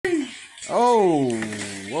Oh,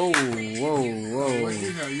 whoa, whoa, whoa. What do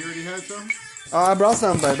you have? You already had some? Oh, I brought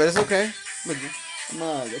some, but it's okay.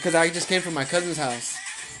 Because I just came from my cousin's house,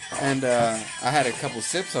 and I had a couple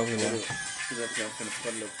sips over there. I'm gonna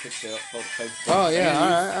put a little picture up for the Facebook. Oh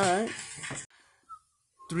yeah, all right.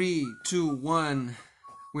 3, 2, 1.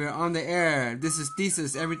 We are on the air. This is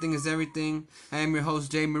Thesis. Everything is everything. I am your host,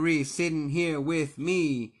 Jay Marie. Sitting here with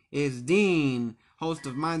me is Dean, host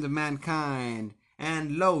of Mind of Mankind,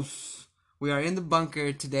 and Los. We are in the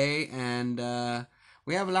bunker today, and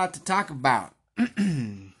we have a lot to talk about.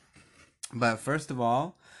 But first of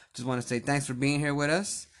all, just want to say thanks for being here with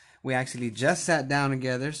us. We actually just sat down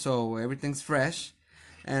together, so everything's fresh.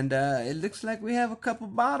 And it looks like we have a couple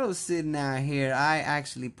bottles sitting out here. I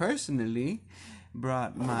actually personally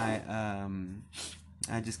brought my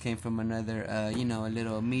I just came from another a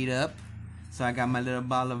little meetup. So I got my little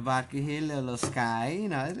bottle of vodka here, little Sky,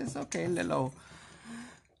 it's okay, little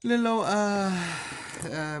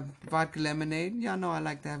vodka lemonade. Y'all know I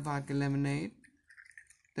like that vodka lemonade.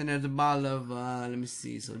 Then there's a bottle of let me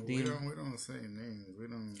see. So we don't say names. We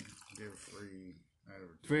don't give free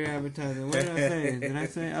advertising. Free advertising. What did I say? Did I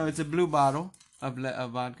say? Oh, it's a blue bottle of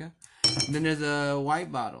vodka. And then there's a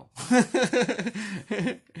white bottle. She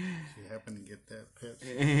happened to get that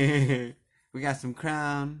Pepsi. We got some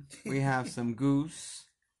Crown. We have some Goose.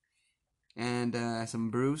 And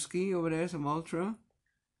some Brewski over there, some Ultra.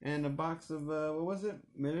 And a box of, what was it?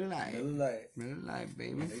 Miller Lite. Miller Lite,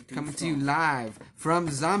 baby. Coming to you live from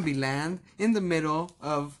Zombieland in the middle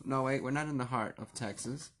of, no wait, we're not in the heart of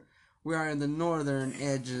Texas. We are in the northern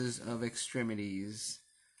edges of extremities.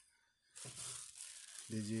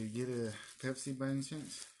 Did you get a Pepsi by any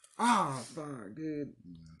chance? Oh, fuck, dude.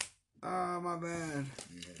 Oh, my bad.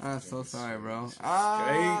 I'm so sorry, bro.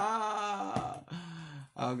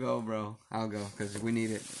 I'll go, bro. I'll go, because we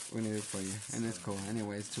need it. We need it for you. And it's cool.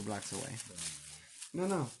 Anyway, it's 2 blocks away.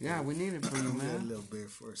 No. Yeah, we need it for you, man. A little bit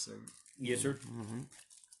for a second. Yes, sir. Mm-hmm.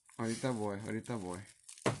 Ahorita voy.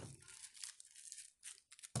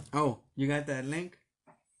 Oh, you got that link?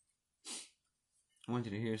 I want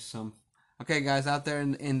you to hear some. Okay, guys, out there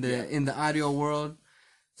in the audio world.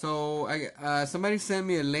 So somebody sent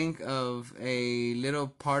me a link of a little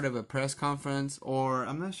part of a press conference, or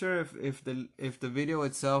I'm not sure if the video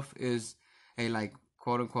itself is a like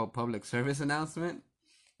quote unquote public service announcement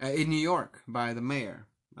in New York by the mayor.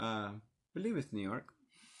 I believe it's New York.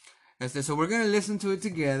 So we're gonna listen to it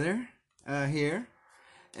together here,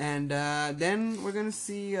 and then we're gonna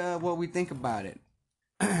see what we think about it.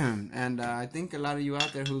 And I think a lot of you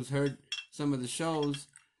out there who's heard some of the shows,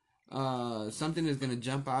 something is gonna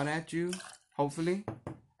jump out at you, hopefully,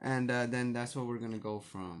 and then that's what we're gonna go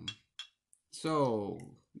from. So,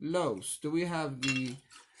 Los, do we have the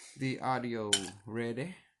audio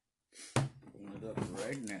ready? Pulling it up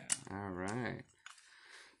right now. All right.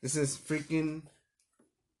 This is freaking.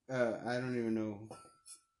 I don't even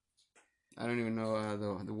know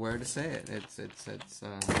the word to say it. It's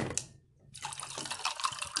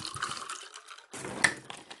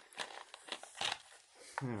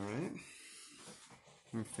Alright.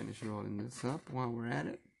 We'll finish rolling this up while we're at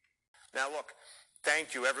it. Now look,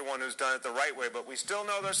 thank you everyone who's done it the right way, but we still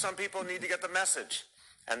know there's some people who need to get the message.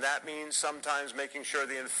 And that means sometimes making sure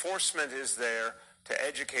the enforcement is there to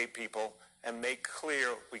educate people and make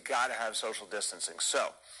clear we got to have social distancing.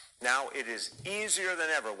 So now it is easier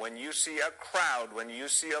than ever when you see a crowd, when you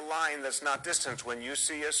see a line that's not distanced, when you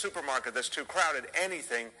see a supermarket that's too crowded,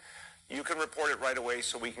 anything, you can report it right away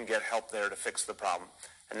so we can get help there to fix the problem.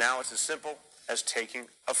 And now it's as simple as taking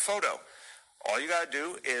a photo. All you got to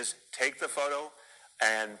do is take the photo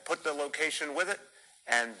and put the location with it,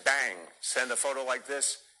 and bang, send a photo like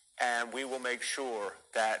this, and we will make sure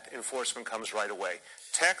that enforcement comes right away.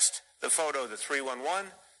 Text the photo to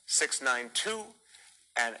 311-692,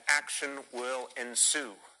 and action will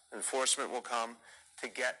ensue. Enforcement will come to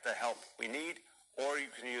get the help we need, or you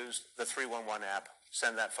can use the 311 app,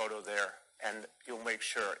 send that photo there, and you'll make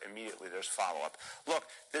sure immediately there's follow-up. Look,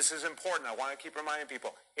 this is important. I want to keep reminding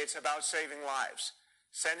people, it's about saving lives.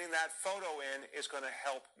 Sending that photo in is going to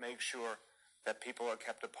help make sure that people are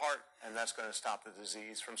kept apart, and that's going to stop the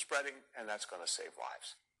disease from spreading, and that's going to save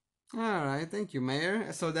lives. All right, thank you,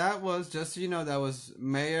 Mayor. So that was, just so you know, that was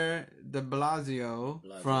Mayor de Blasio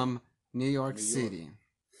from New York City.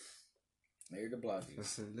 Mayor de Blasio.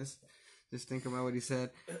 Let's just think about what he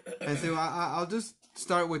said. And so I'll just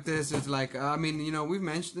start with this. It's like, I mean, we've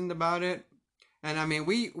mentioned about it, and I mean,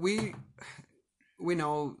 we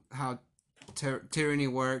know how tyranny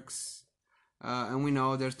works, and we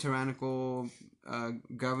know there's tyrannical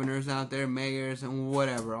governors out there, mayors, and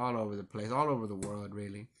whatever, all over the place, all over the world,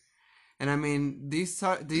 really. And I mean, these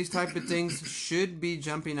type of things should be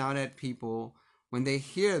jumping out at people when they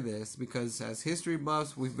hear this, because as history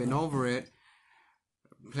buffs, we've been over it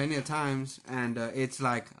plenty of times, and it's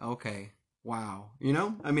like, okay, wow, you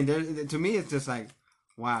know. I mean, to me, it's just like,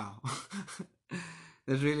 wow.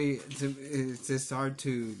 There's really, it's just hard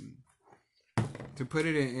to put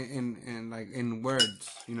it in like in words,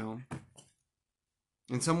 you know.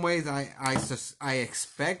 In some ways, I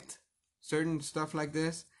expect certain stuff like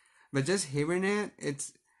this, but just hearing it,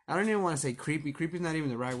 I don't even want to say creepy. Creepy is not even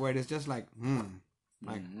the right word. It's just like,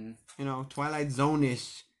 like, you know, Twilight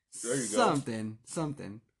Zone-ish. There you go.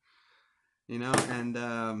 Something, you know, and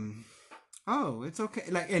oh, it's okay,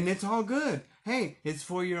 like, and it's all good. Hey, it's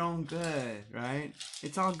for your own good, right?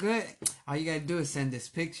 It's all good. All you gotta do is send this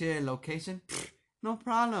picture, location, no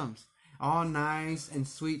problems. All nice and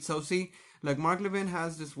sweet. So see, like Mark Levin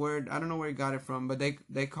has this word. I don't know where he got it from, but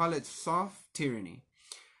they call it soft tyranny.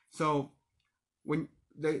 So when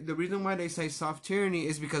the reason why they say soft tyranny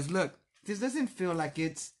is because, look, this doesn't feel like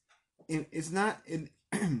it's not.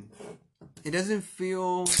 It doesn't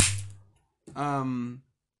feel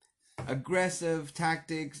aggressive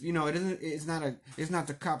tactics, you know. It's not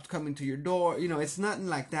the cops coming to your door, you know. It's nothing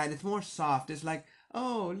like that. It's more soft. It's like,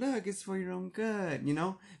 oh, look, it's for your own good, you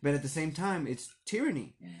know. But at the same time, it's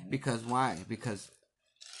tyranny. Because why? Because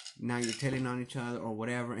now you're telling on each other or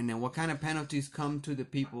whatever, and then what kind of penalties come to the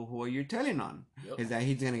people who you're telling on? Yep. Is that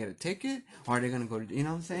he's gonna get a ticket, or they're gonna go to, you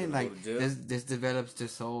know what I'm saying? Like, this develops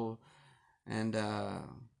this whole, and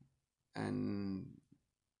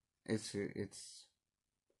it's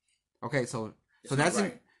okay. So that's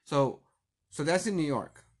right. So that's in New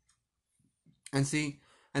York, and see,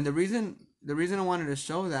 and the reason I wanted to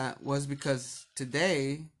show that was because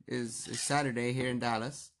today is Saturday here in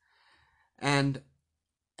Dallas, and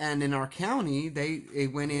in our county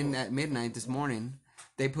it went in at midnight this morning.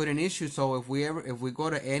 They put an issue, so if we go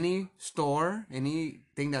to any store,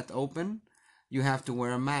 anything that's open, you have to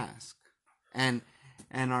wear a mask, and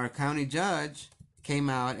our county judge came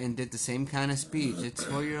out and did the same kind of speech. It's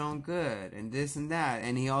for your own good, and this and that.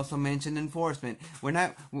 And he also mentioned enforcement. We're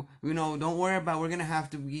not, you know, don't worry about, we're going to have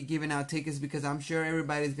to be giving out tickets because I'm sure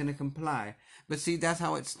everybody's going to comply. But see, that's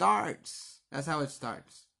how it starts. That's how it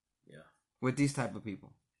starts. Yeah. With these type of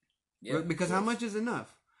people. Yeah. Because how much is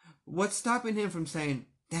enough? What's stopping him from saying,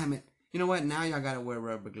 damn it, you know what, now y'all got to wear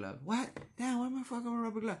rubber gloves. What? Damn, why am I fucking wearing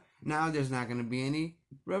rubber gloves? Now there's not going to be any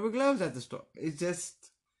rubber gloves at the store. It's just,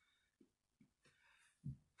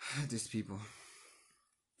 these people,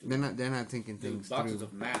 they're not thinking things through. Boxes through.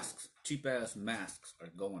 of masks, cheap ass masks, are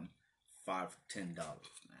going $5-10, man.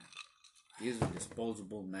 These are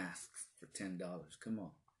disposable masks for $10. Come on,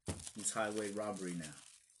 it's highway robbery now.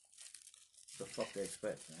 What the fuck they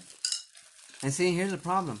expect, man? And see, here's the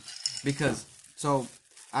problem, because so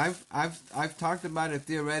I've talked about it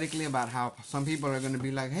theoretically about how some people are going to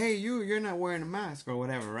be like, hey, you're not wearing a mask or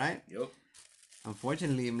whatever, right? Yep.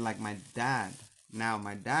 Unfortunately, like my dad. Now,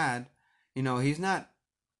 my dad, you know, he's not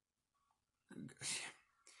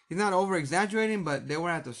over exaggerating, but they were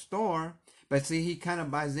at the store. But see, he kind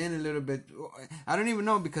of buys in a little bit. I don't even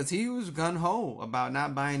know, because he was gun ho about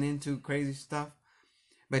not buying into crazy stuff.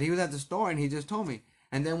 But he was at the store and he just told me.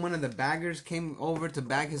 And then one of the baggers came over to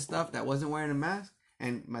bag his stuff that wasn't wearing a mask.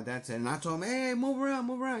 And my dad said, and I told him, hey, move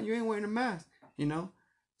around. You ain't wearing a mask, you know?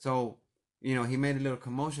 So, you know, he made a little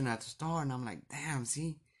commotion at the store. And I'm like, damn,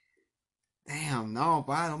 no,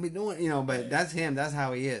 boy, don't be doing, you know, but that's him. That's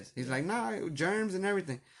how he is. He's like, nah, germs and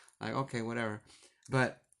everything. Like, okay, whatever.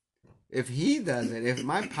 But if he does it, if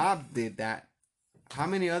my pop did that, how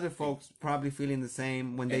many other folks probably feeling the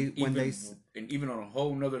same when they and even on a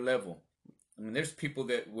whole nother level? I mean, there's people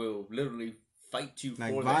that will literally fight you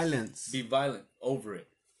like for violence, be violent over it.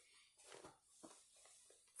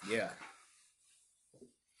 Yeah,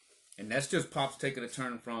 and that's just Pops taking a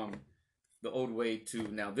turn from the old way to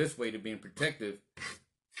now this way to being protective.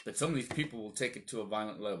 But some of these people will take it to a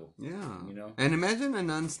violent level. Yeah. You know? And imagine an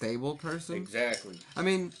unstable person. Exactly. I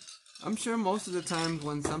mean, I'm sure most of the times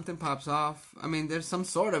when something pops off, I mean, there's some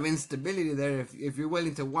sort of instability there. If you're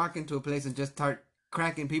willing to walk into a place and just start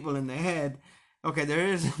cracking people in the head, okay, there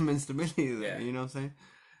is some instability there. Yeah. You know what I'm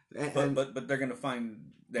saying? But they're going to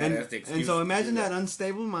find that as the excuse. And so imagine that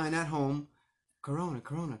unstable mind at home. Corona,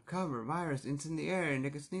 cover, virus, it's in the air, and they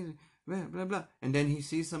can sneeze. Blah, blah, blah. And then he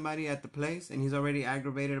sees somebody at the place and he's already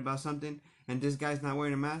aggravated about something, and this guy's not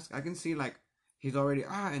wearing a mask. I can see, like, he's already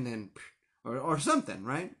and then or something,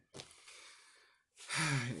 right?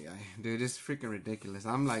 Dude, it's freaking ridiculous.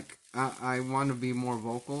 I'm like, I want to be more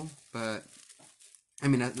vocal, but I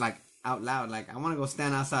mean, like, out loud, like, I want to go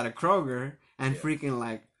stand outside of Kroger and freaking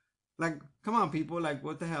like Come on, people. Like,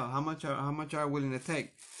 what the hell? How much are willing to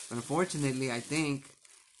take? But unfortunately, I think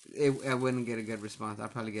I wouldn't get a good response.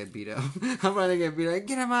 I'd probably get beat up. I'd probably get beat up.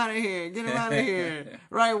 Get him out of here. Get him out of here.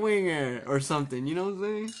 Right winger or something. You know what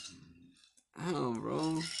I'm saying? Oh,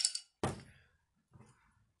 bro.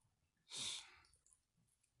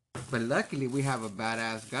 But luckily, we have a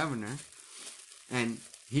badass governor, and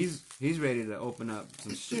he's ready to open up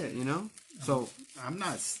some shit. You know. So I'm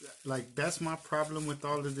not like, that's my problem with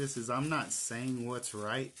all of this, is I'm not saying what's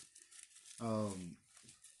right.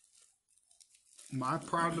 My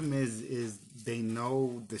problem is they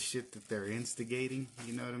know the shit that they're instigating.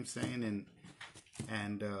 You know what I'm saying?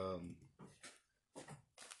 And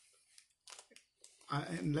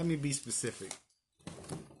let me be specific.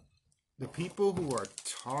 The people who are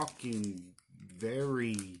talking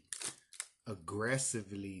very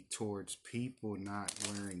aggressively towards people not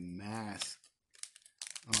wearing masks,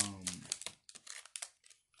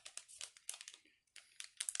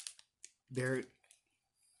 they're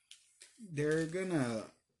gonna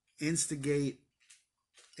instigate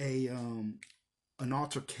an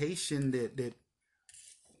altercation that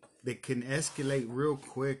can escalate real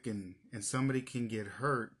quick, and somebody can get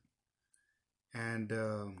hurt. And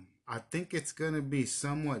I think it's gonna be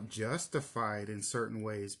somewhat justified in certain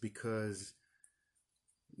ways, because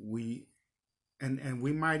we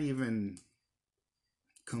might even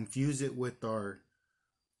confuse it with our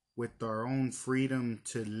own freedom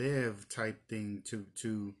to live type thing,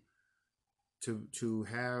 to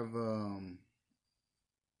have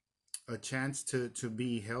a chance to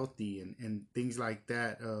be healthy and things like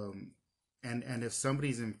that. And if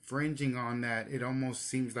somebody's infringing on that, it almost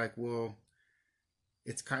seems like, well,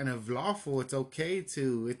 it's kind of lawful. It's okay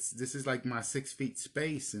to. This is like my 6 feet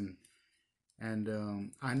space, and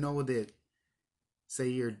I know that, say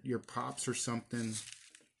your pops or something,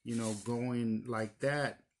 you know, going like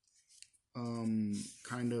that,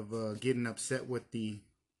 kind of getting upset with the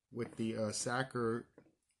sacker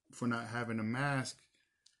for not having a mask,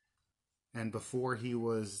 and before he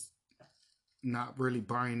was not really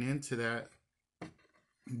buying into that.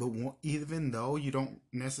 But even though you don't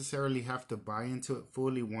necessarily have to buy into it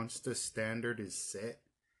fully, once the standard is set,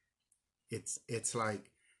 it's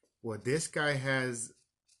like, well, this guy has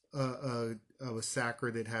a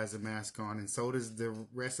sacker that has a mask on, and so does the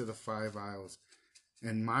rest of the 5 aisles,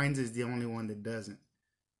 and mine's is the only one that doesn't.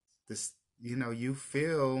 This, you know, you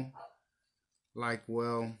feel like,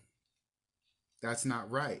 well, that's not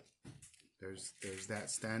right. There's that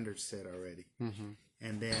standard set already. Mm-hmm.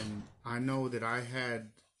 And then I know that I had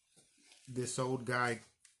this old guy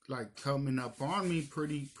like coming up on me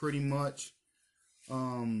pretty much.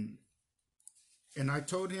 And I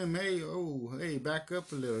told him, hey, back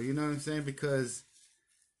up a little, you know what I'm saying? Because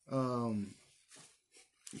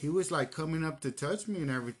he was like coming up to touch me and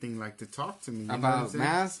everything, like to talk to me. You About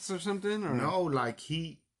masks or something? Or? No, like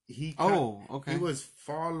he okay. He was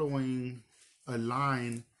following a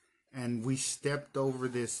line, and we stepped over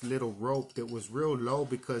this little rope that was real low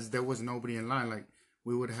because there was nobody in line. Like,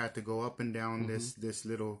 we would have had to go up and down this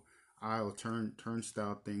little aisle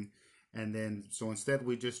turnstile thing. And then, so instead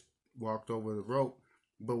we just walked over the rope,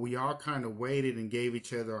 but we all kind of waited and gave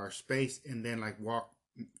each other our space, and then like walked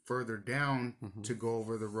further down to go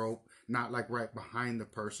over the rope, not like right behind the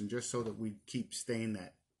person, just so that we keep staying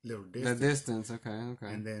that little distance. The distance, okay.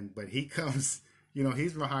 And then, but he comes, you know,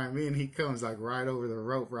 he's behind me, and he comes like right over the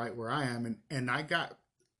rope, right where I am. And I got,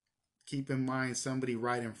 keep in mind, somebody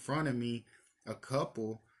right in front of me, a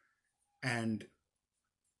couple, and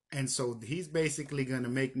so he's basically going to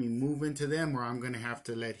make me move into them, or I'm going to have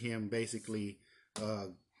to let him basically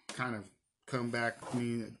kind of come back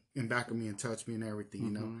in back of me and touch me and everything, you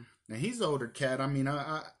know. Now, he's an older cat. I mean,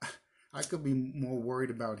 I could be more worried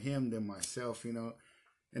about him than myself, you know.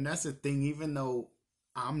 And that's the thing, even though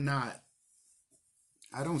I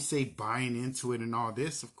don't say buying into it and all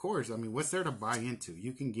this, of course. I mean, what's there to buy into?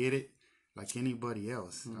 You can get it like anybody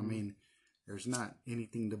else. I mean, there's not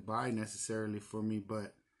anything to buy necessarily for me,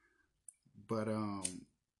 but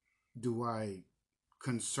do I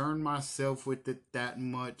concern myself with it that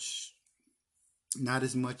much? Not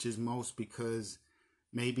as much as most, because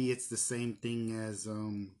maybe it's the same thing as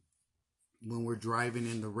when we're driving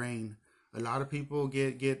in the rain. A lot of people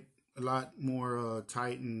get a lot more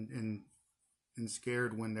tight and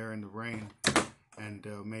scared when they're in the rain, and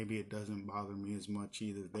maybe it doesn't bother me as much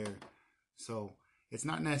either there. So it's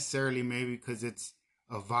not necessarily maybe because it's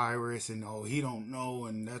a virus and he don't know,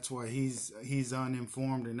 and that's why he's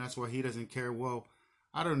uninformed, and that's why he doesn't care. Well,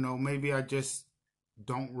 I don't know, maybe I just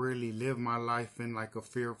don't really live my life in like a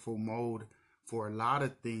fearful mode for a lot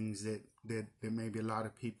of things that maybe a lot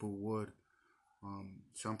of people would.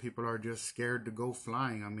 Some people are just scared to go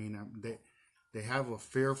flying. I mean, they have a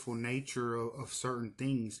fearful nature of certain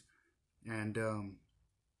things, and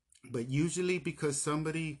but usually because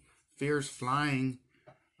somebody fears flying,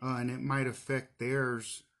 and it might affect their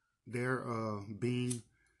being.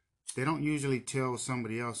 They don't usually tell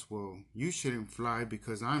somebody else, well, you shouldn't fly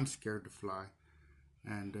because I'm scared to fly.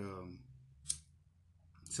 And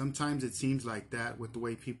sometimes it seems like that with the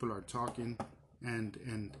way people are talking, and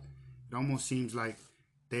it almost seems like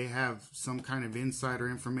they have some kind of insider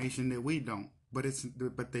information that we don't. But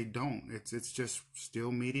they don't. It's just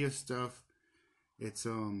still media stuff. It's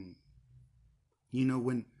when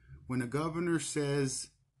a governor says,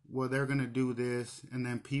 well, they're gonna do this, and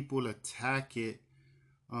then people attack it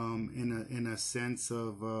in a sense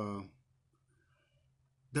of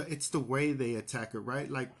it's the way they attack it, right?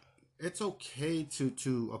 Like, it's okay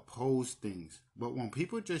to oppose things, but when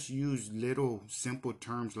people just use little simple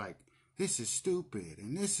terms like this is stupid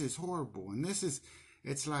and this is horrible and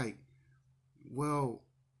it's like, well,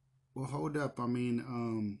 hold up. I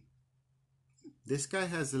mean, this guy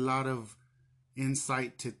has a lot of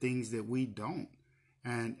insight to things that we don't,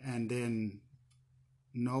 and then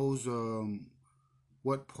knows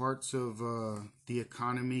what parts of the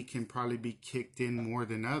economy can probably be kicked in more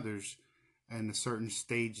than others in a certain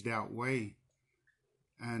staged out way.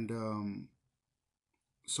 And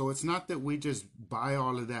so it's not that we just buy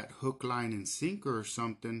all of that hook, line, and sinker or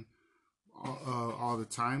something all the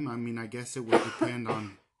time. I mean, I guess it would depend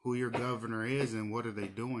on who your governor is and what are they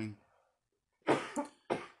doing.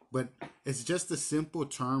 But it's just the simple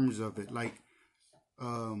terms of it. Like,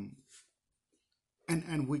 and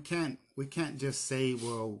we can't just say,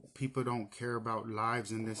 well, people don't care about lives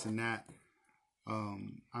and this and that.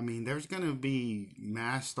 I mean, there's going to be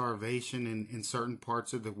mass starvation in certain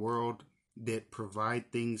parts of the world that provide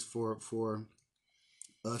things for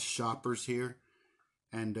us shoppers here.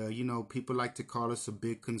 And, people like to call us a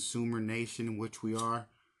big consumer nation, which we are.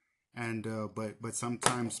 And but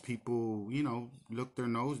sometimes people, look their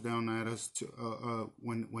nose down at us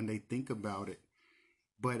when they think about it.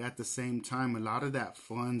 But at the same time, a lot of that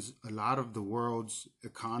funds a lot of the world's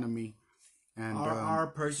economy, and our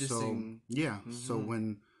purchasing. So, yeah. Mm-hmm. So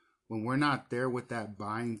when we're not there with that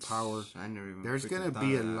buying power, there's gonna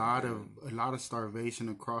be a lot of starvation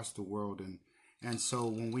across the world, and so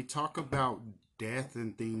when we talk about death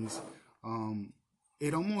and things,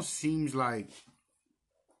 it almost seems like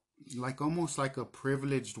almost like a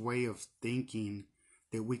privileged way of thinking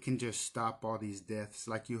that we can just stop all these deaths,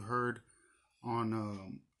 like you heard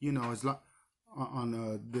on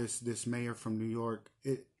this mayor from New York.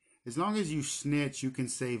 As long as you snitch, you can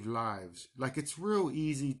save lives. Like, it's real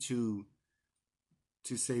easy to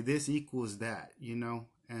say this equals that, and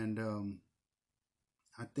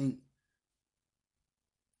I think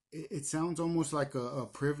it sounds almost like a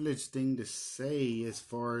privileged thing to say, as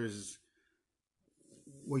far as,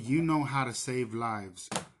 well, how to save lives,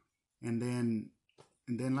 and then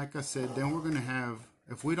like I said, then we're gonna have,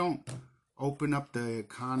 if we don't open up the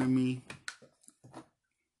economy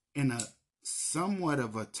in a somewhat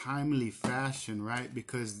of a timely fashion, right?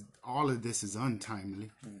 Because all of this is untimely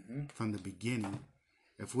from the beginning.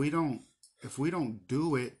 If we don't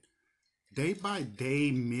do it, day by day,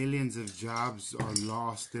 millions of jobs are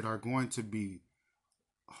lost that are going to be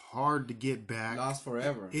hard to get back. Lost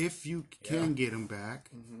forever. If you can get them back.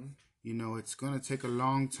 Mm-hmm. It's going to take a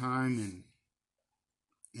long time,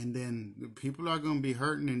 and then the people are going to be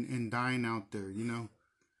hurting and dying out there,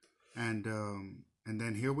 and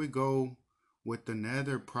then here we go with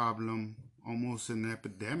another problem, almost an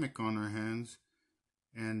epidemic on our hands,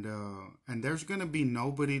 and there's going to be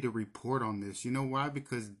nobody to report on this. You know why?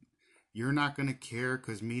 Because you're not going to care,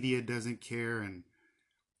 because media doesn't care, and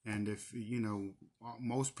if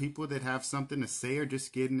most people that have something to say are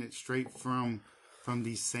just getting it straight from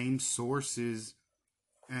these same sources,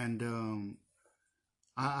 and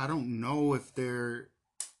I don't know if they're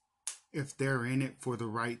in it for the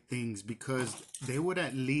right things, because they would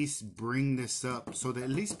at least bring this up so that at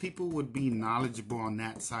least people would be knowledgeable on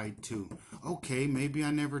that side too. Okay, maybe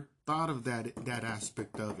I never thought of that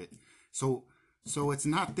aspect of it. So it's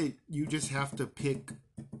not that you just have to pick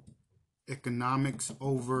economics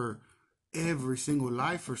over every single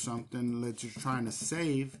life or something that you're trying to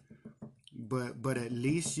save, but at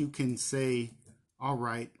least you can say, all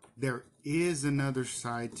right, there is another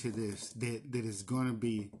side to this that is going to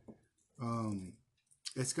be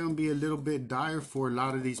it's going to be a little bit dire for a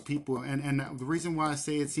lot of these people, and the reason why I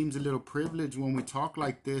say it seems a little privileged when we talk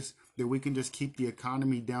like this, that we can just keep the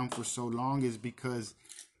economy down for so long, is because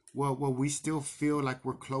well we still feel like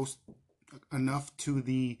we're close enough to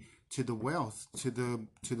the to the wealth, to the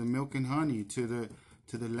milk and honey, to the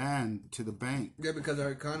land, to the bank. Yeah, because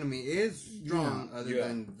our economy is strong other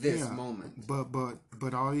than this moment.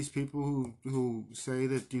 But all these people who say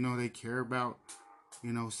that, they care about,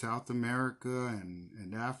 South America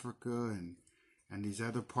and Africa and these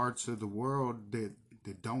other parts of the world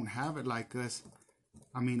that don't have it like us.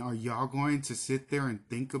 I mean, are y'all going to sit there and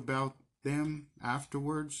think about them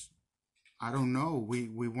afterwards? I don't know. We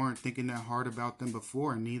weren't thinking that hard about them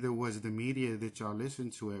before, and neither was the media that y'all listen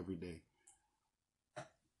to every day.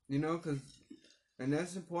 And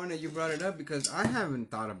that's important that you brought it up, because I haven't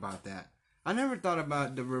thought about that. I never thought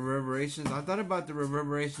about the reverberations. I thought about the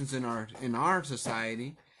reverberations in our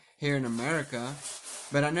society here in America,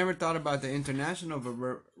 but I never thought about the international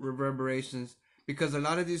reverberations, because a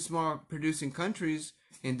lot of these small producing countries,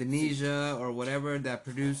 Indonesia or whatever, that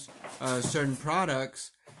produce certain products,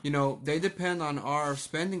 they depend on our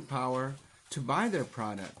spending power to buy their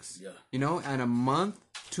products. Yeah. And a month,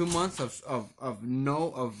 2 months of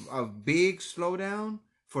big slowdown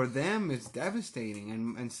for them is devastating.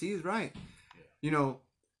 And C is right.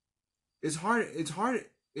 It's hard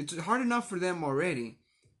enough for them already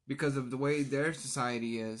because of the way their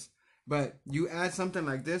society is. But you add something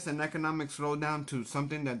like this, an economic slowdown, to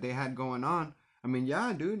something that they had going on. I mean,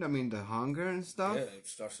 yeah, dude. I mean, the hunger and stuff. Yeah, it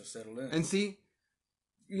starts to settle in. And see,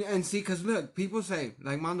 because look, people say,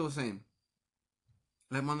 like Mondo was saying,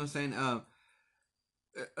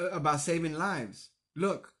 about saving lives.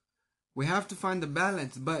 Look, we have to find the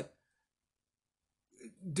balance. But,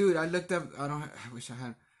 dude, I looked up. I wish I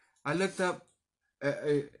had. I looked up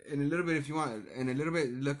in a little bit, if you want, in a little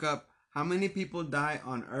bit, look up how many people die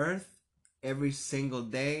on Earth every single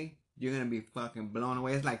day. You're gonna be fucking blown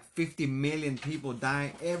away. It's like 50 million people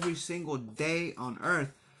die every single day on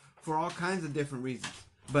Earth for all kinds of different reasons.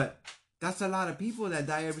 But that's a lot of people that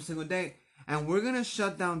die every single day, and we're gonna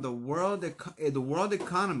shut down the world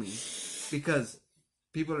economy because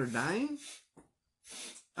people are dying.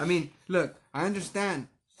 I mean, look, I understand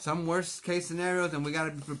some worst case scenarios, and we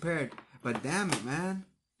gotta be prepared. But damn it, man,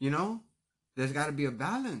 there's gotta be a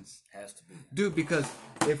balance. Has to be, dude. Because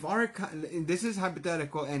if this is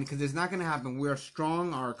hypothetical, and because it's not gonna happen. We are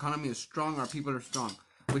strong. Our economy is strong. Our people are strong.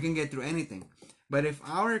 We can get through anything. But if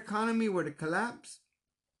our economy were to collapse,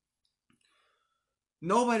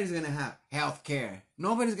 nobody's gonna have health care.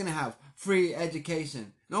 Nobody's gonna have free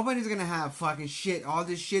education. Nobody's gonna have fucking shit. All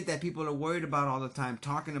this shit that people are worried about all the time,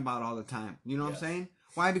 talking about all the time. You know what I'm saying?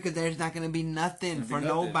 Why? Because there's not gonna be nothing for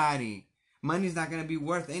nobody. Money's not gonna be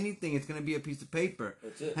worth anything. It's gonna be a piece of paper.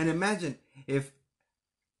 That's it. And imagine if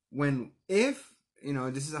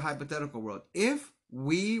this is a hypothetical world. If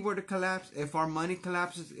we were to collapse, if our money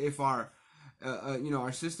collapses, if our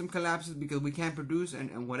our system collapses because we can't produce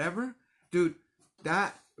and whatever, dude,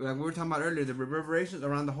 that, like we were talking about earlier, the reverberations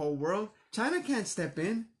around the whole world, China can't step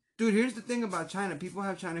in. Dude, here's the thing about China. People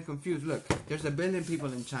have China confused. Look, there's 1 billion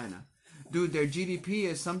people in China. Dude, their GDP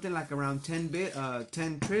is something like around 10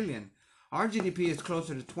 trillion. Our GDP is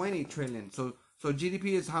closer to 20 trillion. So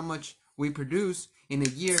GDP is how much we produce in a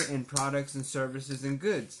year in products and services and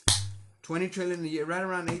goods. 20 trillion a year, right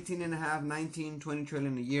around 18.5, 19, 20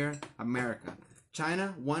 trillion a year. America.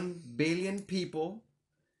 China, 1 billion people,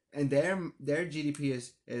 and their GDP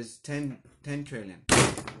is 10 trillion.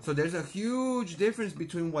 So there's a huge difference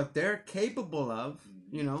between what they're capable of,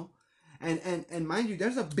 and mind you,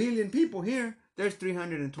 there's 1 billion people here. There's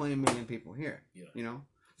 320 million people here.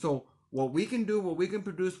 So what we can do, what we can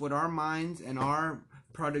produce with our minds and our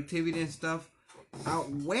productivity and stuff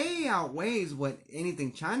outweighs what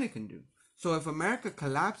anything China can do. So if America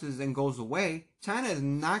collapses and goes away, China is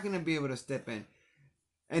not going to be able to step in.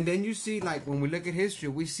 And then you see, like, when we look at history,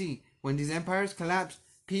 we see when these empires collapse,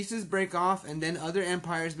 pieces break off, and then other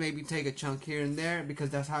empires maybe take a chunk here and there, because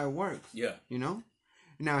that's how it works. Yeah.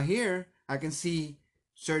 Now here, I can see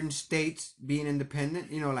certain states being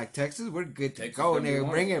independent, like Texas, we're good to go, nigga.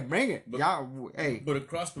 Bring it. But, hey. But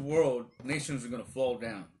across the world, nations are going to fall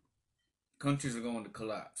down. Countries are going to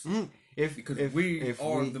collapse. Mm-hmm. If we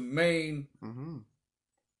are the main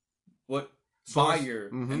buyer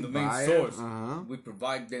and the main source. We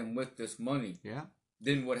provide them with this money. Yeah.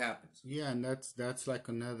 Then what happens? Yeah, and that's like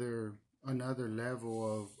another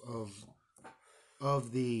level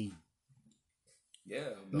of the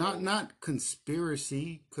not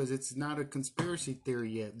conspiracy, because it's not a conspiracy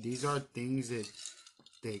theory yet. These are things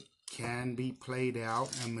that can be played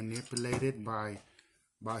out and manipulated by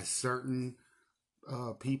certain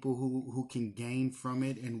people who can gain from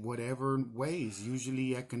it in whatever ways,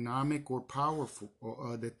 usually economic or powerful,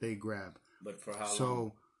 that they grab. But for how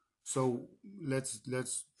long? So let's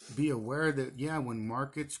be aware that when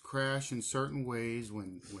markets crash in certain ways,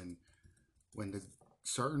 when the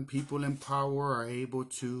certain people in power are able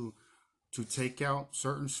to take out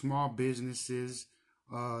certain small businesses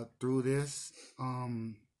through this,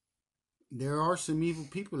 there are some evil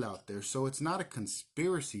people out there. So it's not a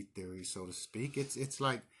conspiracy theory, so to speak. It's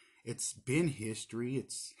like it's been history.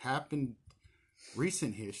 It's happened,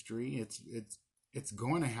 recent history. It's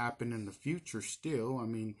going to happen in the future still. I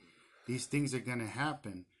mean, these things are going to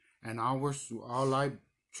happen, and all I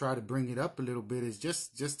try to bring it up a little bit is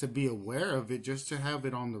just to be aware of it, just to have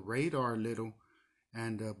it on the radar a little,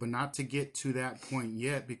 and but not to get to that point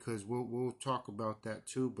yet, because we'll talk about that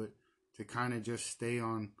too. But to kind of just stay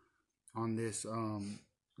on this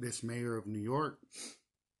this mayor of New York.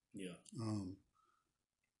 Yeah.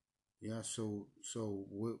 Yeah. So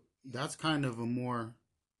that's kind of a more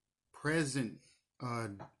present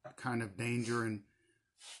kind of danger, and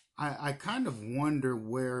I kind of wonder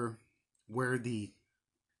where the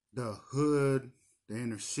hood, the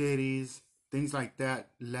inner cities, things like that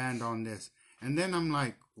land on this. And then I'm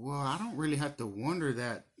like, well, I don't really have to wonder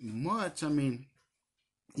that much. I mean,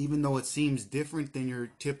 even though it seems different than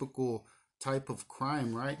your typical type of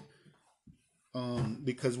crime, right?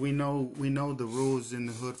 Because we know the rules in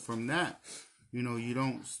the hood from that. You know, you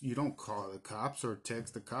don't call the cops or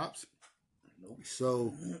text the cops. Nope.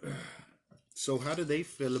 So how do they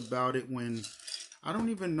feel about it when I don't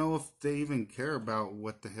even know if they even care about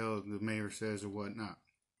what the hell the mayor says or whatnot?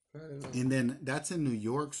 And then that's in New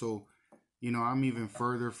York, so I'm even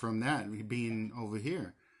further from that, being over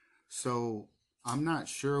here. So I'm not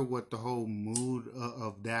sure what the whole mood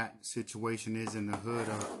of that situation is in the hood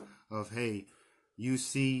of hey, you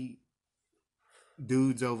see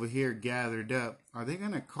dudes over here gathered up. Are they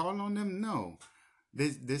gonna call on them? No.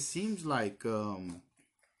 This seems like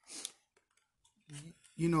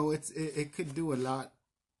it could do a lot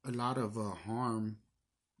of harm,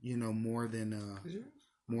 more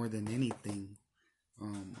than anything.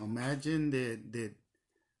 Imagine that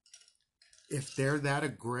if they're that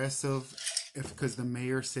aggressive, because the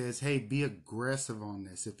mayor says, hey, be aggressive on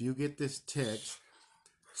this. If you get this text,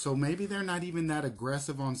 so maybe they're not even that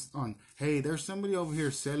aggressive on hey, there's somebody over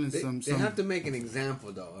here selling They have to make an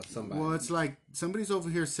example, though, of somebody. Well, it's like somebody's over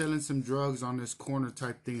here selling some drugs on this corner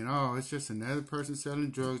type thing, and oh, it's just another person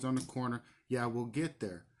selling drugs on the corner. Yeah, we'll get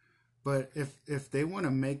there. But if they want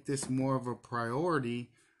to make this more of a priority,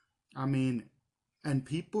 I mean, and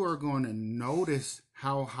people are going to notice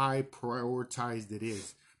how high prioritized it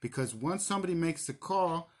is. Because once somebody makes a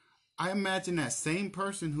call, I imagine that same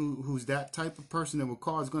person who's that type of person that will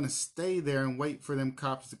call is going to stay there and wait for them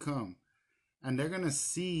cops to come. And they're going to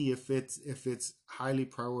see if it's highly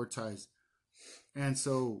prioritized. And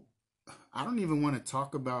so I don't even want to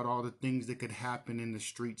talk about all the things that could happen in the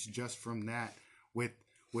streets just from that with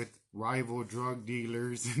rival drug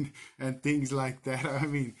dealers and things like that. I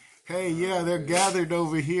mean, hey, yeah, they're gathered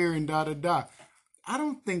over here and da-da-da. I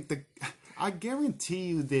don't think I guarantee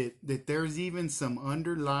you that there's even some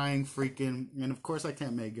underlying freaking, and of course I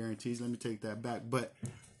can't make guarantees, let me take that back, but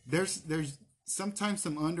there's sometimes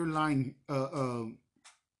some underlying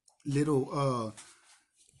little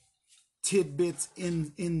tidbits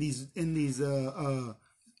in these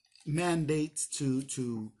mandates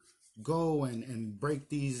to go and break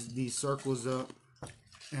these circles up,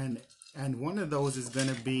 and one of those is going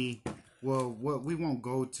to be, well, what we won't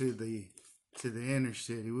go to the inner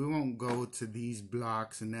city. We won't go to these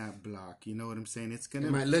blocks and that block. You know what I'm saying? It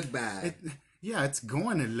might look bad. It's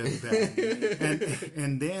going to look bad.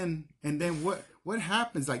 and then what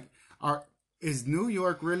happens? Like, is New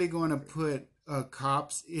York really going to put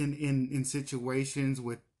cops in situations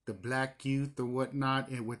with the black youth or whatnot,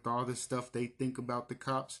 and with all the stuff they think about the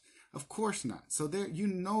cops? Of course not. So there,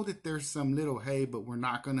 that there's some little, hey, but we're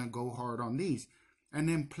not going to go hard on these. And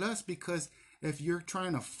then plus, because if you're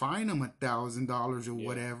trying to fine them $1,000 or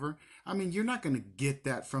whatever, I mean, you're not going to get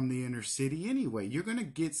that from the inner city anyway. You're going to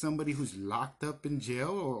get somebody who's locked up in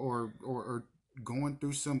jail or going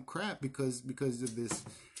through some crap because of this.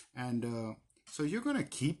 And so you're going to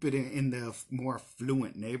keep it in the more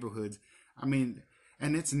affluent neighborhoods. I mean,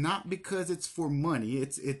 and it's not because it's for money.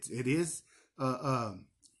 It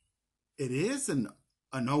is an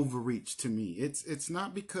overreach to me. It's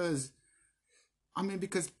not because, I mean,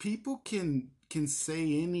 because people can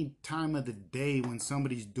say any time of the day when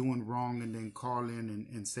somebody's doing wrong and then call in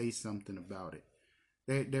and say something about it.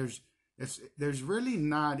 There's really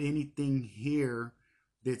not anything here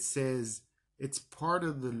that says it's part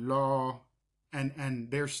of the law, and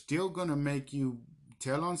they're still gonna make you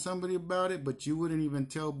tell on somebody about it, but you wouldn't even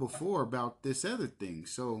tell before about this other thing.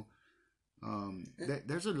 So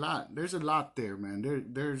there's a lot there, man.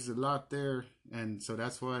 There's a lot there, and so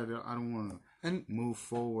that's why I don't want to move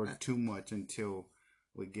forward too much until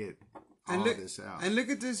we get all this out. And look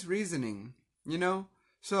at this reasoning,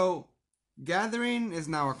 so gathering is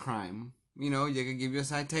now a crime. You can give you a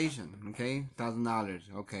citation, okay, $1,000,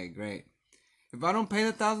 okay, great. If I don't pay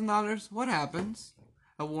the $1,000, what happens?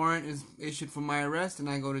 A warrant is issued for my arrest, and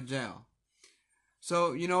I go to jail.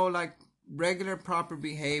 So like regular proper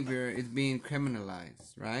behavior is being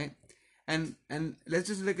criminalized, right? And let's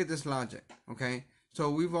just look at this logic, okay? So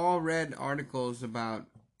we've all read articles about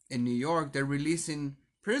in New York they're releasing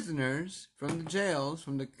prisoners from the jails,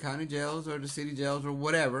 from the county jails or the city jails or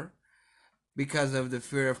whatever, because of the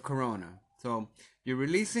fear of corona. So you're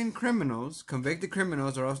releasing criminals, convicted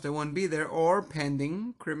criminals, or else they won't be there, or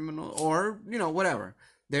pending criminal, or whatever.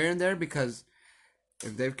 They're in there because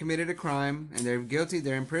if they've committed a crime and they're guilty,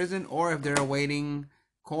 they're in prison, or if they're awaiting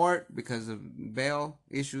court because of bail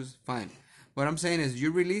issues, fine. What I'm saying is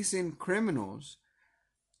you're releasing criminals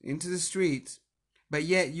into the streets, but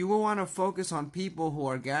yet you will want to focus on people who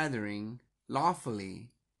are gathering lawfully,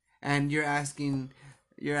 and you're asking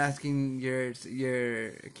your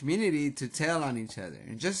community to tell on each other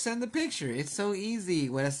and just send the picture. It's so easy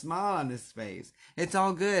with a smile on his face. It's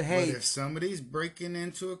all good. Hey, but if somebody's breaking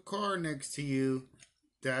into a car next to you,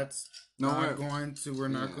 that's we're not going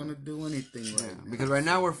to do anything right now. Because right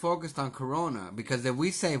now we're focused on corona. Because if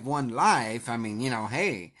we save one life, I mean,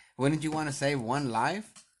 hey, wouldn't you want to save one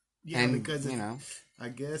life? Yeah, and, because I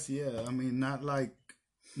guess, yeah. I mean, not like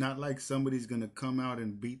somebody's gonna come out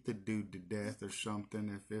and beat the dude to death or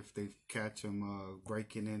something if they catch him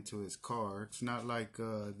breaking into his car. It's not like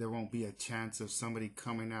there won't be a chance of somebody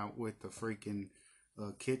coming out with a freaking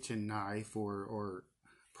kitchen knife or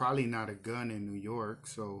probably not a gun in New York.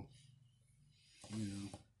 So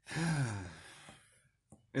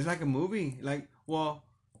it's like a movie. Like, well,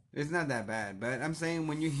 it's not that bad, but I'm saying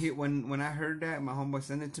when you hear when I heard that, my homeboy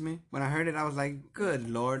sent it to me. When I heard it, I was like, "Good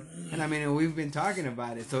Lord!" And I mean, we've been talking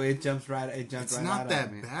about it, so it jumps right. It's not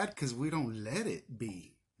that bad because we don't let it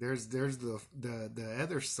be. There's the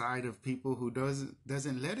other side of people who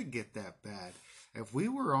doesn't let it get that bad. If we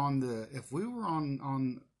were on the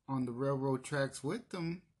railroad tracks with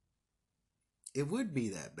them, it would be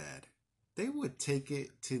that bad. They would take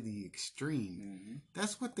it to the extreme. Mm-hmm.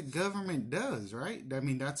 That's what the government does, right? I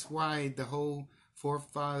mean, that's why the whole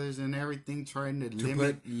forefathers and everything trying to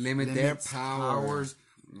limit their powers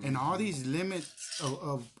and all these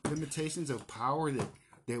limitations of power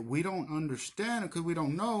that we don't understand because we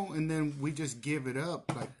don't know, and then we just give it up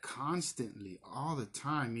like constantly all the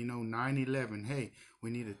time. 9/11. Hey,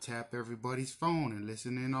 we need to tap everybody's phone and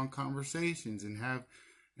listen in on conversations and have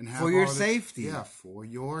for your safety. Yeah, for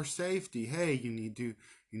your safety. Hey, you need to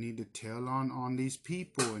tell on these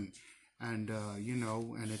people and and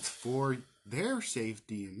it's for their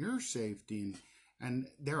safety and your safety and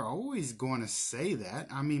they're always going to say that.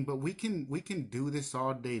 I mean, but we can do this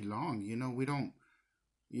all day long. We don't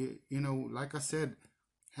like I said,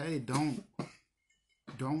 hey, don't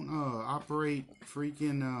operate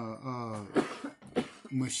freaking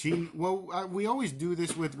machine. Well, we always do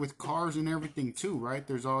this with cars and everything too, right?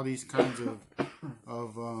 There's all these kinds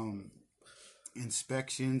of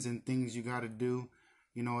inspections and things you got to do.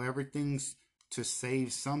 Everything's to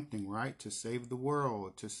save something, right? To save the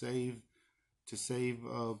world, to save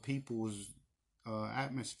people's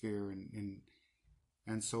atmosphere,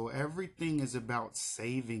 and so everything is about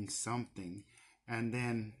saving something. And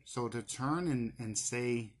then, so to turn and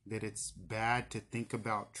say that it's bad to think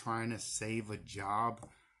about trying to save a job,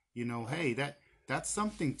 hey, that's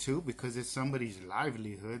something too, because it's somebody's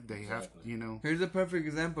livelihood. They have, Here's a perfect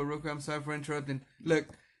example, Rook. I'm sorry for interrupting. Look,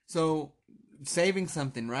 so saving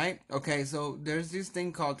something, right? Okay, so there's this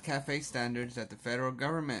thing called CAFE standards that the federal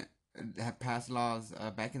government have passed laws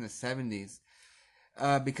back in the 70s.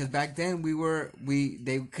 Because back then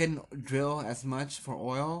they couldn't drill as much for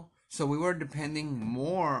oil. So we were depending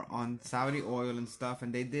more on Saudi oil and stuff,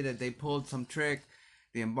 and they did it. They pulled some trick,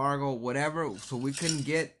 the embargo, whatever, so we couldn't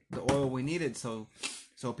get the oil we needed. So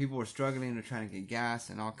people were struggling to trying to get gas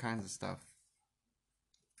and all kinds of stuff.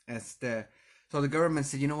 So the government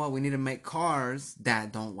said, you know what, we need to make cars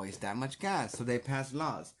that don't waste that much gas. So they passed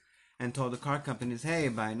laws and told the car companies, hey,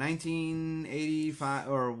 by 1985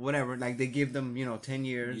 or whatever, like they give them, 10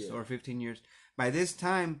 years or 15 years. By this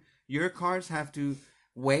time, your cars have to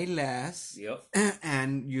weigh less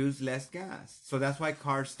and use less gas. So that's why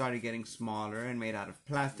cars started getting smaller and made out of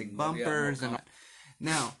plastic bumpers. And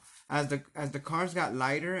now, as the cars got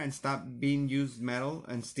lighter and stopped being used metal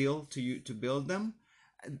and steel to build them,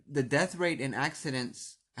 the death rate in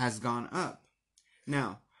accidents has gone up.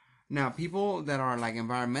 Now Now, people that are like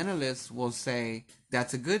environmentalists will say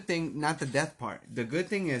that's a good thing, not the death part. The good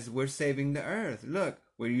thing is we're saving the earth. Look,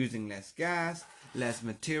 we're using less gas, less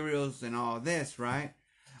materials, and all this, right?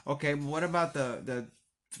 Okay, but what about the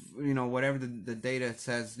whatever the data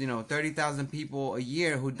says, 30,000 people a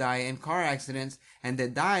year who die in car accidents, and they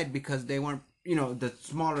died because they weren't, the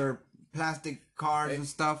smaller plastic cars and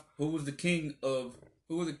stuff. Who was the kings of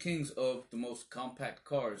the most compact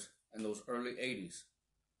cars in those early 80s?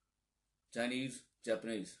 Chinese,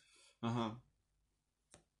 Japanese.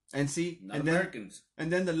 And see, Not Americans. And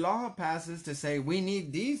then the law passes to say we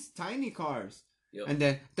need these tiny cars. Yep. And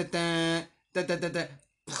then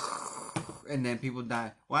and then people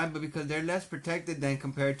die. Why? But because they're less protected than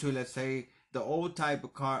compared to, let's say, the old type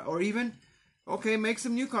of car, or even, okay, make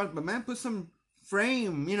some new cars, but man, put some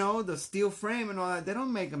frame, the steel frame and all that. They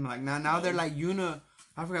don't make them like now. Now they're like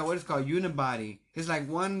I forgot what it's called, unibody. It's like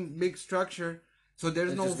one big structure. So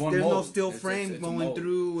there's no steel frame going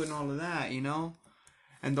through and all of that,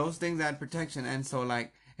 and those things add protection. And so,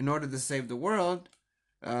 like, in order to save the world,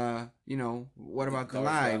 what about the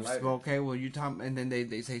lives? Well, okay, well, you talk, and then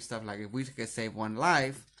they say stuff like, if we could save one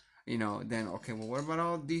life, then okay, well, what about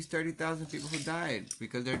all these 30,000 people who died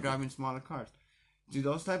because they're driving smaller cars? Do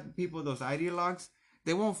those type of people, those ideologues,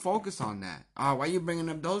 they won't focus on that. Oh, why are you bringing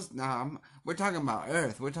up those? Nah, we're talking about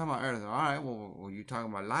Earth. We're talking about Earth. All right, well, you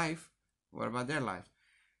talking about life. What about their life?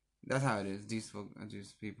 That's how it is. These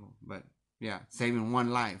people. But yeah, saving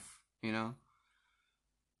one life. Well,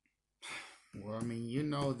 I mean,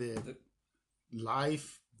 that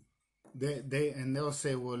life. They'll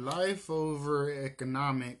say, well, life over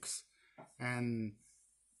economics, and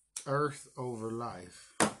Earth over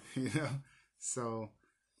life. So,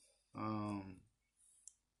 and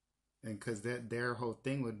because their whole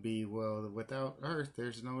thing would be, well, without Earth,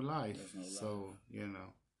 there's no life. So,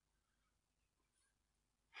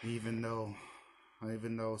 even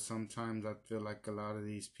though sometimes I feel like a lot of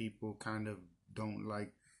these people kind of don't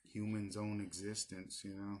like humans' own existence,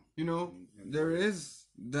 there is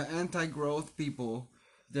the anti-growth people.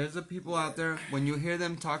 There's the people out there, when you hear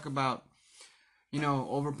them talk about,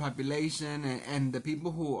 overpopulation, and the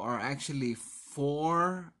people who are actually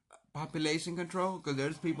for population control, because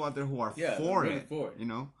there's people out there who are for it.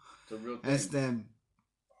 It's a real thing. It's then,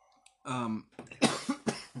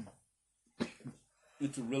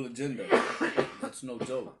 it's a real agenda. That's no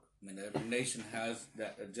joke. I mean, every nation has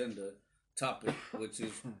that agenda topic, which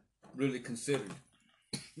is really considered.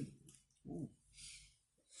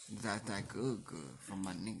 That good from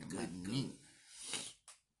my nigga, good.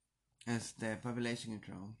 That's the population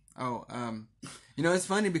control. Oh, it's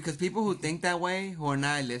funny because people who think that way, who are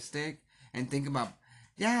nihilistic and think about,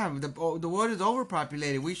 the world is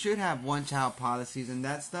overpopulated, we should have one-child policies and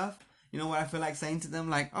that stuff. You know what I feel like saying to them?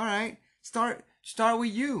 Like, all right, start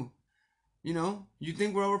with you. You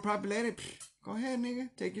think we're overpopulated? Go ahead, nigga,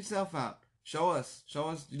 take yourself out. Show us,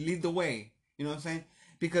 lead the way. You know what I'm saying?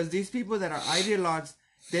 Because these people that are ideologues,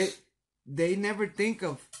 they never think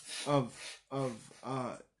of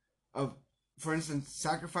for instance,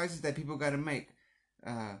 sacrifices that people got to make,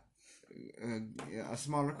 a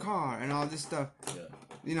smaller car and all this stuff.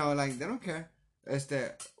 Yeah. Like, they don't care as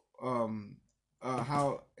to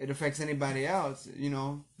how it affects anybody else.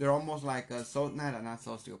 They're almost like not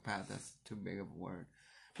sociopath. That's too big of a word,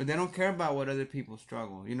 but they don't care about what other people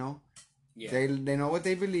struggle. Yeah. They know what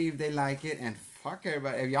they believe, they like it, and fuck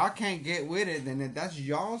everybody. If y'all can't get with it, then that's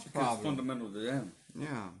y'all's problem. It's fundamental to them.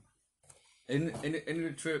 Yeah. In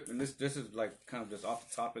the trip, and this is like kind of just off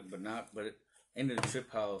the topic, but in the trip,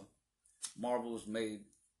 how Marvel's made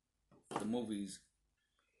the movies,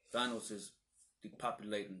 Thanos is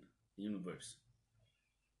depopulating the universe.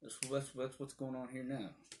 That's what's going on here now.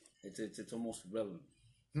 It's almost irrelevant.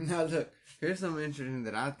 Now look, here's something interesting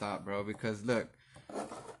that I thought, bro. Because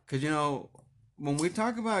when we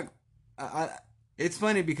talk about, it's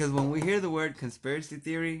funny because when we hear the word conspiracy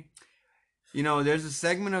theory, there's a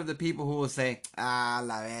segment of the people who will say, la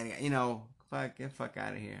verga, get fuck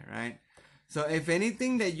out of here, right? So if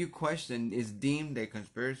anything that you question is deemed a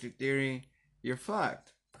conspiracy theory, you're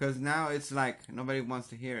fucked. Because now it's like nobody wants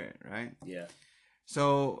to hear it, right? Yeah.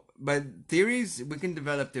 So, but theories, we can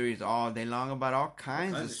develop theories all day long about all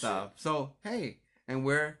kinds of stuff. Shit. So, hey, and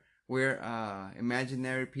we're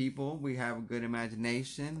imaginary people. We have a good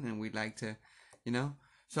imagination, and we like to,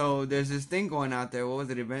 So there's this thing going out there. What was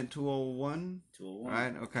it? Event 201? 201.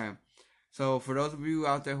 Right? Okay. So for those of you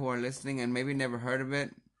out there who are listening and maybe never heard of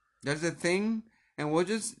it, there's a thing, and we'll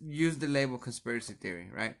just use the label conspiracy theory,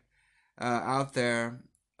 right? Out there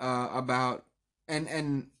about,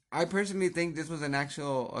 and I personally think this was an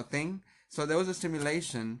actual thing. So there was a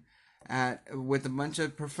simulation with a bunch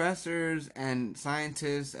of professors and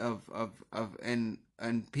scientists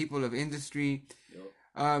and people of industry.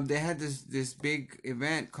 They had this big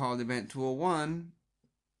event called Event 201,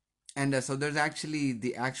 and so there's actually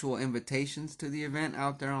the actual invitations to the event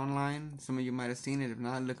out there online. Some of you might have seen it. If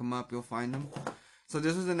not, look them up. You'll find them. So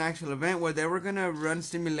this was an actual event where they were going to run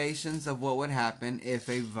simulations of what would happen if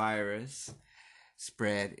a virus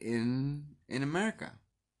spread in America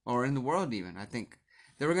or in the world even. I think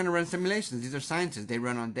they were going to run simulations. These are scientists. They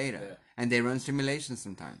run on data. Yeah. And they run simulations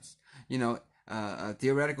sometimes. You know,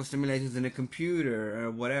 theoretical simulations in a computer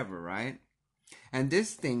or whatever, right? And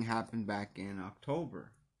this thing happened back in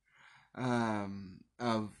October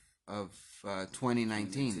of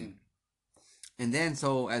 2019. And then,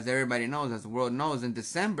 so as everybody knows, as the world knows, in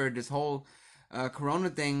December, this whole corona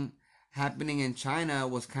thing happening in China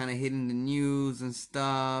was kind of hitting the news and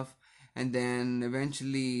stuff. And then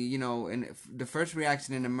eventually, you know, and the first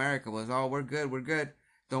reaction in America was, "Oh, we're good,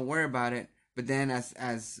 don't worry about it." But then,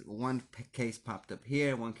 as one case popped up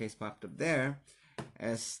here, one case popped up there,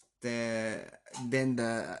 then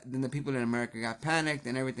the people in America got panicked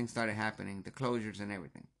and everything started happening, the closures and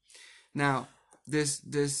everything. Now, this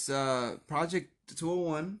Project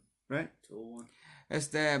 201, right? 201. Is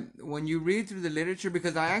that when you read through the literature,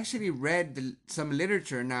 because I actually read some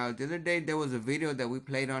literature. Now, the other day there was a video that we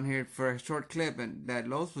played on here for a short clip and that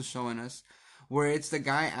Los was showing us, where it's the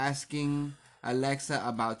guy asking Alexa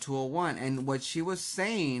about 201, and what she was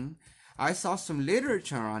saying, I saw some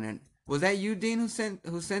literature on it. Was that you, Dean, who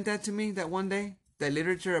sent that to me that one day? That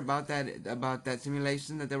literature about that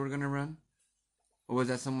simulation that they were gonna run, or was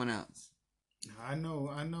that someone else? I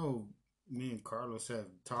know. Me and Carlos have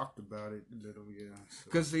talked about it a little, yeah.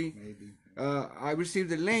 Because see, maybe I received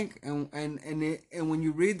the link, and when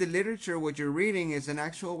you read the literature, what you're reading is an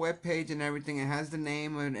actual web page and everything. It has the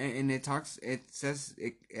name and it says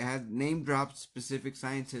it has name dropped specific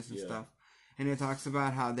scientists and stuff, and it talks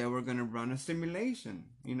about how they were gonna run a simulation,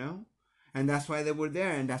 you know, and that's why they were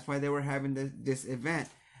there, and that's why they were having this event.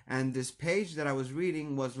 And this page that I was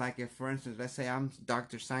reading was like, if for instance, let's say I'm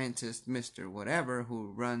Dr. Scientist, Mr. Whatever,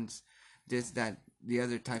 who runs this, that, the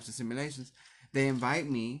other types of simulations. They invite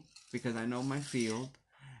me because I know my field,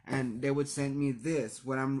 and they would send me this.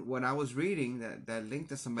 What I was reading, that link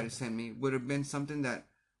that somebody sent me would have been something that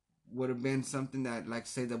like,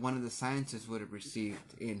 say, that one of the scientists would have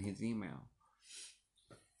received in his email.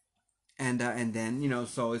 And then, you know,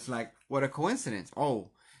 so it's like, what a coincidence.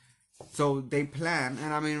 Oh, so they plan,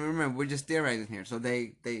 and I mean, remember, we're just theorizing here. So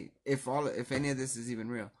they if any of this is even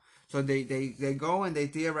real. So they go and they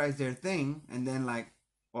theorize their thing, and then like,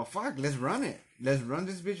 well, fuck, let's run it. Let's run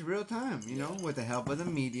this bitch real time, you know, with the help of the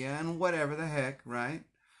media and whatever the heck, right?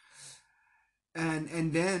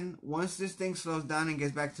 And then once this thing slows down and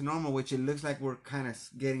gets back to normal, which it looks like we're kind of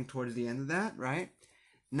getting towards the end of that, right?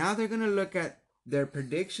 Now they're gonna look at their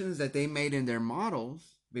predictions that they made in their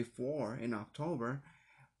models before in October.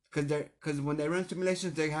 Because when they run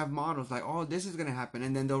simulations, they have models like, oh, this is gonna happen,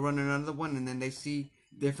 and then they'll run another one, and then they see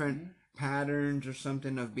different patterns or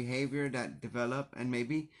something of behavior that develop, and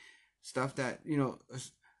maybe stuff that, you know,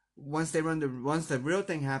 once the real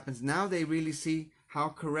thing happens, now they really see how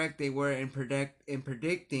correct they were in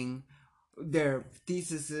predicting their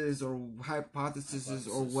theses or hypotheses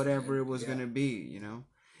or whatever it was gonna be. You know,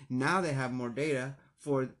 now they have more data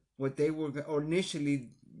for what they were initially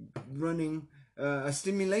running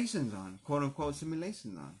simulations on, quote unquote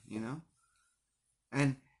simulations on, you know,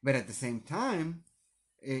 but at the same time,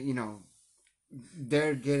 you know,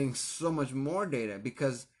 they're getting so much more data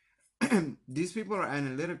because these people are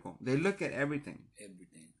analytical. They look at everything.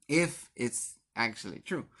 If it's actually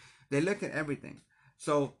true, they look at everything.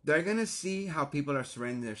 So they're gonna see how people are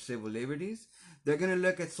surrendering their civil liberties. They're gonna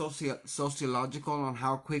look at sociological on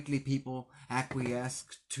how quickly people acquiesce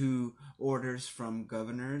to orders from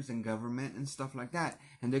governors and government and stuff like that.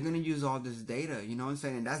 And they're gonna use all this data. You know what I'm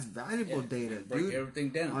saying? And that's valuable data, break dude. Everything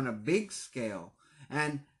down on a big scale.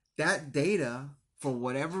 And that data, for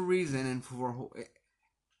whatever reason, and for,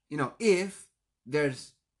 you know, if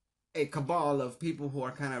there's a cabal of people who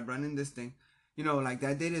are kind of running this thing, you know, like,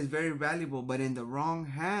 that data is very valuable, but in the wrong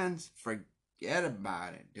hands, forget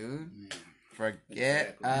about it, dude. Yeah.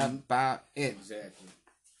 Forget about it. Exactly.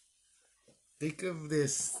 Think of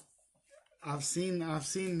this. I've seen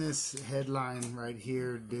this headline right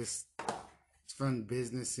here. It's from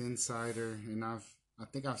Business Insider, and I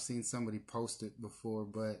think I've seen somebody post it before,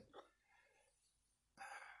 but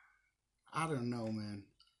I don't know, man.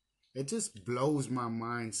 It just blows my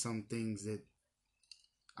mind, some things that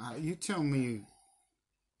you tell me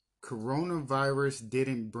coronavirus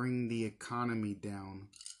didn't bring the economy down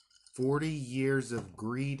 40 years of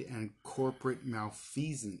greed and corporate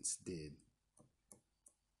malfeasance did.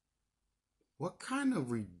 What kind of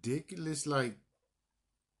ridiculous, like,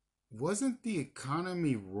 wasn't the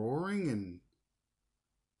economy roaring? And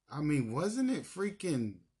I mean, wasn't it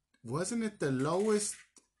the lowest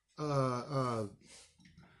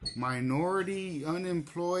minority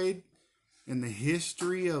unemployed in the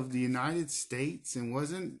history of the United States? And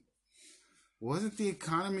wasn't the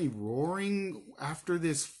economy roaring after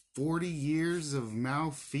this 40 years of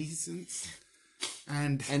malfeasance?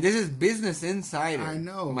 And this is Business Insider. I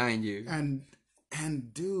know, mind you. And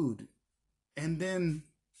dude, and then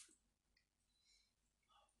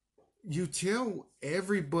you tell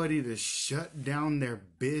everybody to shut down their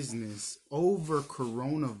business over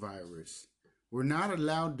coronavirus. We're not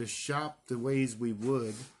allowed to shop the ways we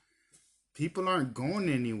would. People aren't going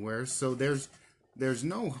anywhere, so there's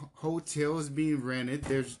no hotels being rented.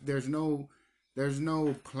 There's no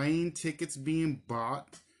plane tickets being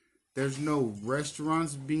bought. There's no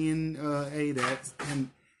restaurants being ate at,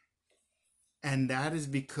 and that is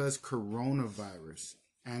because coronavirus.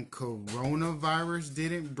 And coronavirus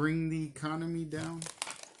didn't bring the economy down.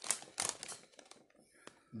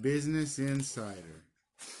 Business Insider.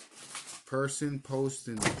 Person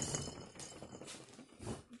posting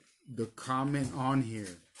the comment on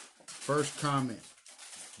here. First comment.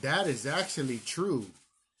 That is actually true.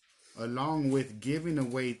 Along with giving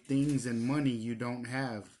away things and money you don't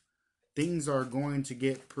have. Things are going to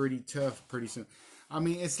get pretty tough pretty soon. I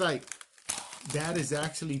mean, it's like, that is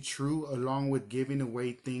actually true, along with giving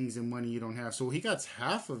away things and money you don't have. So he got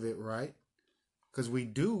half of it right, because we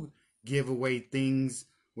do give away things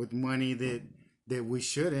with money that we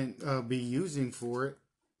shouldn't be using for it.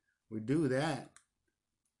 We do that.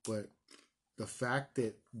 But the fact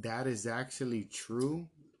that is actually true,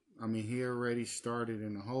 I mean, he already started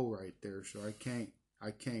in a hole right there, so I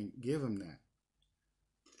can't give him that.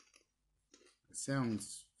 It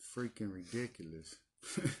sounds freaking ridiculous.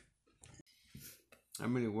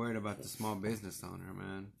 I'm really worried about the small business owner,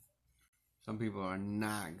 man. Some people are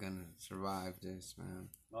not gonna survive this, man.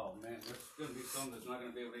 Oh man, there's gonna be some that's not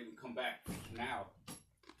gonna be able to even come back now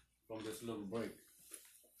from this little break.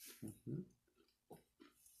 Mm-hmm.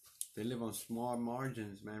 They live on small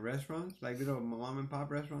margins, man. Restaurants, like little mom and pop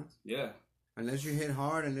restaurants. Yeah. Unless you hit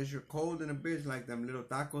hard, unless you're cold in a bitch, like them little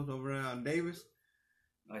tacos over on Davis.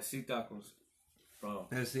 I see tacos. Bro.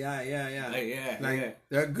 Yeah. Yeah, like, yeah.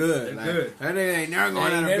 They're good. They're like, good. That ain't never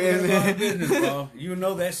going out of Never business. go out of business, bro. You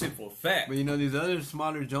know that shit for a fact. But you know these other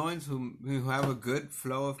smaller joints who have a good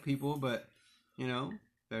flow of people, but you know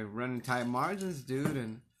they're running tight margins, dude,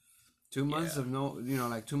 and 2 months of no,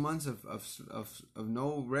 like 2 months of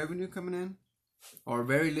no revenue coming in, or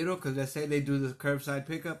very little, because let's say they do the curbside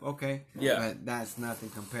pickup, okay, Yeah. but that's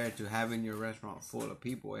nothing compared to having your restaurant full of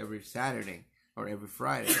people every Saturday or every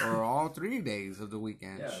Friday or all 3 days of the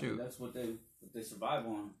weekend. Yeah, Shoot, that's what they survive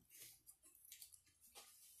on.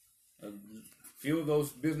 A few of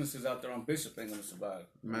those businesses out there on Bishop ain't gonna survive.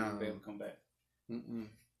 They're not gonna be able to come back.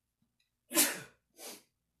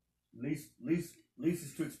 Lease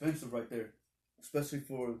is too expensive right there, especially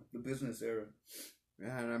for the business era.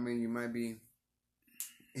 Yeah, and I mean you might be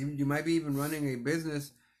even running a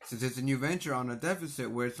business, since it's a new venture, on a deficit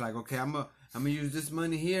where it's like, okay, I'm gonna use this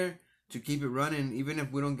money here to keep it running, even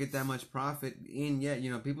if we don't get that much profit in yet.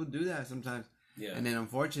 People do that sometimes. Yeah. And then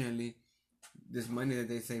unfortunately, this money that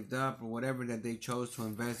they saved up or whatever that they chose to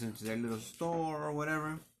invest into their little store or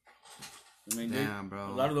whatever. I mean, damn, bro.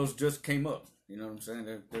 A lot of those just came up. You know what I'm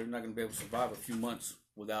saying? They're not going to be able to survive a few months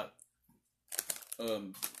without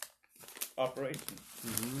operation.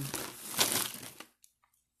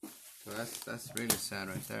 So that's really sad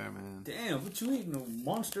right there, man. Damn, what you eating? A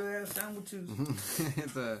monster ass sandwiches?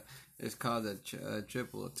 It's called a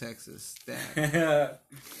triple Texas stack. Damn,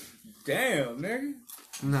 nigga.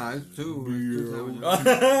 Nah, it's two.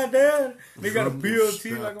 Damn, they got a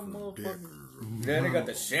BLT like a motherfucker. Then they got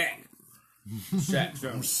the Shack.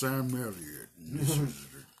 I'm Sam Elliott.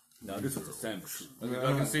 No, this is a sandwich. I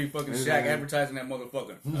can see fucking Shaq advertising that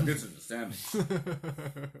motherfucker. No, this is a sandwich.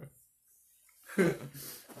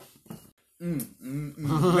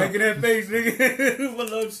 Making that face, nigga. I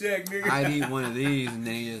love Shaq, nigga. I'd eat one of these and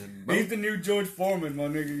then he just... He's the new George Foreman, my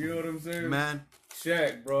nigga. You know what I'm saying? Man.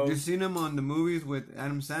 Shaq, bro. You seen him on the movies with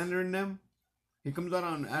Adam Sandler and them? He comes out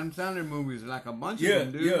on Adam Sandler movies, like a bunch of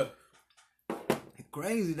them, dude. Yeah.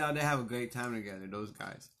 Crazy, dog. They have a great time together, those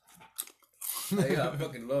guys. Hey, I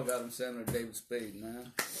fucking love Adam Sandler and David Spade,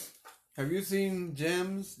 man. Have you seen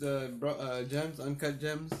Gems, Gems, Uncut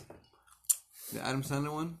Gems? The Adam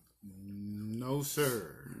Sandler one? No,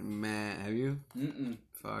 sir. Man, have you? Mm-mm.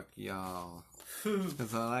 Fuck y'all.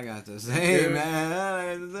 That's all I got to say, man. All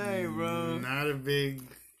I got to say, bro. Not a big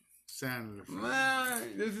Sandler fan.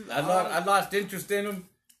 Man, this is I lost interest in him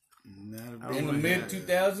Not a in the big mid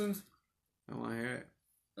 2000s. I want to hear it.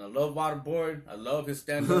 I love Waterboard. I love his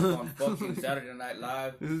stand up on fucking Saturday Night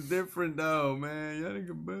Live. This is different, though, man. Y'all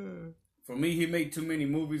nigga bad. For me, he made too many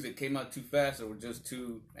movies that came out too fast or were just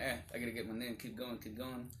too, I gotta get my name, keep going.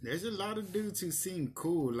 There's a lot of dudes who seem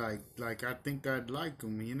cool. Like I think I'd like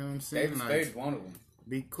them. You know what I'm saying? David Like, Spade's one of them.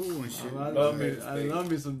 be cool and shit. I love me. David I Spade.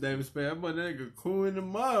 love me some David Spade. That boy nigga cool in the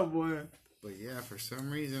mud, boy. But yeah, for some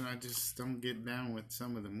reason, I just don't get down with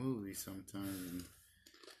some of the movies sometimes.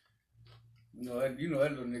 You know that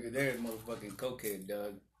little nigga there is motherfucking cokehead,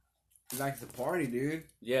 dog. He likes to party, dude.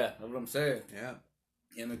 Yeah, that's what I'm saying. Yeah.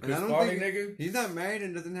 And the And Chris I don't Farley think nigga. he's not married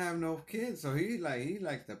and doesn't have no kids, so he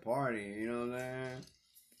likes to party. You know what I'm saying?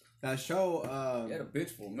 That show. He had a bitch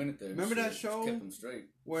for a minute there. Remember that Shit, show? Kept him straight.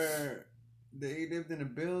 Where they lived in a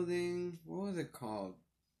building. What was it called?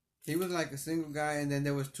 He was like a single guy, and then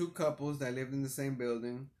there was two couples that lived in the same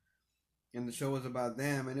building, and the show was about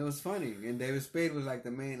them, and it was funny. And David Spade was like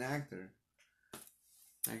the main actor.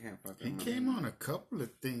 I can't fucking He remember. came on a couple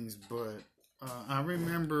of things, but I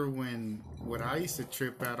remember what I used to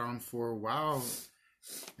trip out on for a while,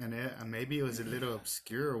 and maybe it was a little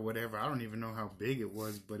obscure or whatever. I don't even know how big it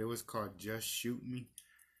was, but it was called Just Shoot Me,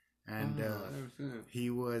 and I never seen it.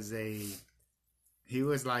 he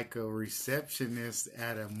was like a receptionist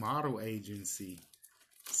at a model agency.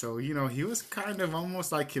 So, you know, he was kind of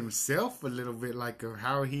almost like himself a little bit, like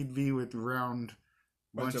how he'd be with around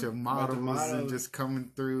bunch of models and just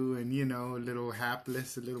coming through and, you know, a little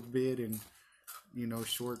hapless a little bit and, you know,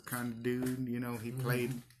 short kind of dude. You know, he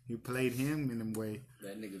played him in a way.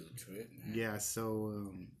 That nigga's a trip, man. Yeah, so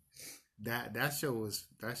that show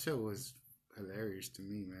was hilarious to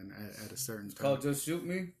me, man, at a certain It's time. called Just Shoot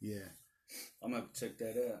Me. Yeah, I'm gonna have to check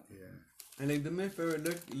that out. yeah. And like do me a favor,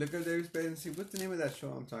 look at David Spade and see what's the name of that show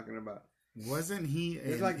I'm talking about. Wasn't he?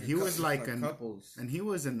 It's And like he was like an couples. and he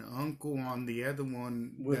was an uncle on the other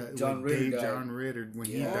one With John Ritter Dave died. John Ritter when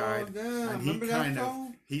he Yeah. died. Oh, damn. And he Remember that kind of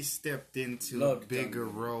show? he stepped into Loved a bigger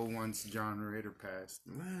John Ritter. role once John Ritter passed.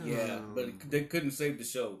 Wow. Yeah, but they couldn't save the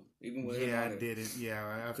show, even with him Yeah, on I it. didn't. Yeah,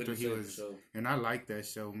 after Couldn't he save the was, show. and I liked that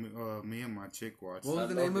show. Me and my chick watched. What it.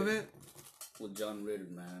 was the I name loved of it. it? With John Ritter,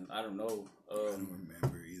 man. I don't know. I don't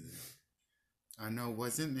remember either. I know,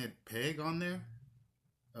 wasn't it Peg on there?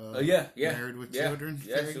 Yeah. Married with Children.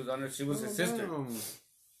 Yeah, Peg? she was on there. She was his sister.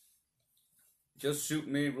 Just Shoot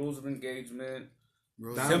Me, Rules of Engagement,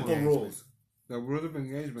 Rules That of Simple Engagement. Rules. The Rule of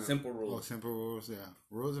Engagement. Simple Oh, Rules. Simple Rules. Yeah,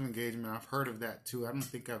 Rules of Engagement. I've heard of that too. I don't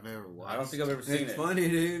think I've ever watched. I don't think I've ever seen It's it. funny,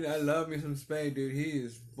 dude. I love me some Spade, dude. He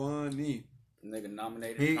is funny. Nigga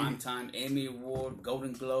nominated He- Primetime Emmy Award,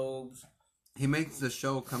 Golden Globes. He makes the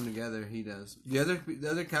show come together. He does. The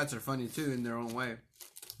other cats are funny too in their own way,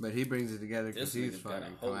 but he brings it together because This he's nigga's got a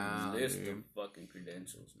fucking whole clown, list dude. of fucking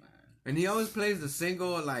credentials, man. And he always plays the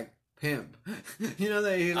single like pimp. You know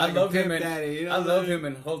that he's like I love a pimp him in daddy. You know I what love I mean? him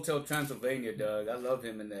in Hotel Transylvania, dog. I love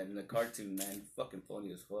him in the cartoon, man. He's fucking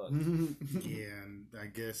funny as fuck. Yeah, and I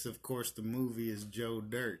guess of course the movie is Joe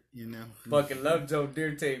Dirt. You know. Fucking love Joe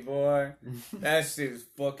Dirte, boy. That shit is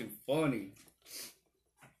fucking funny.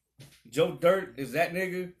 Joe Dirt is that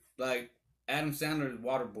nigga like Adam Sandler's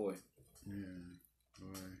Waterboy. Yeah.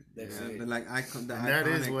 Boy. That's Yeah, it. the, like icon. The And that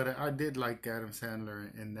is iconic- what I did like Adam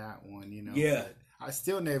Sandler in that one. You know. Yeah. But I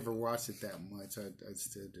still never watched it that much. I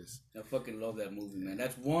still just I fucking love that movie, man.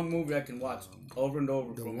 That's one movie I can watch over and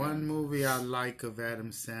over. the from one him. movie I like of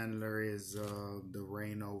Adam Sandler is The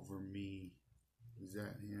Rain Over Me. Is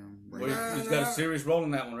that him? Well, he's got a serious role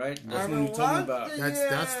in that one, right? That's what you told me about.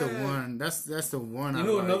 That's the one. That's the one. You I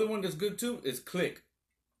know like. another one that's good too is Click.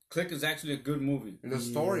 Click is actually a good movie. The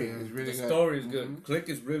story Yeah. is really The good. story is good. Click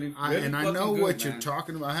is really, I really know fucking good, what man. you're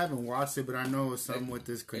talking about. I haven't watched it, but I know some with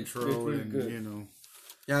this control pretty and good. you know.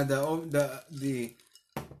 Yeah, the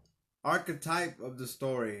archetype of the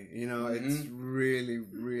story. You know, it's really,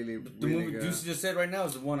 really, The really movie good. Juicy just said right now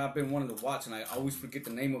is the one I've been wanting to watch, and I always forget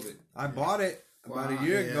the name of it. I bought it about Wow, a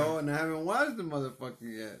year yeah. ago, and I haven't watched the motherfucker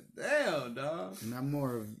yet. Damn, dog. And I'm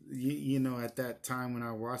more of you know at that time when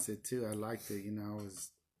I watched it too. I liked it. You know, I was.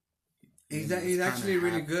 He's you know, he's it's actually kinda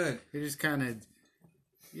really happy. good. It just kind of,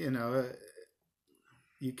 you know,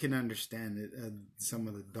 you can understand it. Some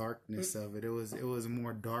of the darkness of it. It was a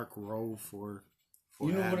more dark role for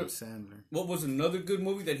You know Adam what Sandler. What was another good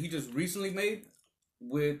movie that he just recently made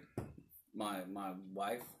with my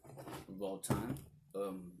wife of all time?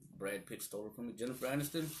 Brad Pitt stole it from me. Jennifer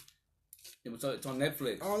Aniston. It's on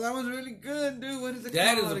Netflix. Oh, that was really good, dude. What is it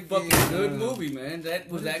That is called a again? fucking good movie, man. That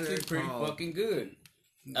was What is actually it pretty called? fucking good.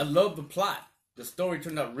 I love the plot. the story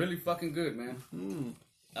turned out really fucking good, man.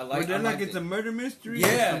 I Like, I like liked it's it. a murder mystery. or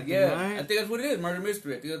Yeah, something, yeah. right? I think that's what it is. Murder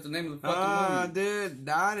mystery. I think that's the name of the fucking movie. Dude,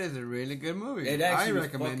 that is a really good movie. It actually I was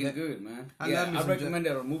recommend fucking it. good, man. I Yeah, love me I some recommend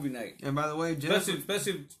that on movie night. And by the way, Jennifer,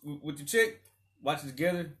 Especially with your chick, watch it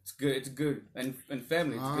together. It's good. It's good. And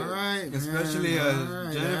family, it's All good. right, Especially, man. Jennifer- All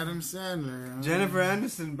right, Adam Sandler. Jennifer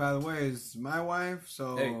Aniston, by the way, is my wife.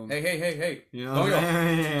 So Hey. you know,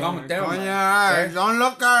 Calm it down, Oh, man. yeah, Okay? don't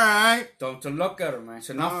look at her, right? Don't to look at her, man. It's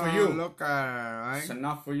enough for Don't you. Look at her, right? It's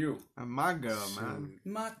enough for you. I'm my girl, man.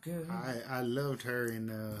 My girl. I loved her in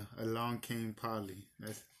Along Came Polly.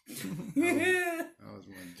 That was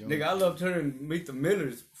my joke. Nigga, I loved her in Meet the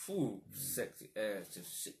Millers. Fool, sexy ass,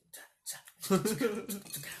 just shit.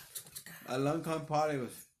 A Long Con Party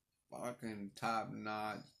was fucking top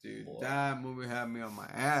notch, dude. Boy. That movie had me on my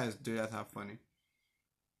ass, dude. That's how funny.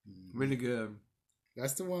 Really good.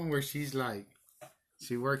 That's the one where she's like,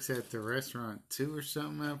 she works at the restaurant too or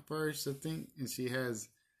something at first, I think, and she has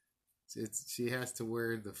to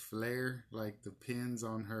wear the flare, like the pins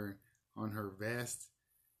on her vest,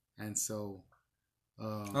 and so.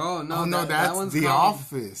 Oh no, no, that that's one's The called-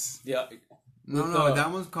 Office. Yeah. No,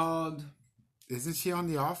 that one's called. Isn't she on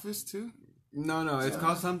The Office too? No, it's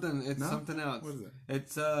called something. It's No? something else. What is it?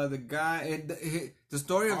 It's the guy. The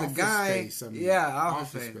story of the Office guy. Space, I mean. Yeah, Office Office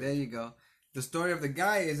Space. Space. There you go. The story of the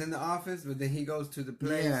guy is in the office, but then he goes to the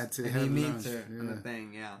place Yeah, to and have he meets lunch, her on the yeah.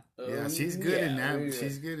 thing. Yeah. Yeah, she's good in that. yeah.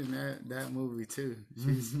 She's good in that movie too.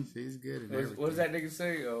 She's good in everything. What does that nigga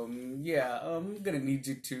say? I'm gonna need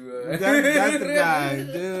you to. That's the guy,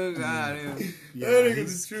 dude. God, dude. Yeah, That nigga's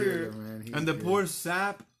he's true. killer, man. He's And the good. poor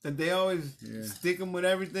sap that they always Yeah. stick him with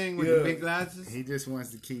everything with Yeah. the big glasses. He just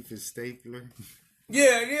wants to keep his stapler.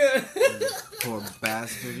 Yeah. Poor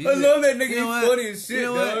bastard. I love that nigga. You know He's what? funny as shit, You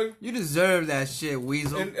know what? dog. You deserve that shit,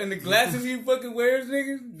 Weasel. And the glasses he fucking wears,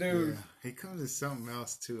 nigga, dude. Yeah, he comes in something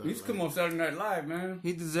else too. He used to come on Saturday Night Live, man.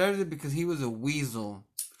 He deserves it because he was a weasel.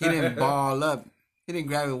 He didn't ball up. He didn't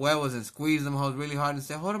grab his huevos and squeeze them hoes really hard and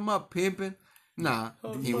say, "Hold him up, pimpin'." Nah,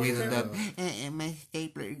 he weaseled up. My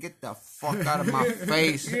stapler, get the fuck out of my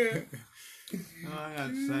face. Yeah. Oh, I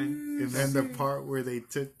gotta say. And then the part where they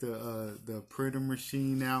took the printer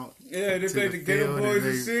machine out. Yeah, they to played the Ghetto field Boys and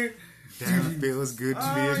and they- shit. Damn, it feels good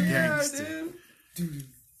to be a gangster.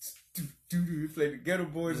 We played the Ghetto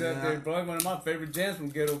Boys out Yeah. there. Probably one of my favorite jams from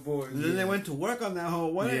Ghetto Boys. And then they went to work on that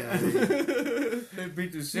whole way. Yeah. They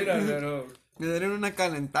beat the shit out of that hoe. Le dieron una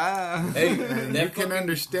calentada. Hey, And that you can fucking-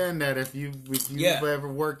 understand that if you've Yeah. ever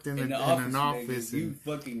worked in in the an office, office. nigga, you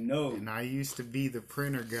fucking know. And I used to be the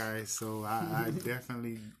printer guy, so I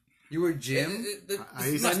definitely. You were Jim? I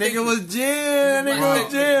used That to, nigga was Jim. That nigga Well,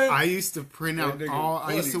 was Jim. I used to print out That nigga all.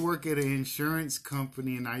 I used to funny. work at an insurance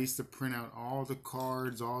company, and I used to print out all the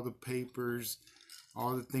cards, all the papers,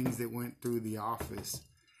 all the things that went through the office,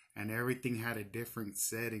 and everything had a different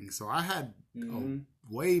setting. So I had a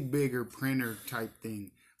way bigger printer type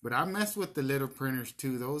thing, but I messed with the little printers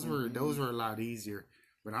too. Those were a lot easier.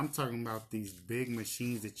 But I'm talking about these big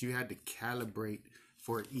machines that you had to calibrate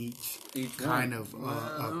for each kind of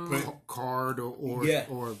card or Yeah.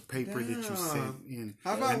 or paper that you sent in.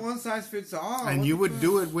 How about one size fits all? And What you the would fuck?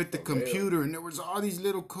 do it with the computer, and there was all these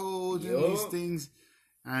little codes and these Yup. things,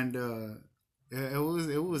 and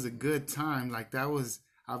it was a good time. Like that was,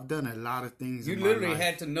 I've done a lot of things. You in my literally life.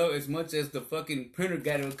 had to know as much as the fucking printer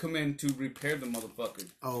guy that would come in to repair the motherfucker.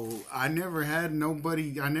 Oh, I never had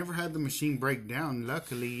the machine break down.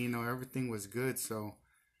 Luckily, you know, everything was good. So,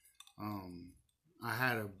 I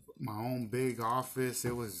had my own big office.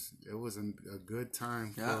 It was a good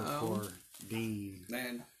time for Dean.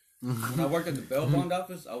 Man, when I worked at the Bell Bond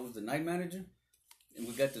office, I was the night manager, and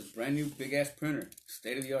we got this brand new big ass printer,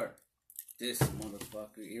 state of the art. This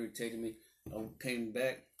motherfucker irritated me. I came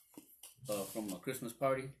back from a Christmas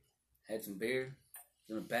party, had some beer,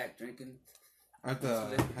 in the back drinking. At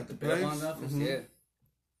the Bell place? Bond office, yeah.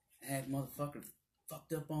 That motherfucker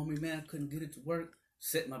fucked up on me, man. I couldn't get it to work.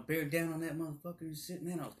 Set my beer down on that motherfucker and shit,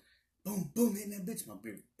 man. I was boom, boom, hitting that bitch. My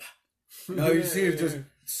beer, pop. Now you see it's just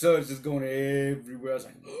suds just going everywhere. I was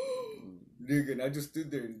like, nigga, and I just stood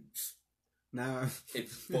there and Now, it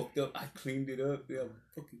fucked up. I cleaned it up. Yeah,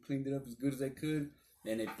 I fucking cleaned it up as good as I could.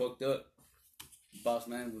 And it fucked up. Boss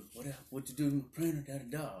man was, what you doing with my printer?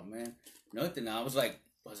 Da-da-da, man. Nothing. I was like,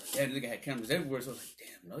 that nigga had cameras everywhere. So I was like,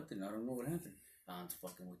 damn, nothing. I don't know what happened. I'm just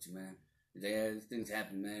fucking with you, man. Yeah, things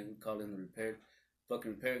happen, man. We called in the repair.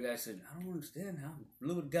 Fucking repair guy said, I don't understand how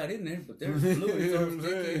fluid got in there, but there's fluid so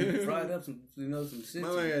sticky and fried up some, some shit.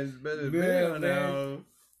 my man is better than Yeah, me man.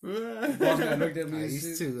 now. Boss man looked at me I and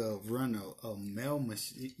used shit. to run a mail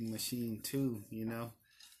machine too, you know.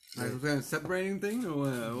 Like was that a separating thing or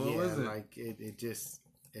what was it? Like it just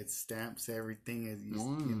it stamps everything as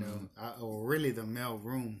you know, or really the mail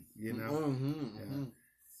room, you know.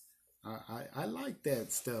 I like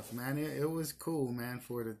that stuff, man. It was cool, man,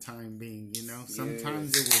 for the time being, you know.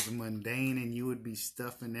 Sometimes it was mundane and you would be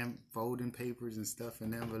stuffing them, folding papers and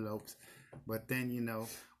stuffing envelopes. But then, you know,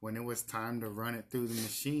 when it was time to run it through the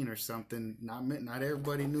machine or something, not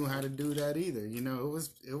everybody knew how to do that either. You know,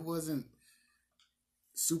 it wasn't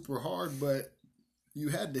super hard, but you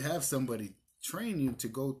had to have somebody train you to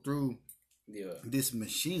go through this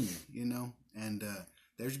machine, you know, and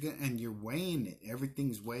and you're weighing it.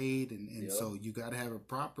 Everything's weighed, and so you got to have it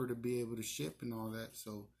proper to be able to ship and all that.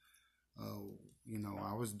 So, you know,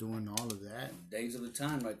 I was doing all of that. Days of the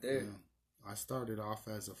time, right there. Yeah. I started off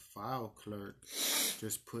as a file clerk,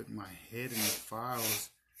 just putting my head in the files,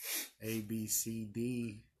 A, B, C,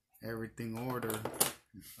 D, everything order,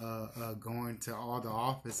 going to all the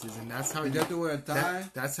offices, and that's how you have to wear a tie.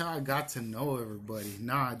 That's how I got to know everybody.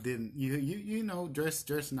 No, I didn't. You know,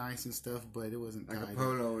 dress nice and stuff, but it wasn't like tied a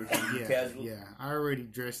polo or something. Yeah, Casual. yeah. I already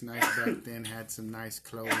dressed nice back then. Had some nice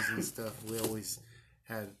clothes and stuff. We always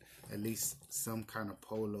had at least some kind of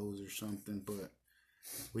polos or something, but.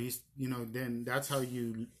 We used, you know, then that's how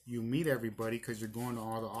you meet everybody because you're going to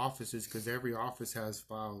all the offices because every office has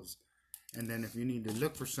files. And then if you need to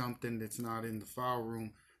look for something that's not in the file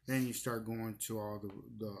room, then you start going to all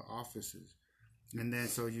the offices. And then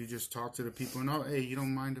so you just talk to the people and, oh, hey, you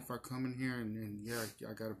don't mind if I come in here? And yeah,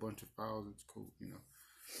 I got a bunch of files. It's cool, you know.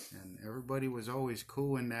 And everybody was always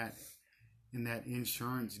cool in that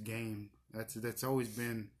insurance game. That's always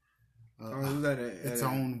been... its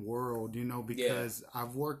own world, you know, because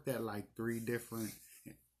I've worked at like 4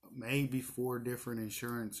 different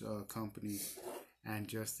insurance companies, and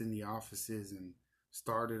just in the offices, and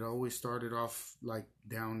always started off like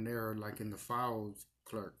down there, like in the files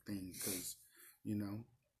clerk thing, because you know,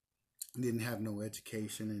 didn't have no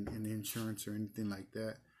education in insurance or anything like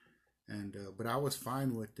that, and but I was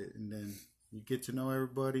fine with it, and then you get to know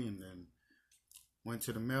everybody, and then went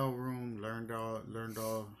to the mail room, learned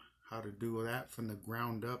all how to do that from the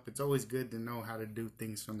ground up. It's always good to know how to do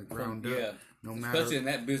things from the ground up. Yeah, no especially in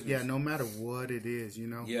that business. Yeah, no matter what it is, you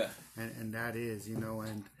know. Yeah. And that is, you know,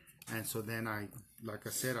 and so then I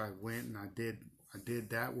went and I did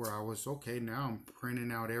that where I was, okay, now I'm printing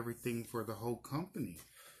out everything for the whole company.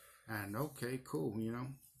 And okay, cool, you know.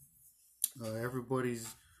 Everybody's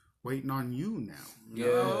waiting on you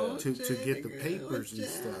now, to get the papers and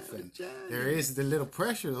stuff, and there is the little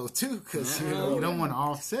pressure though too, because you know you don't want to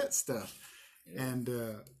offset stuff, and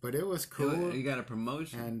but it was cool. You got a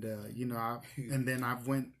promotion, and you know, and then I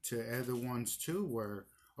went to other ones too, where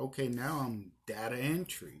okay, now I'm data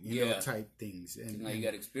entry, you know, type things, and now you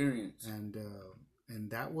got experience, and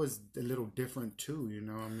that was a little different too, you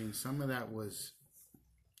know. I mean, some of that was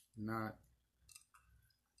not.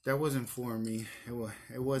 That wasn't for me.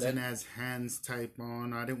 It wasn't as hands type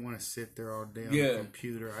on. I didn't want to sit there all day on the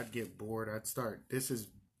computer. I'd get bored. This is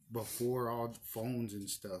before all phones and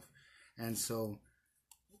stuff. And so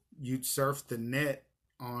you'd surf the net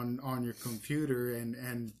on your computer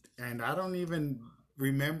and I don't even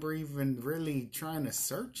remember even really trying to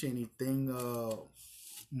search anything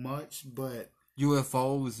much, but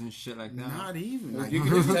UFOs and shit like that. Not even. Like, you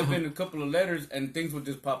could just type in a couple of letters and things would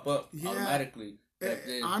just pop up automatically.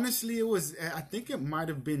 Honestly, it was. I think it might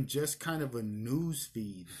have been just kind of a news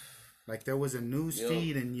feed. Like there was a news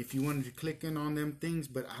feed, and if you wanted to click in on them things,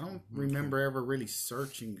 but I don't remember ever really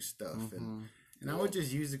searching stuff. And I would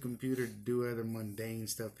just use the computer to do other mundane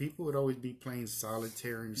stuff. People would always be playing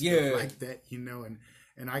solitaire and stuff like that, you know.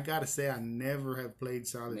 And I gotta say, I never have played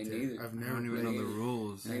solitaire. I've never I don't even know the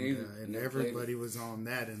rules. And everybody was on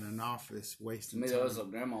that in an office wasting time. That was a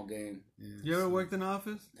grandma game. Yeah, you ever worked in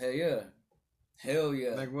office? Hell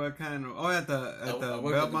yeah. Like what kind of... Oh, at the I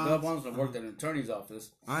worked at the bail bonds. I worked at an attorney's office.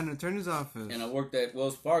 An attorney's office. And I worked at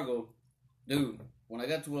Wells Fargo. Dude, when I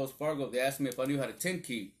got to Wells Fargo, they asked me if I knew how to 10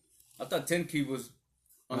 key. I thought 10 key was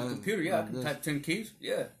on the computer. Yeah, I can type 10 keys.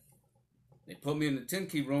 Yeah. They put me in the 10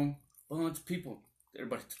 key room. Bunch of people.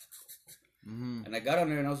 Everybody. And I got on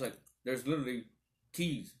there and I was like, there's literally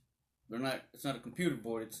keys. It's not a computer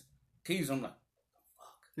board. It's keys. I'm like,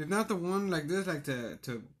 fuck. It's not the one like this, like to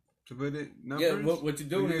put it numbers? Yeah, what you're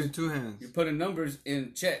doing is two hands. You're putting numbers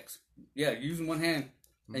in checks. Yeah, you're using one hand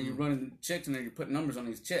and you're running checks and then you're putting numbers on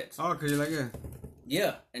these checks. Oh, because you're like,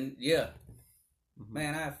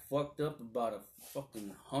 Man, I fucked up about a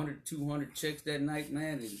fucking 100, 200 checks that night,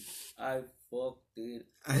 man, and I fucked it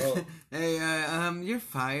up. Hey, you're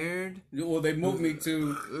fired. Well, they moved me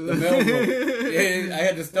to the mailroom. Yeah, I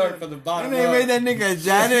had to start from the bottom And they made that nigga a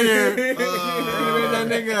janitor. They Uh, made that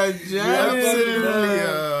nigga a you absolutely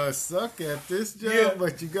janitor. suck at this job, Yeah.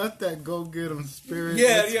 but you got that go get 'em spirit.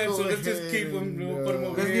 Yeah, go so let's just ahead keep 'em, and, put 'em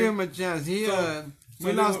over Let's here. give him a chance. We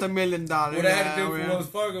So lost then $1 million. What I had to do for now, Wells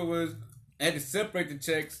Fargo was I had to separate the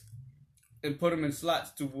checks and put them in slots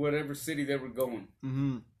to whatever city they were going.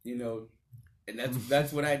 Mm-hmm. You know, and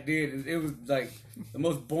that's what I did. And it was like the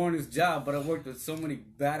most boringest job, but I worked with so many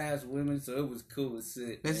badass women, so it was cool as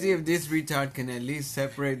shit. Let's man. see if this retard can at least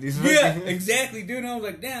separate these. Yeah, exactly, dude. And I was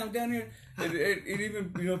like, damn, I'm down here. And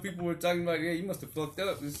even, people were talking about, yeah, you must have fucked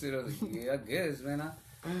up and shit. I was like, yeah, I guess, man.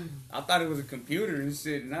 I thought it was a computer and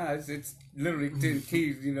shit. Nah, it's literally 10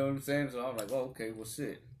 keys, you know what I'm saying? So I was like, oh, okay, well,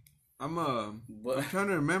 shit. I'm But trying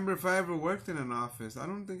to remember if I ever worked in an office. I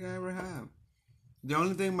don't think I ever have. The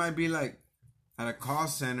only thing might be like at a call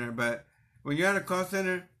center, but when you're at a call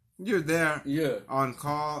center, you're there yeah. on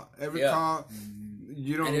call. Every Yeah. call,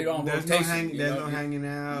 you don't. And it on There's rotation, no you there's know, no you- hanging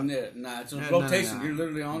out. Yeah, nah, it's a Yeah, rotation. nah. You're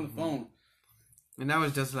literally on the phone. And that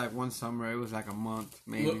was just like one summer. It was like a month,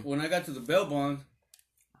 maybe. When I got to the bail bonds,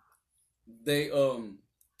 they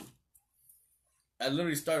I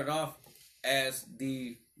literally started off as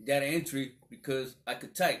the data entry because I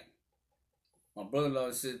could type. My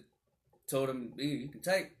brother-in-law told him, hey, you can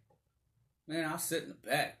type. Man, I'll sit in the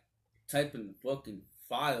back typing fucking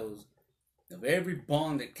files of every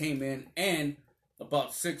bond that came in and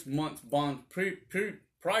about 6 months bond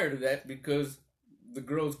prior to that because the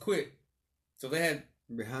girls quit. So they had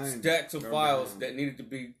Behind. stacks of Go files behind. that needed to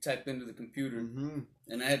be typed into the computer. Mm-hmm.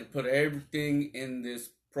 And I had to put everything in this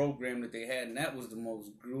program that they had, and that was the most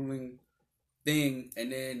grueling thing.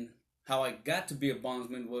 And then how I got to be a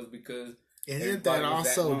bondsman was because Isn't that everybody was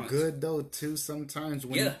also nice. good though too? Sometimes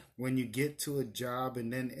when Yeah. when you get to a job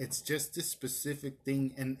and then it's just this specific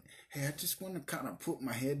thing, and hey, I just want to kind of put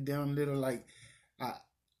my head down a little. Like,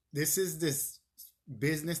 this is this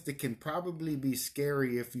business that can probably be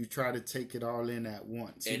scary if you try to take it all in at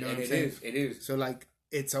once. You know what I'm saying? It is. So like,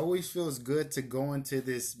 it's always feels good to go into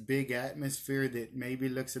this big atmosphere that maybe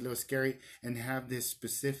looks a little scary and have this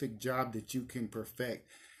specific job that you can perfect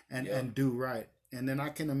and do right. And then I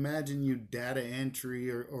can imagine you data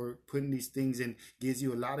entry or putting these things in gives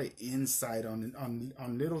you a lot of insight on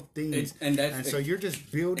little things. And so you're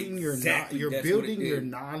just building exactly, you're that's building what it your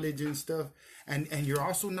did. knowledge and stuff. And you're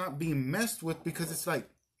also not being messed with because it's like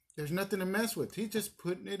there's nothing to mess with. He's just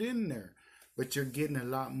putting it in there. But you're getting a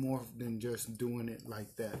lot more than just doing it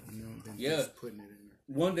like that, you know, than just putting it in there.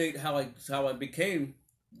 One day, how I became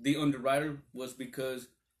the underwriter was because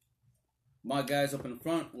my guys up in the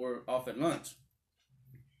front were off at lunch.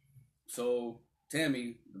 So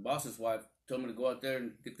Tammy, the boss's wife, told me to go out there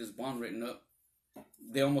and get this bond written up.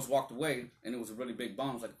 They almost walked away, and it was a really big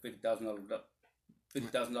bond. It was like a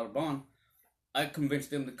 $50,000 bond. I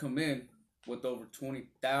convinced them to come in with over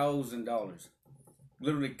 $20,000,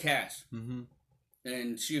 literally cash. Mm-hmm.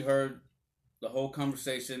 And she heard the whole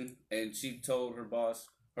conversation, and she told her boss,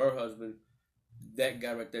 her husband, that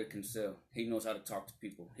guy right there can sell. He knows how to talk to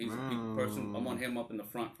people. He's a people person. I want him up in the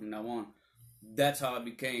front from now on. That's how I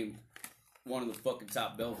became one of the fucking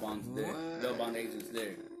top bail bonds there, bail bond agents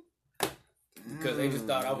there. Because they just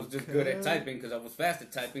thought I was just good at typing because I was fast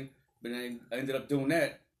at typing. But then I ended up doing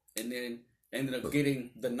that, and then ended up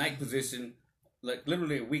getting the night position like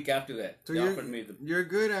literally a week after that. So They offered me the you're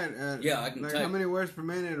good at Yeah, I can like type. how many words per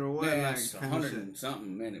minute or what? man, like it's kind of 100 shit. and something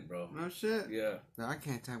a minute, bro. No shit. Yeah. No, I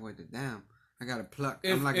can't type with it down. I gotta pluck.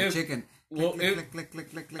 If- I'm like if- a chicken. well, click, if- click, click, click,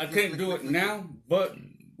 click, click, I click, can't click, do click, it click, now, but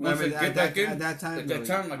once I but get at back that- in, at that time, at though, that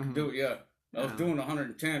time I mhm. could do it. Yeah, I was Yeah. doing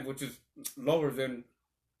 110, which is lower than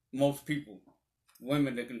most people.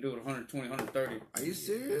 Women that can do it 120, 130. Are you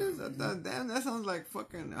serious? I thought, damn, that sounds like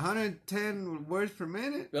fucking 110 words per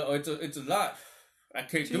minute. No, it's a lot. I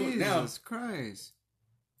can't do it now. Jesus Christ.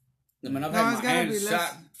 I mean, I've No, had it's my gotta hands be less-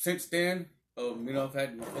 shot since then. I've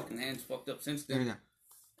had my fucking hands fucked up since then, Yeah.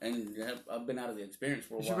 and I've been out of the experience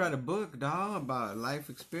for a You should while. write a book, dog, about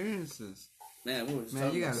life experiences. Man, we were just Man,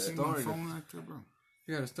 talking you about gotta that. See my Story. phone right there, bro.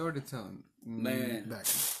 You got a story to tell. Man. Back.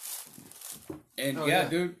 And Oh, yeah, yeah.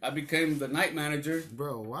 dude, I became the night manager.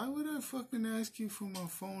 Bro, why would I fucking ask you for my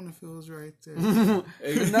phone if it was right there? No,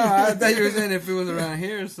 I thought you were saying if it was around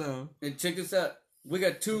here, so. And check this out. We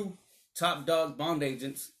got two top dog bond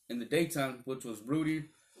agents in the daytime, which was Rudy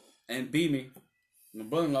and Beamy, my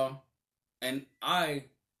brother-in-law. And I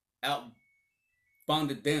out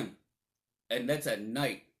bonded them. And that's at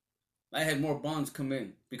night. I had more bonds come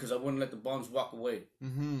in because I wouldn't let the bonds walk away.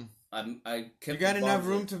 Mm-hmm. I kept. You got the enough bonds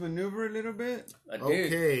room in. to maneuver a little bit? I did,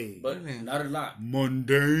 Okay. but Really? not a lot.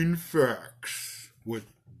 Mundane facts with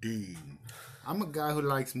Dean. I'm a guy who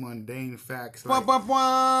likes mundane facts, like, Wah,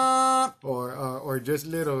 wah, wah. or just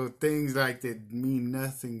little things like that mean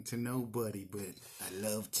nothing to nobody, but I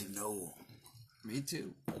love to know. Me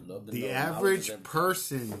too. I love to The know average knowledge of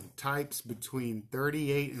person types between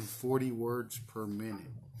 38 and 40 words per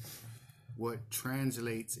minute, what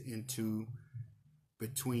translates into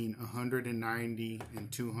between 190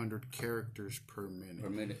 and 200 characters per minute. per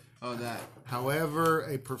minute. Oh, that. However,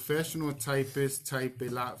 a professional typist type a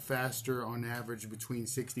lot faster, on average between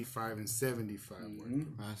 65 and 75 words.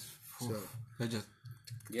 That's, So, they just.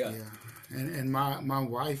 Yeah. yeah, and my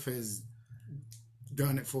wife has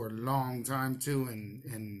done it for a long time too,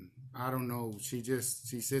 and I don't know, she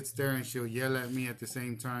sits there and she'll yell at me at the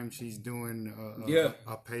same time she's doing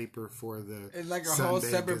a paper for the It's like a Sunday whole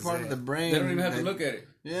separate part of the Gazette. brain. They don't even have to that- look at it.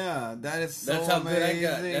 Yeah, that is so That's how amazing. good I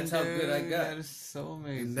got. That's how good I dude. got. That is so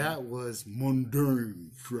amazing. And that was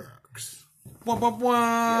mundane facts. Wah, wah,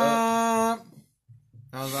 wah.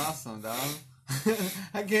 That was awesome, dog.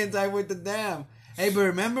 I can't type with the damn. Hey, but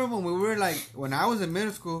remember when we were like, when I was in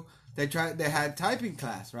middle school, they had typing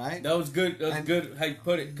class, right? That was good. That was And- good how you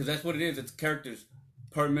put it, because that's what it is. It's characters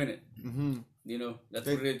per minute. Mm-hmm. You know, that's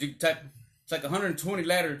what it is. You type. It's like 120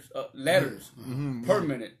 letters per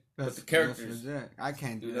minute. But the characters. That's legit. I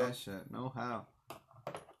can't do You know? that shit. No how.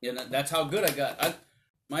 Yeah, that's how good I got.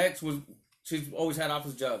 My ex she's always had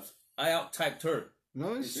office jobs. I out typed her.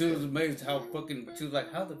 No And she shit. was amazed how fucking. She was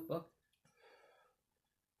like, "How the fuck,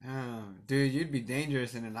 Oh, dude, you'd be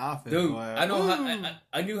dangerous in an office, dude? boy. I know how.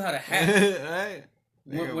 I knew how to hack. right?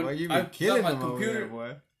 Nigga, When boy, you be I got killing my them over computer- there,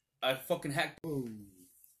 boy. I fucking hacked.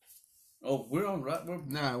 Oh, we're on right.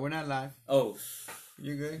 No, we're not live. Oh,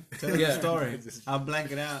 You good? Tell Yeah. the story. I'll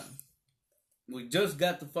blank it out. we just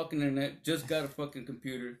got the fucking internet. Just got a fucking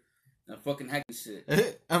computer. I'm fucking hacking shit.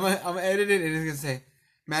 I'm gonna edit it and it's gonna say,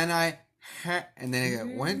 "Man, and then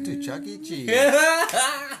it went to Chuck E. Cheese."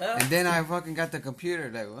 And then I fucking got the computer.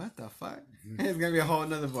 Like, what the fuck? It's gonna be a whole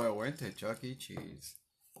nother boy. Went to Chuck E. Cheese.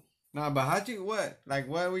 No, but how'd you what? Like,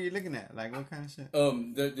 what were you looking at? Like, what kind of shit?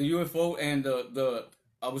 The UFO and the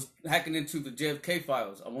I was hacking into the JFK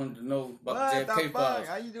files. I wanted to know about What the the JFK fuck? files.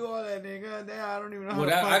 How you do all that, nigga? Damn, I don't even know how Well,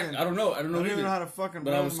 to I fucking. don't know. I don't know I don't either. even know how to fucking.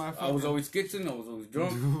 But I was my always skitching. I was always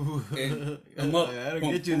drunk. And I'm up. That'll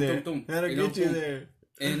Boom, get you boom, there. boom, boom. That'll You know, get you boom. there.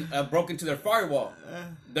 And I broke into their firewall.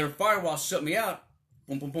 Their firewall shut me out.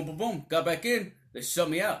 Boom, boom, boom, boom, boom. Got back in. They shut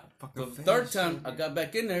me out. Fucking The third fast time shit. I got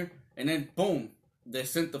back in there, and then boom, they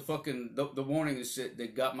sent the fucking the warning and shit. They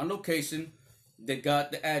got my location. They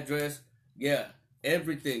got the address. Yeah,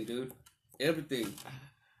 everything, dude. Everything.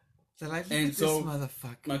 So like, look And at so, this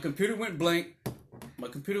motherfucker. My computer went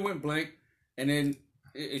blank. And then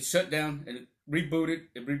it shut down and it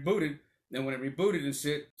rebooted. Then when it rebooted and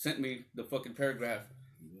shit, sent me the fucking paragraph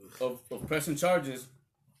of pressing charges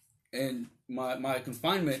and my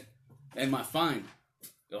confinement and my fine,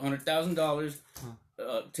 $100,000,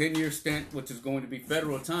 10-year stint, which is going to be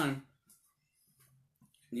federal time.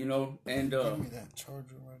 You know, and that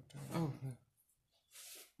charger right there. Oh.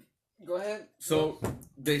 Go ahead. so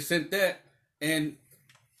they sent that, and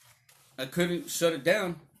I couldn't shut it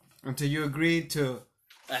down. Until you agreed to.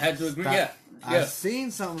 I had to agree. Stop. Yeah. I've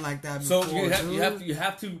seen something like that So before. you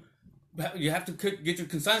have to get your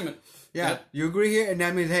consignment. Yeah, you agree here, and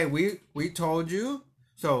that means, hey, we told you,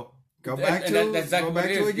 so go back And to that's exactly go back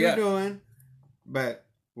what it to is, what you're yeah. doing. But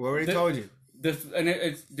we already told you.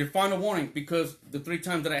 It's the final warning, because the 3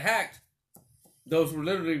 times that I hacked, those were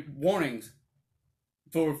literally warnings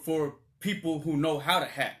for people who know how to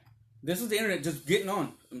hack. This is the internet just getting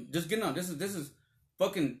on. This is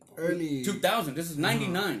fucking Early 2000. This is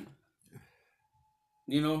 99.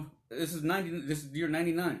 You know, this is year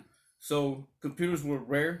 99. So computers were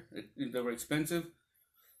rare. They were expensive.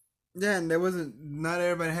 Yeah, and not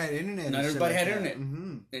everybody had internet. Not everybody had internet.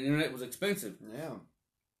 Mm-hmm. The internet was expensive. Yeah.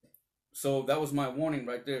 So that was my warning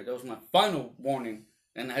right there. That was my final warning.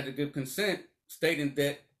 And I had to give consent stating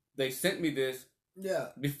that they sent me this Yeah.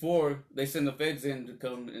 before they send the feds in to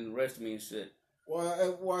come and arrest me and shit.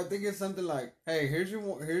 Well, I think it's something like, hey, here's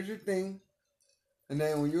your thing, and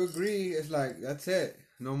then when you agree, it's like that's it,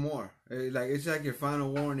 no more. It's like your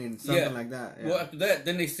final warning, something like that. Yeah. Well, after that,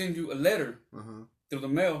 then they send you a letter Uh-huh. through the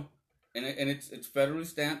mail, and it's federally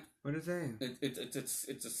stamped. What is it?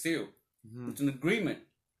 It's a seal. Mm-hmm. It's an agreement.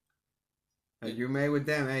 Like you made with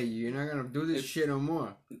them. Hey, you're not gonna do this shit no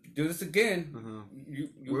more. If you do this again, Uh-huh. you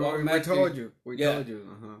We automatically told you. We Yeah. told you.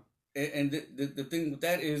 Uh-huh. And the thing with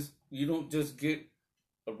that is, you don't just get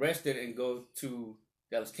arrested and go to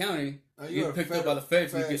Dallas County, Oh, you you're get a picked up by the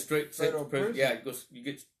feds, and you get straight sent to federal prison. prison. Yeah, you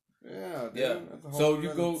get Yeah, dude, Yeah. That's a whole So you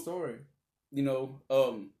nother go- story. you know,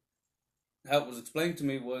 how it was explained to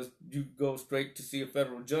me was you go straight to see a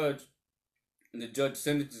federal judge, and the judge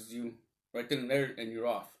sentences you right then and there, and you're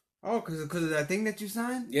off. Oh, because of that thing that you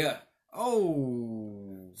signed. Yeah.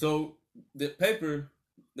 Oh, So the paper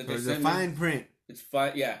that so they it's a send fine me, print. it's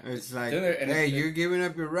fine. Yeah. It's like, in there, and hey, it- you're giving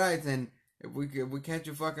up your rights, and if we catch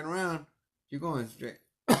you fucking around, you're going straight.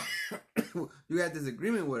 You got this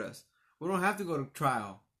agreement with us. We don't have to go to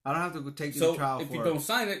trial. I don't have to go take you So to trial if for you it. don't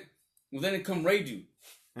sign it, well, then they come raid you.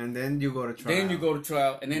 And then you go to trial. Then you go to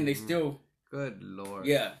trial, and then they still, Good lord.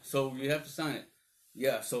 yeah. So you have to sign it.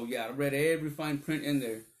 Yeah. So yeah, I read every fine print in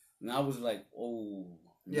there, and I was like, oh.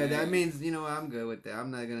 Yeah, that man. means I'm good with that.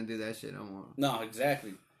 I'm not gonna do that shit no more. No,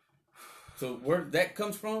 exactly. So where that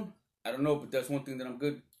comes from, I don't know, but that's one thing that I'm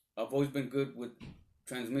good. I've always been good with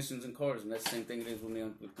transmissions and cars, and that's the same thing it is with me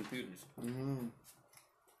with computers. Mm-hmm.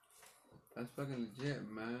 That's fucking legit,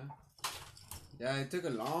 man. Yeah, it took a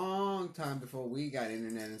long time before we got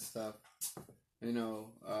internet and stuff. You know,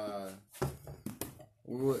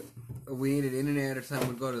 we needed internet or something.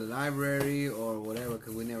 We'd go to the library or whatever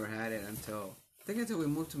because we never had it until we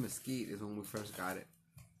moved to Mesquite is when we first got it.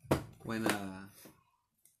 When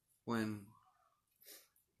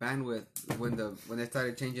bandwidth when they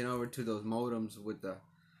started changing over to those modems with the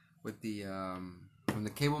from the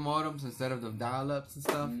cable modems instead of the dial-ups and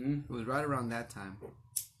stuff. Mhm. It was right around that time.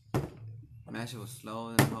 Man, that shit was slow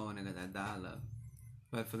and slow when I got that dial-up.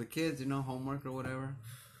 But for the kids, homework or whatever.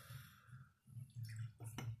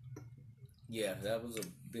 Yeah, that was a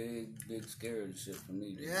big scare and shit for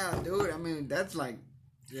me. Dude. Yeah, dude. I mean, that's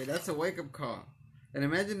that's a wake-up call. And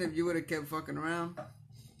imagine if you would have kept fucking around.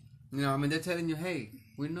 They're telling you, hey,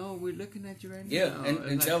 we know we're looking at you right Yeah, now. and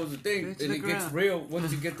like, that was the thing. let's And it look gets around. real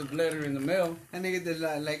once you get the letter in the mail. And they get the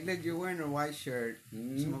like, look, you're wearing a white shirt,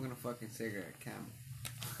 Mhm. smoking a fucking cigarette, Cam.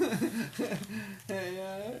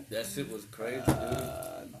 Yeah. That shit was crazy,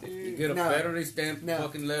 dude. Dude. You get a Now- federally stamped now-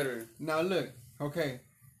 fucking letter, Now look, okay.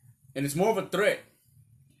 and it's more of a threat.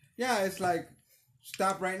 Yeah, it's like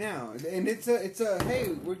stop right now, and it's a hey,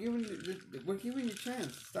 we're giving you a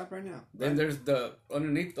chance. Stop right now. Then there's the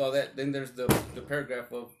underneath all that. Then there's the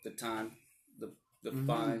paragraph of the time, the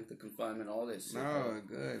fine, the confinement, all that shit. Oh,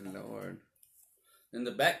 good lord. Then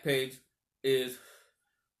the back page is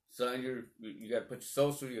sign you gotta put your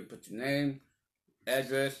social, you gotta put your name,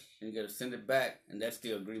 address, and you gotta send it back, and that's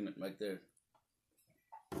the agreement right there.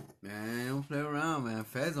 Man, don't play around, man.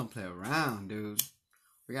 Feds don't play around, dude.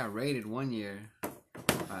 We got raided one year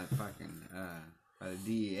by fucking by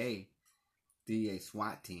the DEA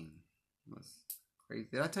SWAT team. It was crazy.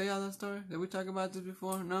 Did I tell y'all that story? Did we talk about this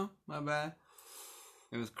before? No, my bad.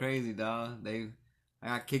 It was crazy, dog. I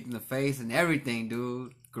got kicked in the face and everything,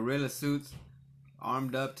 dude. Gorilla suits,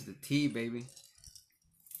 armed up to the T, baby.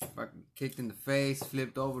 Fucking kicked in the face,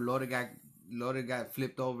 flipped over. Loader got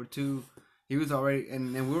flipped over too. He was already,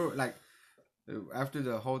 and we were like, after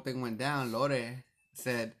the whole thing went down, Lore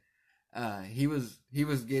said he was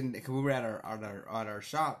getting, cause we were at our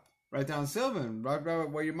shop right down Sylvan, right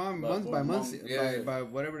where your mom runs by Muncie, by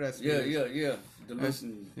whatever that's. Yeah.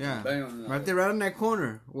 Right there, right on that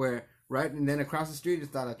corner where and then across the street is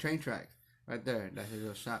the train tracks. Right there, that's his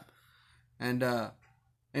little shop. And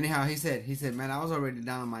anyhow, he said, man, I was already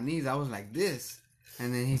down on my knees. I was like this.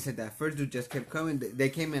 And then he said that first dude just kept coming. They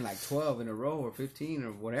came in like 12 in a row or 15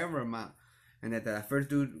 or whatever amount. And that first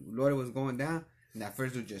dude, Lord, was going down. And that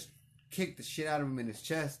first dude just kicked the shit out of him in his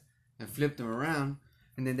chest and flipped him around.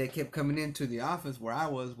 And then they kept coming into the office where I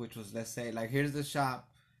was, which was, let's say, like, here's the shop.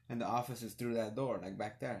 And the office is through that door, like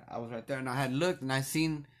back there. I was right there. And I had looked and I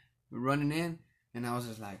seen running in. And I was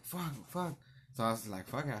just like, fuck. So I was like,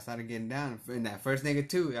 fuck it. I started getting down. And that first nigga,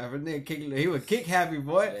 too. That first nigga kicked, he was kick happy,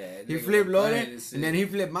 boy. Yeah, he nigga flipped was loaded. playing this And then he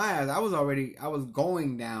flipped my ass. I was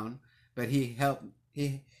going down. But he helped.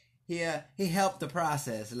 He helped the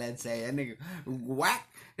process, let's say. That nigga whack.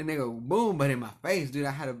 And nigga boom. But in my face, dude,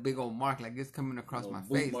 I had a big old mark like this coming across my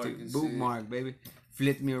face, dude. Boot mark, baby.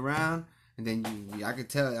 Flipped me around. And then I could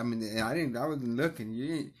tell. I mean, I wasn't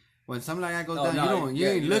looking. When something like that goes down, you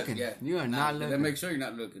ain't looking. Yeah. You are not looking. Then make sure you're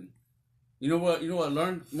not looking. You know what? I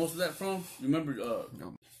learned most of that from. You remember?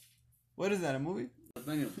 No. What is that? A movie?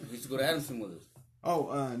 He used to go to Adamson with us.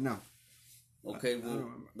 Oh, no. Okay, well,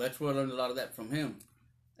 that's where I learned a lot of that from him.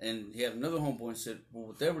 And he had another homeboy and said, well,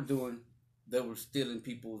 what they were doing, they were stealing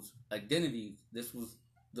people's identities. This was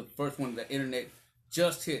the first one the internet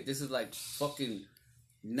just hit. This is like fucking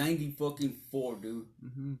 94, dude.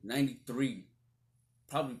 93.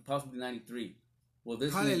 Possibly 93. Well,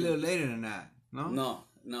 this Probably a nigga- little later than that. No? No.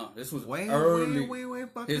 No, this was Way, early. way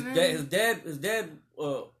fucking His early. dad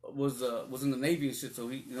was in the Navy and shit. So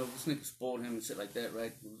he, this nigga spoiled him and shit like that,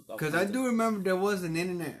 right? Because I do remember there was an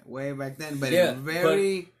internet way back then, but Yeah, it was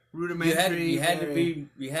very rudimentary. You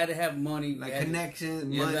had to have money, like you had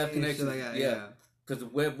connection, You had money, to have connections, like that. yeah. Because the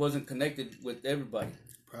web wasn't connected with everybody.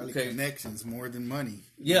 Probably Okay. connections more than money.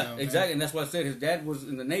 Yeah, You know, exactly, and that's why I said his dad was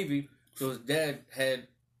in the Navy, so his dad had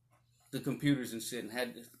the computers and shit, and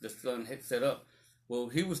had the son set up. Well,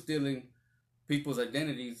 he was stealing people's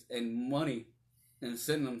identities and money, and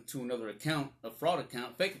sending them to another account, a fraud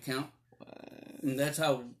account, fake account, and that's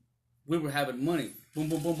how we were having money. Boom,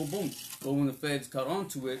 boom, boom, boom, boom. But when the feds caught on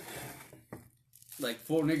to it, like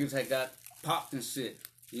 4 niggas had got popped and shit,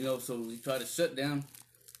 so he tried to shut down.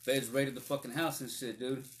 Feds raided the fucking house and shit,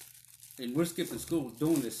 dude. And we're skipping school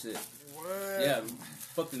doing this shit. What? Yeah,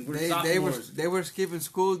 fucking we're They were sophomores. skipping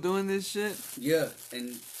school doing this shit. Yeah,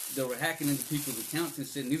 and they were hacking into people's accounts and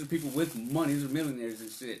shit. And these are people with money. These are millionaires and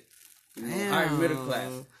shit. Higher middle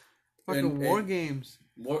class. Fucking And- war and- games.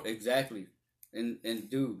 More exactly. And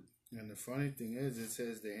dude, And the funny thing is, it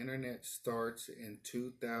says the internet starts in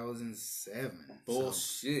 2007. So,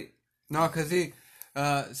 bullshit. No, because he.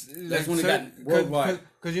 That's when it got worldwide.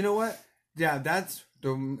 Because you know what? Yeah, that's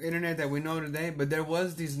the internet that we know today. But there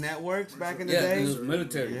was these networks back in the Yeah, day. it was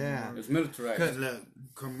military. Yeah. It was militarized. Cause- look,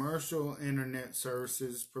 commercial internet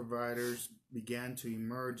services providers began to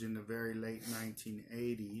emerge in the very late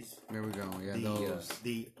 1980s. There we go. Yeah, The, those.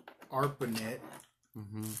 the ARPANET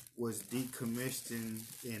Mm-hmm. was decommissioned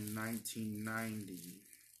in 1990.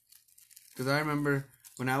 Because I remember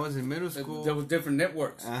when I was in middle school. There was different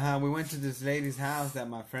networks. We went to this lady's house that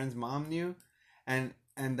my friend's mom knew, and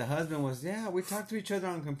the husband was, we talked to each other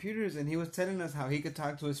on computers, and he was telling us how he could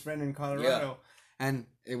talk to his friend in Colorado, and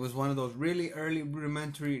it was one of those really early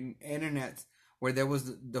rudimentary internets where there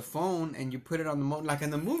was the phone, and you put it on the like in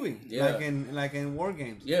the movie, Yeah. like in war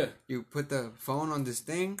games. Yeah. You put the phone on this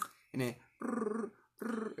thing, and it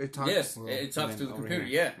talks. Yes, it talks to the over computer.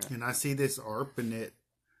 here. Yeah. And I see this ARPANET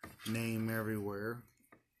name everywhere.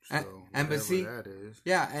 So And but whatever see, that is.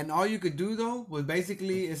 yeah, and all you could do though was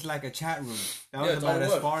basically it's like a chat room. That Yeah, was that's all about it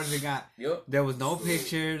as was. far as it got. Yep. There was no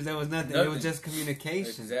pictures. There was nothing. It was Nothing. just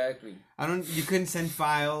communication. Exactly. You couldn't send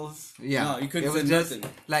files. Yeah, No, you couldn't it was send just nothing.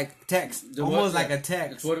 like text, There almost was- like yeah, a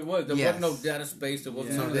text. That's what it was. There Yes. was no data space. There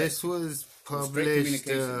wasn't So none of that. this was straight published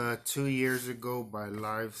communication. 2 years ago by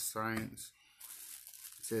Live Science.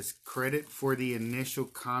 It says credit for the initial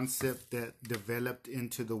concept that developed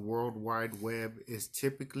into the World Wide Web is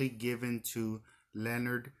typically given to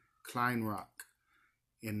Leonard Kleinrock.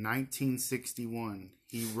 In 1961,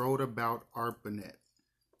 he wrote about ARPANET,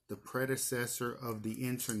 the predecessor of the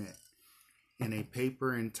Internet, in a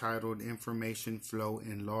paper entitled Information Flow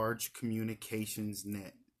in Large Communications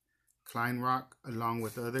Net. Kleinrock, along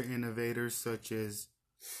with other innovators such as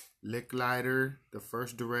Licklider, the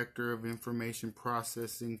first director of Information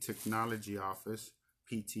Processing Technology Office,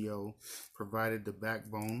 PTO, provided the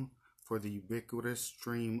backbone for the ubiquitous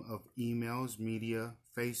stream of emails, media,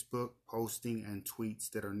 Facebook, posting, and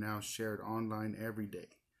tweets that are now shared online every day.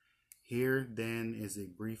 Here, then, is a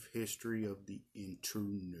brief history of the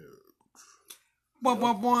internet. Wah,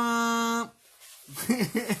 wah, wah.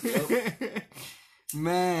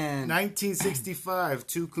 Man, 1965,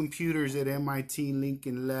 2 computers at MIT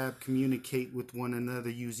Lincoln Lab communicate with one another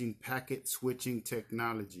using packet switching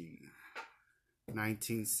technology.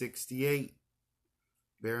 1968,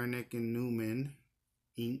 Beranek and Newman,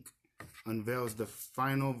 Inc. unveils the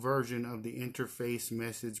final version of the interface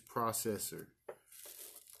message processor.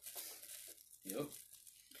 Yep.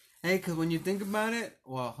 hey, because when you think about it,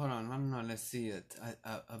 well, hold on, I don't know. Let's see a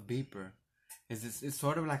beeper. It's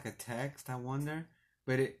sort of like a text. I wonder,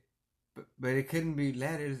 but it couldn't be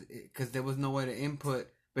letters because there was no way to input.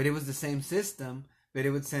 But it was the same system, but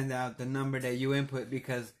it would send out the number that you input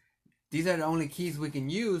because these are the only keys we can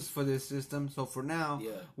use for this system. So for now,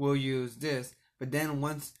 we'll use this. But then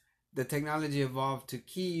once the technology evolved to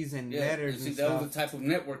keys and letters see, and that stuff. was the type of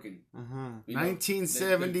networking. You know,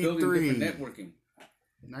 1973. they're building different networking.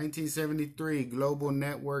 1973, global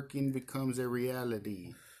networking becomes a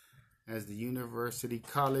reality as the University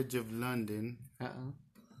College of London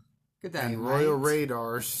Get that and in Royal mind.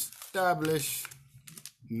 Radar establish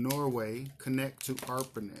Norway connect to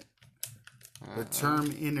ARPANET. The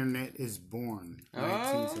term internet is born.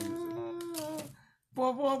 1976.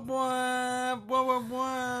 Blah, blah, blah, blah, blah,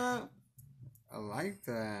 blah. I like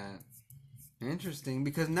that. Interesting,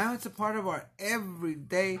 because now it's a part of our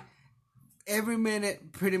everyday, every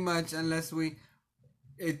minute, pretty much,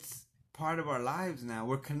 it's part of our lives now.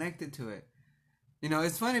 We're connected to it. You know,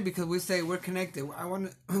 it's funny because we say we're connected.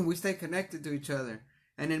 We stay connected to each other.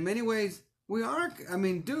 And in many ways, we are. I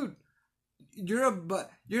mean, dude,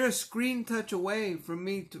 you're a screen touch away from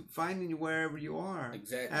me to finding you wherever you are.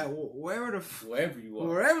 Exactly. Wherever you are.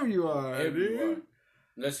 Wherever dude. you are.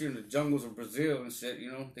 Unless you're in the jungles of Brazil and shit,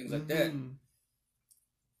 things like that.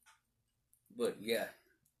 But yeah,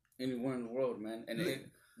 anywhere in the world, man. And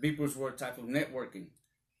beepers were a type of networking.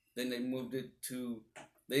 Then they moved it to.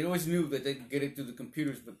 They always knew that they could get it through the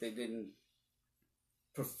computers, but they didn't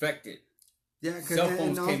perfect it. Yeah, cell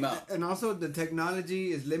phones came out, and also the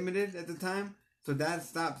technology is limited at the time, so that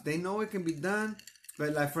stops. They know it can be done,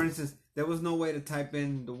 but like for instance, there was no way to type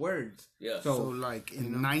in the words. Yeah. So like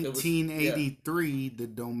in 1983, the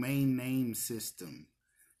domain name system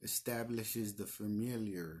establishes the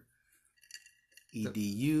familiar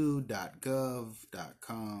edu.gov.com.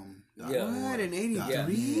 What, in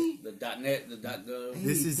 83? The .net, the .gov.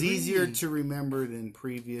 This is easier to remember than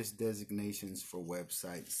previous designations for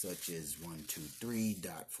websites such as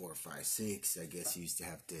 123.456. I guess you used to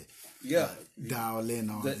have to dial in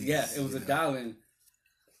all these. Yeah, it was a dial-in.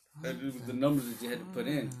 It was the numbers that you had to put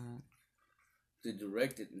in to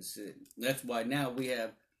direct it and shit. That's why now we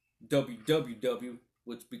have www,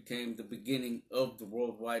 which became the beginning of the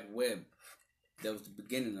World Wide Web. That was the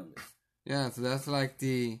beginning of it. Yeah, so that's like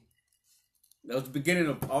that was the beginning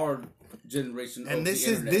of our generation. And of this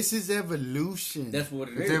the is internet. this is evolution. That's what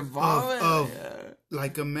it it's is. evolving.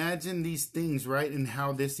 Like imagine these things, right? And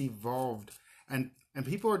how this evolved. And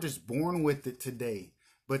people are just born with it today.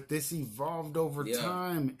 But this evolved over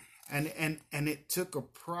time. And it took a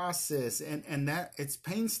process, and that it's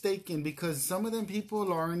painstaking because some of them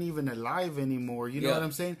people aren't even alive anymore. You know what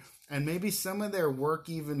I'm saying? And maybe some of their work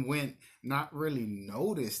even went not really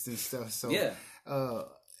noticed and stuff. So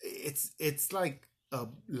it's like a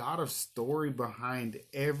lot of story behind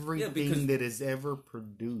everything that is ever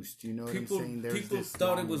produced. You know what I'm saying? People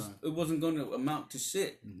thought it wasn't going to amount to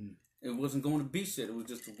shit. Mm-hmm. It wasn't going to be shit. It was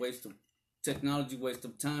just a waste of technology, waste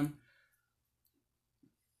of time.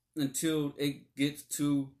 Until it gets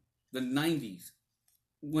to the 90s,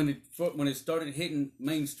 when it started hitting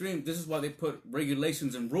mainstream. This is why they put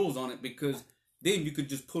regulations and rules on it, because then you could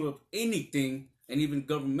just pull up anything and even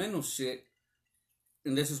governmental shit,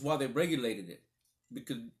 and this is why they regulated it,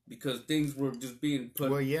 because things were just being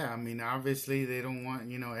put. Well, yeah, I mean, obviously they don't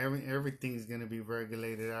want everything's going to be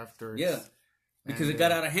regulated after. Because it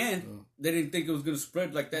got out of hand. They didn't think it was going to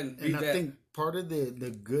spread like that. And I think part of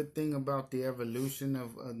the good thing about the evolution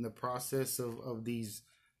of the process of these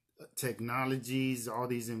technologies, all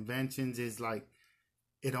these inventions, is like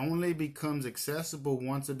it only becomes accessible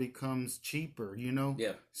once it becomes cheaper,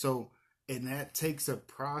 Yeah. So, and that takes a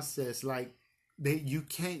process. Like you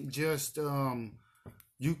can't just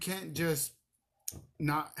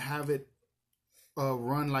not have it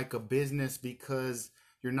run like a business, because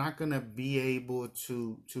you're not going to be able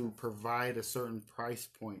to provide a certain price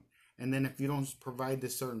point. And then if you don't provide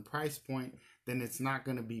this certain price point, then it's not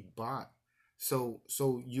going to be bought. So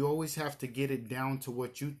you always have to get it down to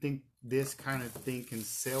what you think this kind of thing can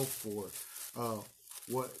sell for.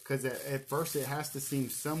 Because at first it has to seem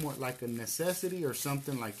somewhat like a necessity or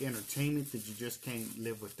something like entertainment that you just can't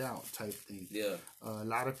live without type thing. Yeah. A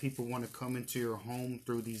lot of people want to come into your home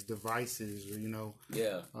through these devices, or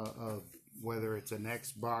whether it's an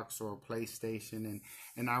Xbox or a PlayStation.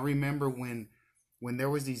 And I remember when there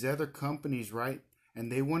was these other companies, right?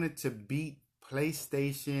 And they wanted to beat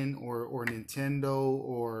PlayStation or Nintendo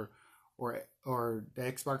or the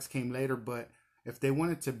Xbox came later, but if they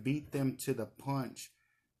wanted to beat them to the punch,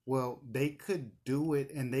 well, they could do it,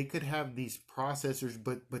 and they could have these processors,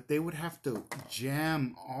 but they would have to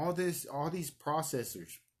jam all these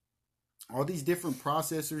processors, all these different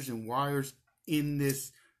processors and wires in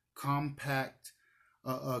this compact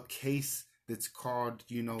case that's called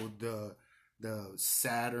the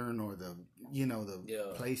Saturn or the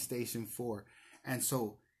PlayStation 4. And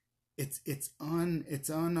so it's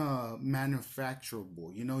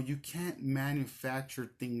unmanufacturable. You can't manufacture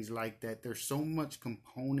things like that. There's so much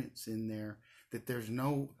components in there that there's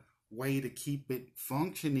no way to keep it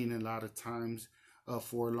functioning a lot of times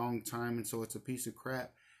for a long time, and so it's a piece of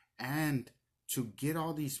crap. And to get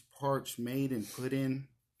all these parts made and put in,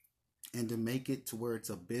 and to make it to where it's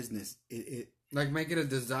a business, it like make it a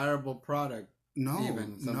desirable product. No,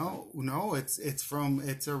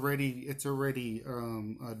 it's already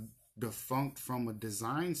defunct from a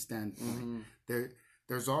design standpoint. Mm-hmm.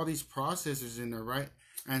 There's all these processors in there, right?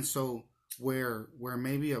 And so where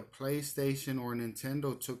maybe a PlayStation or a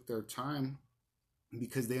Nintendo took their time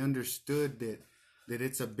because they understood that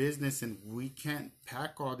it's a business, and we can't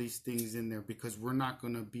pack all these things in there because we're not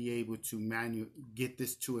going to be able to get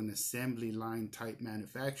this to an assembly line type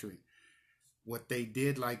manufacturing. what they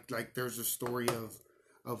did, like there's a story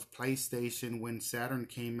of PlayStation when Saturn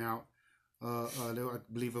came out. I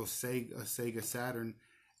believe it was Sega Saturn,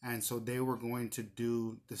 and so they were going to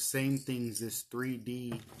do the same things, this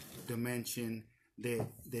 3D dimension that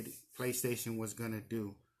PlayStation was gonna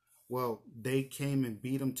do. Well, they came and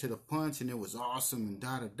beat them to the punch, and it was awesome and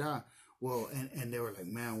da da da. Well, and they were like,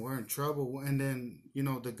 man, we're in trouble. And then,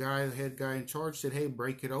 the head guy in charge said, hey,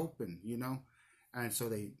 break it open, And so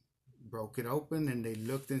they broke it open and they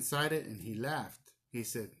looked inside it and he laughed. He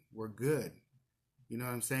said, we're good. You know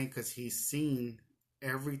what I'm saying? Because he's seen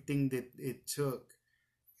everything that it took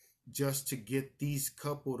just to get these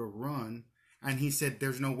couple to run. And he said,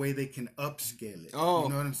 "There's no way they can upscale it." Oh, you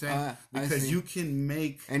know what I'm saying? Because you can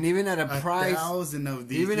make and even at a price, 1,000 of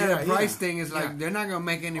these. Even at a price thing, it's like they're not gonna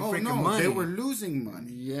make any freaking money. They were losing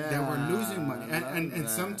money. Yeah, they were losing money, and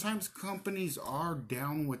sometimes companies are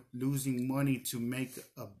down with losing money to make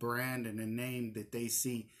a brand and a name that they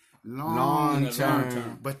see long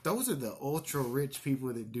term. But those are the ultra rich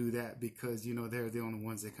people that do that because they're the only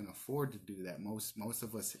ones that can afford to do that. Most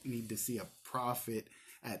of us need to see a profit.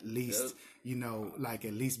 At least,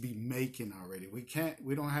 at least be making already. We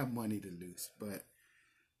don't have money to lose, but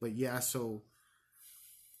yeah,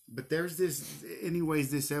 but there's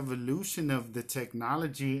this evolution of the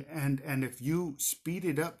technology and if you speed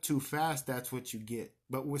it up too fast, that's what you get.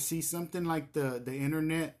 But we'll see something like the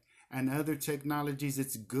internet and other technologies.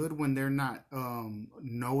 It's good when they're not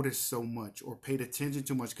noticed so much or paid attention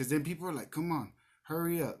too much. Cause then people are like, come on,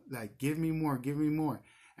 hurry up. Like, give me more.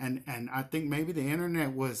 And I think maybe the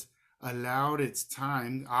internet was allowed its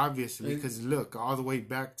time, obviously, because look, all the way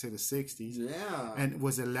back to the 60s. Yeah. And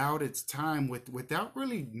was allowed its time without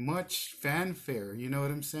really much fanfare, you know what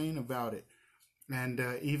I'm saying, about it. And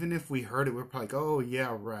even if we heard it, we're probably like, oh,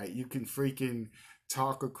 yeah, right. You can freaking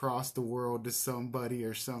talk across the world to somebody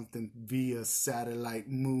or something via satellite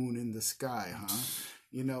moon in the sky, huh?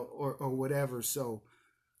 Or whatever. So...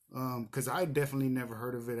 because I definitely never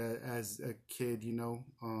heard of it as a kid, Yeah,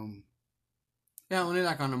 only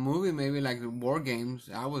like on a movie, maybe like War Games.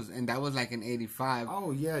 That was like in '85.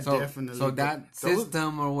 Oh yeah, definitely. So that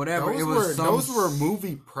system or whatever, those were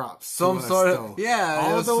movie props. Some sort of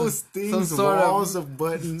all those things, walls of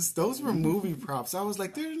buttons. Those were movie props. I was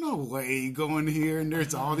like, there's no way going here and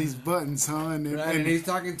there's all these buttons, huh? And he's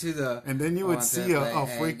talking to the. And then you would see a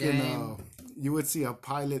freaking. You would see a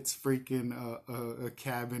pilot's freaking a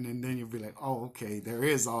cabin, and then you'd be like, "Oh, okay, there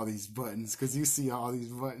is all these buttons." Because you see all these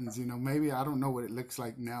buttons, maybe I don't know what it looks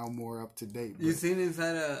like now, more up to date. You seen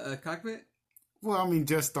inside a cockpit? Well, I mean,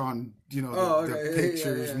 just on the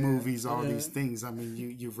pictures, movies, all these things. I mean,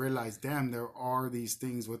 you realize, damn, there are these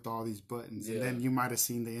things with all these buttons, and then you might have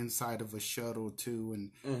seen the inside of a shuttle too,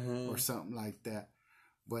 and or something like that.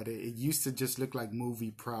 But it used to just look like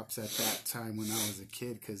movie props at that time when I was a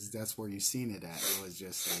kid, because that's where you seen it at. It was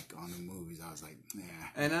just like on the movies. I was like, nah.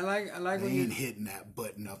 And I like they when ain't hitting that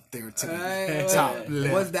button up there to the top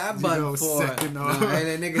left. What's that button for? Second nah,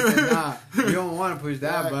 hey, that nigga said, nah, you don't want to push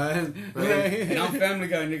that button. And I'm Family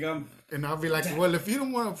Guy, nigga. And I'll be like, well, if you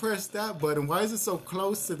don't want to press that button, why is it so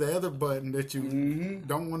close to the other button that you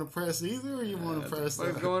don't want to press either, or you want to press that?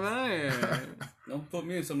 What's going on here? Don't put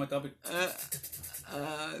me in some of my topic.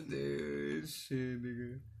 Dude, shit,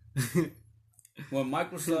 nigga. When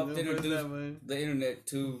Microsoft introduced the internet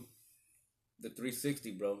to the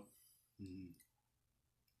 360, bro,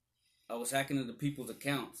 I was hacking into people's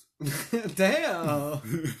accounts. Damn.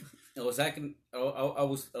 I was hacking. I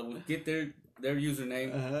would get their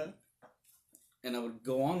username, and I would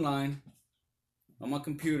go online on my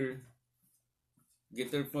computer, get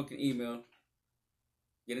their fucking email,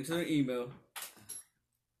 get into their email.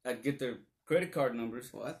 I'd get their credit card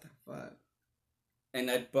numbers. What the fuck? And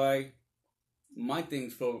I'd buy my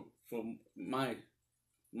things for my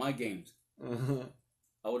games.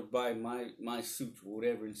 I would buy my suits or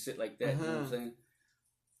whatever and shit like that. You know what I'm saying?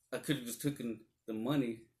 I could have just taken the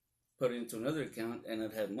money, put it into another account, and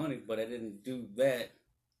I'd have money, but I didn't do that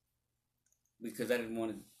because I didn't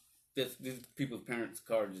want to. These people's parents'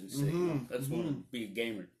 cards and shit. I just want to be a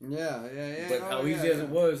gamer. Yeah. But how easy as it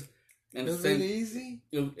was, and it was really easy.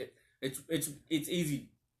 It's easy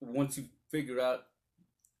once you figure out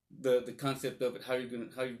the concept of it, how you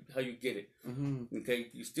get it. Okay,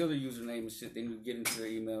 you steal their username and shit, then you get into their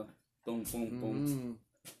email, boom, boom, boom.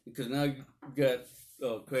 Because now you got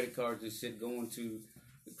credit cards and shit going to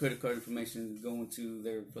the credit card information going to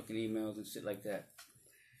their fucking emails and shit like that.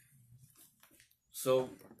 So,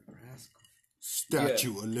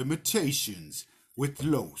 statute of limitations with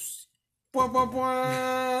Los.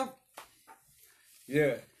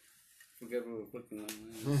 Yeah. Forget what we're looking like,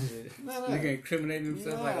 man. Shit. No. Nigga incriminating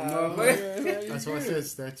himself like a Yeah, motherfucker. That's why I said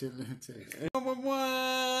statute of limitations.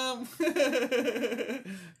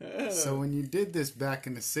 So when you did this back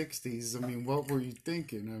in the 60s, I mean, what were you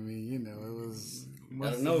thinking? I mean, you know, it was... I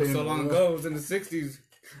must don't have know, been so long rough. ago, it was in the 60s.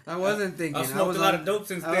 I wasn't thinking. I smoked was a lot on- of dope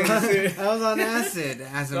since I then. was, shit. I was on acid,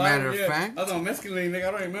 as a So matter of yeah, fact. I was on mescaline, nigga.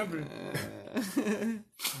 I don't remember.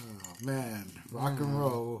 Oh, man. Rock and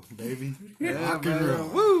roll, baby. Yeah, Rock and man. roll.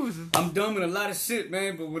 Woo! I'm dumb in a lot of shit,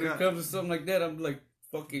 man, but when Yeah. it comes to something like that, I'm like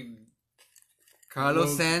fucking Carlos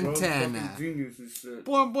world Santana. fucking genius and shit.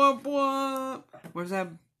 Boom. Where's that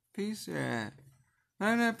piece at?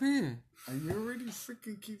 Where's that piece? And you already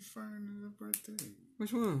freaking keep firing at the birthday.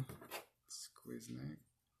 Which one? Squeeze neck.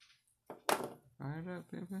 Fire it up,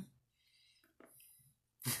 baby.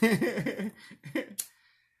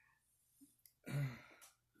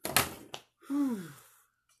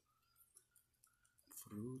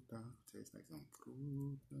 Fruta. Tastes like some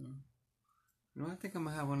fruta. You know, I think I'm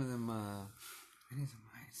gonna have one of them. I need some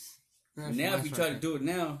ice. Now, if you try to do it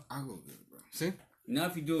now, I'll go get it, bro. See? now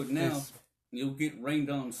if you do it now, Yes. you'll get rained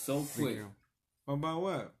on so quick. About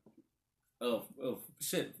what?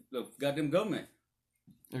 Shit, look, goddamn government.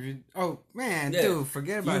 If you, oh man, Yeah. dude,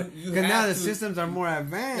 forget about it. You Because now have the to- systems are more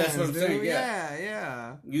advanced. That's what I'm dude. saying,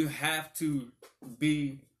 Yeah. You have to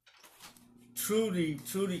be truly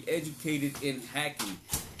educated in hacking,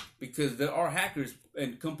 because there are hackers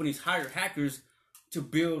and companies hire hackers to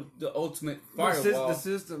build the ultimate firewall, The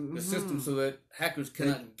system. the mhm. system, so that hackers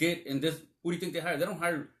cannot get in this. What do you think they hire? They don't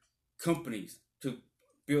hire companies to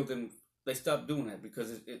build them. They stopped doing that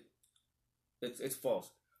because it's false.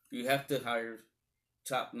 You have to hire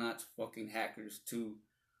top-notch fucking hackers to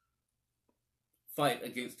fight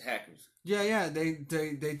against hackers. Yeah. They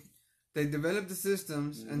develop the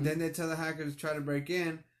systems, Mm-hmm. and then they tell the hackers to try to break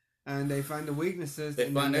in, and they find the weaknesses. They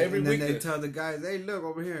and find then every and then they weakness. tell the guys, "Hey, look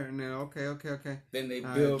over here," and then okay. Then they All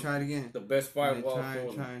right, build try it again. the best And they firewall try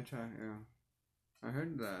for them. Yeah. I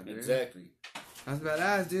heard that. Dude. Exactly. That's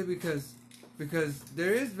badass, dude. Because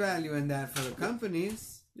there is value in that for the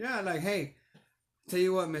companies. Yeah, like, hey, tell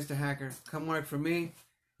you what, Mr. Hacker, come work for me.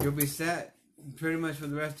 You'll be set pretty much for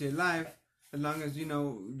the rest of your life, as long as you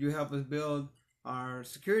help us build our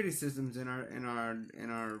security systems in our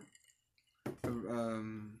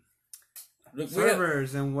Look,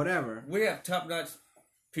 servers and whatever. we have top-notch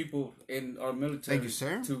people in our military. Thank you,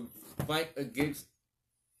 sir. To fight against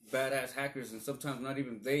badass hackers, and sometimes not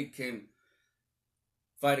even they can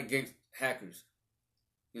fight against hackers.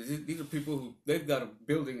 These are people who they've got a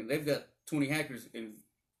building and they've got 20 hackers in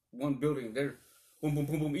one building. And they're boom, boom,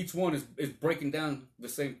 boom, boom. Each one is breaking down the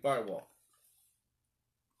same firewall.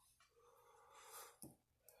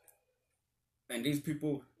 And these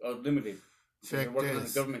people are limited. They're Check working on the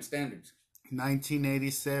this. government standards.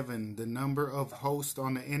 1987, the number of hosts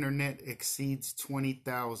on the internet exceeds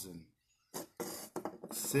 20,000.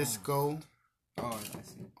 Cisco, Oh, I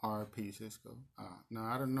see. RP Cisco. No,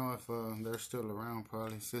 I don't know if they're still around.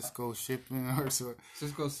 Probably Cisco shipping or so.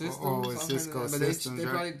 Cisco Systems. Oh, it's I've heard of Cisco that, but Systems, They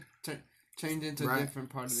right? probably change into a Right. different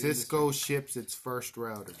part of the Cisco ships its first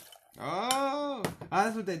router. Oh,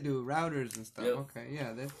 that's what they do. Routers and stuff. Yep. Okay,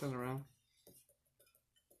 yeah, they're still around.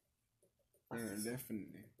 Yeah,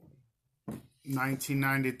 definitely.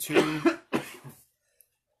 1992.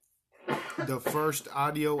 The first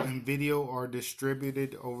audio and video are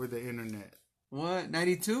distributed over the internet. What?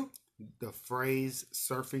 92? The phrase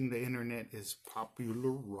surfing the internet is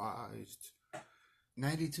popularized.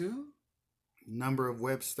 92? Number of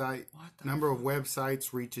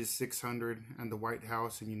websites reaches 600, and the White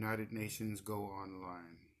House and United Nations go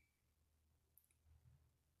online.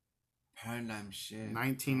 Paradigm shit.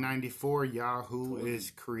 1994, Yahoo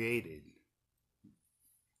is created.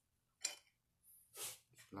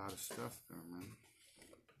 A lot of stuff there, man.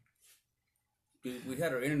 We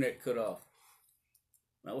had our internet cut off.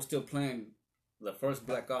 I was still playing the first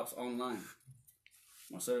Black Ops online.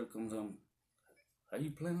 My server comes on. How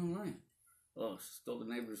you playing online? Oh, stole the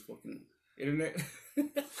neighbor's fucking internet.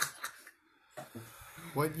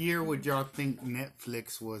 What year would y'all think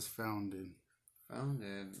Netflix was founded? Found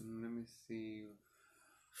it. Let me see.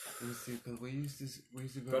 Because we used to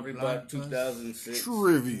go Probably to about Blockbuster. 2006.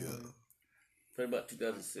 Trivia. Probably about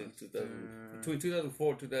 2006, between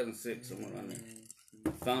 2004 and 2006, somewhere around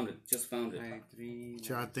there. Found it. Just found it. 93. What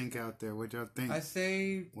y'all think out there? What y'all think? I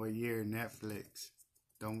say What year Netflix?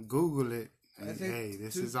 Don't Google it. I think Hey,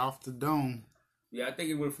 this is off the dome. Yeah, I think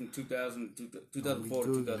it went from 2004 to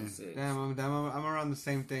Googling. 2006. I'm around the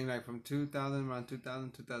same thing, like from 2000, around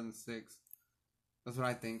 2000, 2006. That's what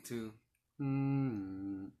I think too.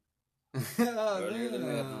 Mm. Oh, Earlier than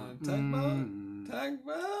that, huh? Tugboat?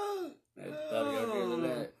 Tugboat. Everybody got rid of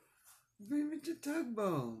that. Bring me your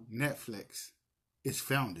tugboat. Netflix is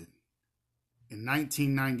founded in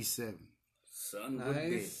 1997. Son of a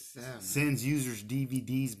bitch. Nice. Sends users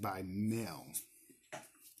DVDs by mail.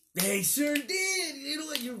 They sure did. You know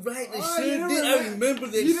what? You're right. They Oh, sure you did. I remember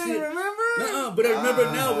that You shit. didn't remember? Nuh-uh, but I remember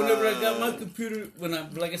now. Whenever I got my computer,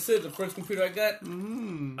 like I said, the first computer I got,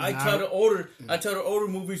 I try to order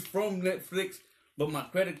movies from Netflix, but my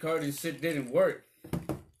credit card and shit didn't work.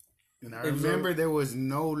 And I remember there was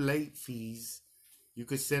no late fees. You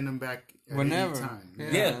could send them back at Whenever. any time.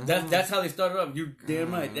 Yeah, that's how they started off. You're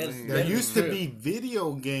damn right. There used to be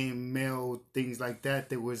video game mail things like that.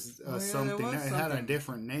 There was something was that had a something.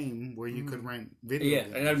 different name where you could rent video Yeah,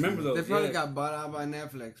 games. and I remember those. They probably yeah. got bought out by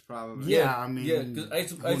Netflix, probably. Yeah, I mean, yeah, because I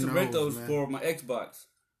used to who rent knows, those man? for my Xbox.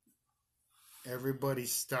 Everybody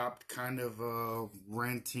stopped kind of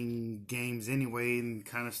renting games anyway and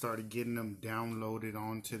kind of started getting them downloaded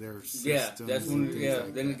onto their systems. Yeah, that's when. and things Yeah,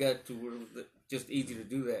 like then that. it got to where it was just easy to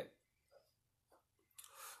do that.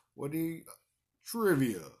 What do you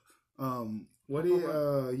trivia? What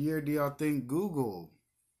year do y'all think Google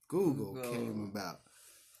came about?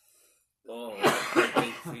 Oh,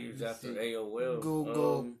 like 8 years after AOL.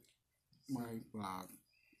 Google. My blog.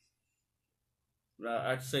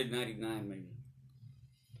 I'd say 99 maybe.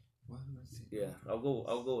 Well, let's see. Yeah, I'll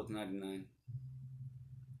go with 99.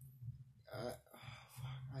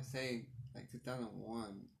 I say like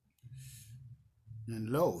 2001. And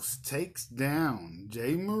Los takes down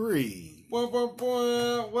Jay Marie. What?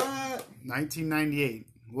 1998.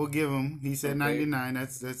 We'll give him. He said Okay. 99.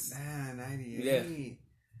 That's 98. Yeah.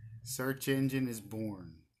 search engine is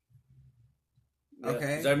born. Yeah,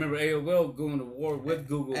 Okay. 'cause I remember AOL going to war with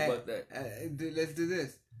Google about that. Let's do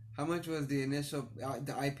this. How much was the initial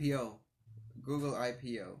the IPO? Google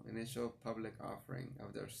IPO, initial public offering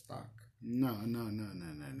of their stock. No.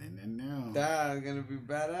 That's gonna be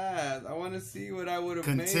badass. I want to see what I would have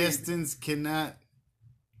made. Contestants cannot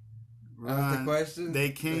That's the run. question.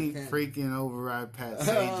 They can't freaking override Pat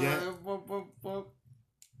Sajak.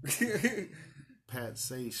 Pat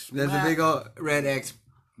Sage. There's a big old red X.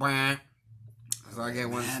 So I get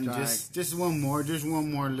one And strike. just one more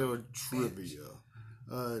little trivia.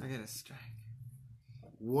 I get a strike.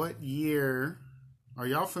 What year? Are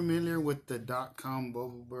y'all familiar with the .com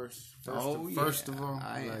bubble burst? First of all,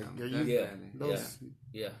 I like, am. are you? Yeah. Definitely. Those,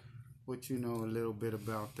 Yeah. What you know a little bit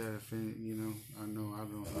about that? If any, I know I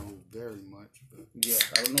don't know very much, but Yeah,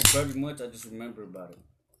 I don't know very much. I just remember about it.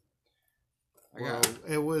 well,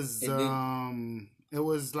 it was it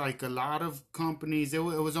was like a lot of companies. It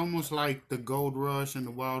was almost like the gold rush and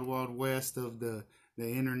the wild west of the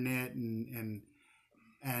internet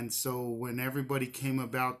and so when everybody came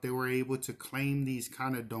about, they were able to claim these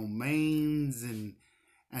kind of domains and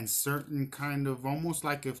certain kind of almost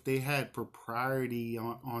like if they had propriety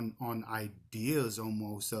on ideas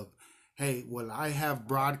almost of, hey, well, I have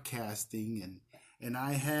broadcasting and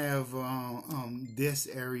I have this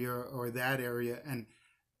area or that area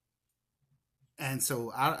and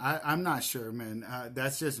so I'm not sure, man.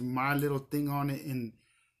 That's just my little thing on it, and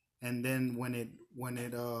then when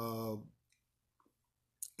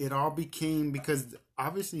it all became, because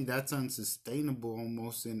obviously that's unsustainable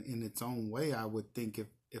almost in its own way. I would think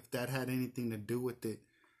if that had anything to do with it,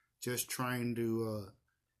 just trying to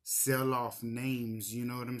sell off names, you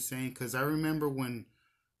know what I'm saying? Because I remember when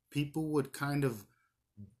people would kind of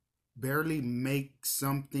barely make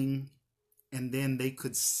something and then they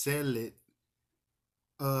could sell it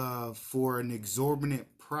for an exorbitant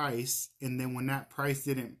price, and then when that price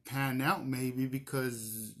didn't pan out, maybe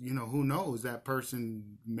because who knows, that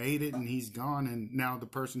person made it and he's gone, and now the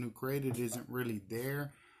person who created it isn't really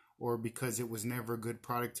there, or because it was never a good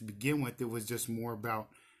product to begin with. It was just more about,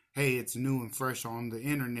 hey, it's new and fresh on the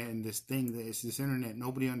internet, and this thing that it's this internet,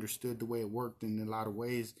 nobody understood the way it worked in a lot of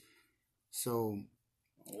ways. So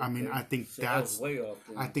I mean, I think that's way off.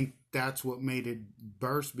 I think that's what made it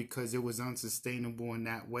burst, because it was unsustainable in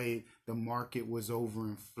that way. The market was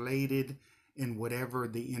overinflated in whatever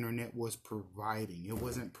the internet was providing. It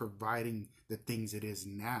wasn't providing the things it is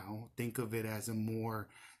now. Think of it as a more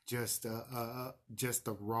just a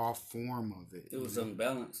raw form of it. It was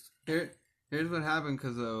unbalanced. Here's what happened,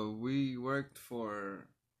 because we worked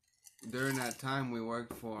during that time we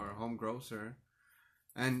worked for Home Grocer.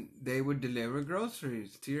 And they would deliver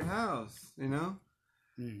groceries to your house,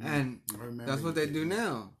 Mm-hmm. And that's what they do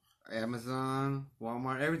now. Amazon,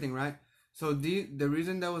 Walmart, everything, right? So the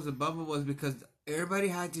reason that was a bubble was because everybody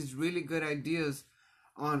had these really good ideas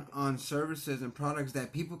on services and products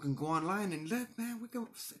that people can go online and look, man,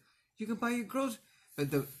 you can buy your groceries.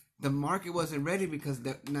 But the market wasn't ready because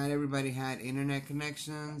not everybody had internet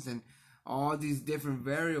connections and all these different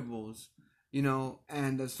variables, you know.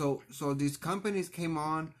 And so these companies came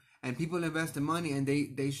on and people invested money and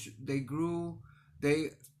they grew,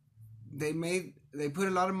 they put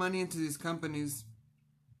a lot of money into these companies,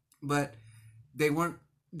 but there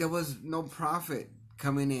was no profit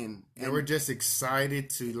coming in. They were just excited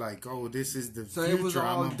to like, oh, this is the So future. it was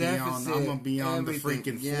all I'm deficit, gonna be on the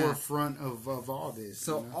everything, freaking yeah. forefront of all this.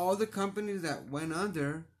 So you know? all the companies that went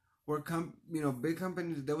under were big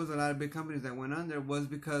companies. There was a lot of big companies that went under was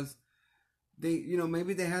because they, you know,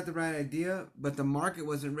 maybe they had the right idea, but the market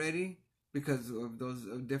wasn't ready because of those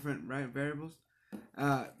different variables.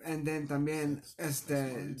 And then también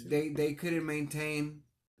they couldn't maintain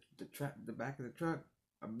the back of the truck,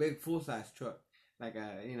 a big full size truck, like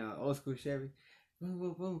a old school Chevy. Boom,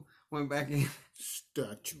 boom, boom. Went back in.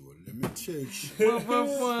 Statue of limitation. Boom, boom,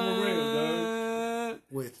 boom.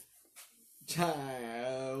 With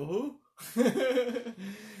Child. with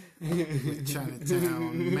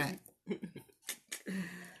Chinatown Mac.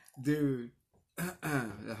 Dude,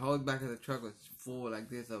 the whole back of the truck was full like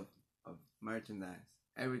this of merchandise,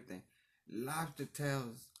 everything, lobster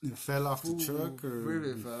tails. It fell off the Food truck, or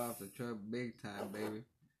really fell off the truck, big time, baby.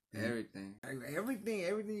 Everything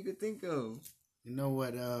you could think of. you know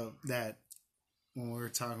what? That when we were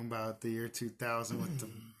talking about the year 2000 with the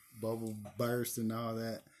bubble burst and all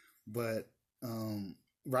that, but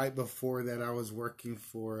right before that, I was working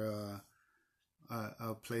for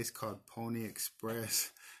a place called Pony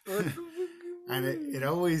Express. And it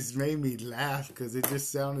always made me laugh because it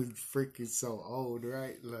just sounded freaking so old,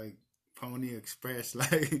 right? Like Pony Express,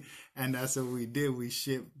 like, and that's what we did. We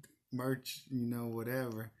shipped merch,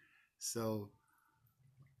 whatever. So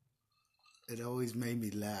it always made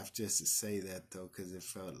me laugh just to say that, though, because it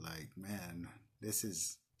felt like, man, this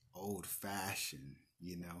is old fashioned,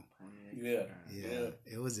 Yeah.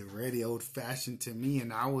 It was already old fashioned to me,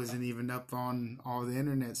 and I wasn't even up on all the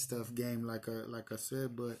internet stuff game, like I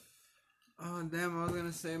said, but. Oh damn! I was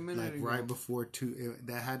gonna say a minute ago. Right before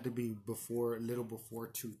that had to be a little before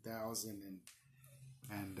 2000,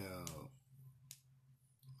 and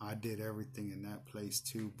I did everything in that place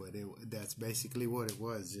too. But that's basically what it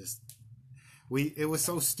was. Just it was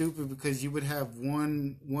so stupid because you would have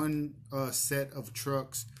one set of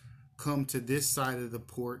trucks come to this side of the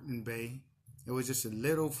port and bay. It was just a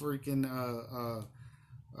little freaking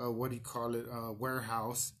what do you call it,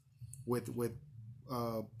 warehouse with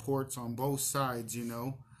ports on both sides,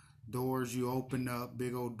 doors you open up,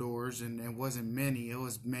 big old doors, and it wasn't many. It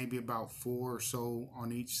was maybe about 4 or so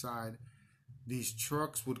on each side. These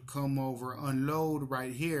trucks would come over, unload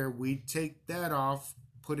right here. We'd take that off,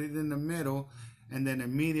 put it in the middle, and then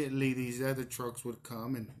immediately these other trucks would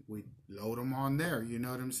come and we'd load them on there. You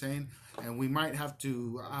know what I'm saying? And we might have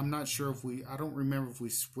to, I'm not sure I don't remember if we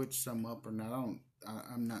switched some up or not.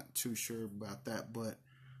 I'm not too sure about that, but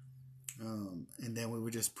and then we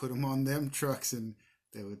would just put them on them trucks and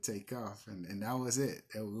they would take off. And that was it.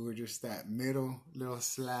 And we were just that middle little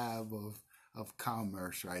slab of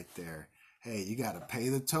commerce right there. Hey, you got to pay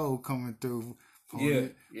the toll coming through.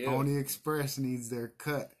 Pony Express needs their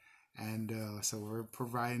cut. And so we're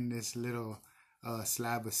providing this little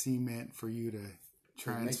slab of cement for you to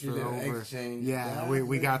transfer over. Exchange. Yeah,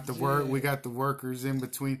 we got the work. We got the workers in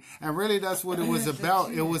between. And really that's what it was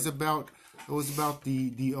about. It was about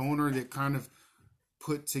the owner that kind of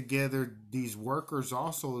put together these workers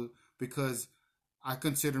also, because I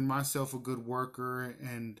considered myself a good worker,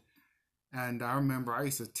 and I remember I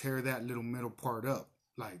used to tear that little middle part up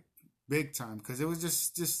like big time because it was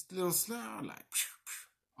just little slab like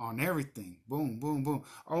on everything, boom, boom, boom.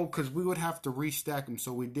 Oh, because we would have to restack them,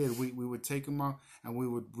 so we did. We would take them out and we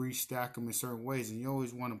would restack them in certain ways, and you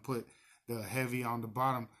always want to put the heavy on the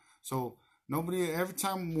bottom. So every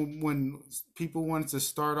time when people wanted to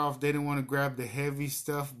start off, they didn't want to grab the heavy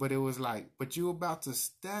stuff, but it was like, but you about to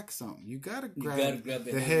stack something. You gotta grab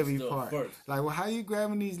the heavy part first. Like, well, how you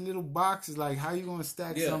grabbing these little boxes? Like, how you gonna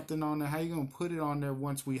stack something on there? How you gonna put it on there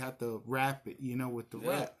once we have to wrap it, with the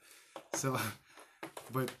wrap? So,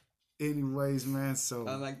 but anyways, man, so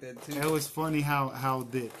I like that too. It was funny how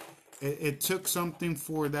it took something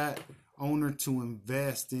for that owner to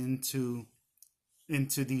invest into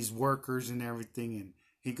these workers and everything, and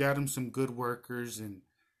he got them some good workers, and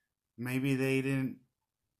maybe they didn't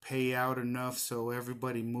pay out enough, so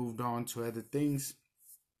everybody moved on to other things.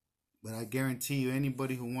 But I guarantee you,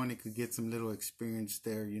 anybody who wanted could get some little experience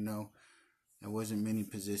there. There wasn't many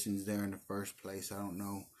positions there in the first place. I don't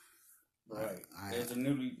know. Right. There's a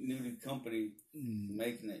newly company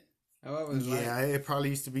making it. It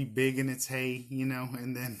probably used to be big in its hay,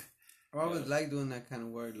 and then I always like doing that kind of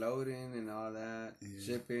work, loading and all that,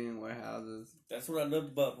 shipping, warehouses. That's what I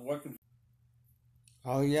loved about working.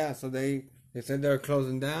 Oh yeah, so they said they were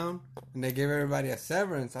closing down, and they gave everybody a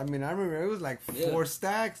severance. I mean, I remember it was like 4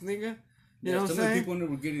 stacks, nigga. You know what I'm Some saying? people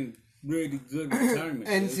were getting really good retirement.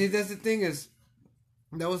 And see, that's the thing is,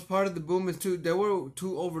 that was part of the boom is too. They were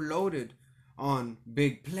too overloaded on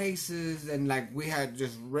big places, and like we had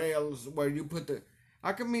just rails where you put the.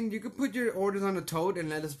 You could put your orders on the tote and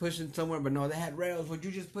let us push it somewhere, but no, they had rails where you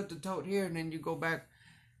just put the tote here and then you go back,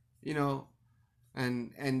 you know,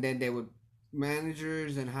 and then they would.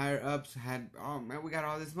 Managers and higher ups had, oh man, we got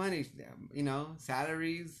all this money, you know,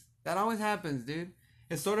 salaries. That always happens, dude.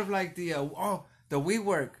 It's sort of like the the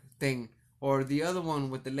WeWork thing, or the other one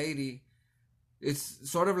with the lady. It's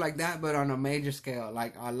sort of like that, but on a major scale,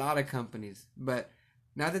 like a lot of companies. But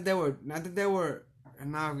not that they were,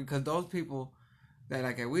 because those people that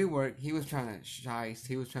like at WeWork, he was trying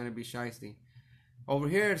to be shiesty. Over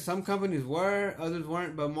here, some companies were, others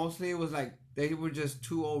weren't, but mostly it was like they were just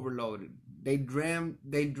too overloaded. They dreamt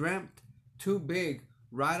too big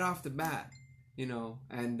right off the bat, you know,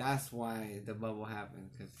 and that's why the bubble happened.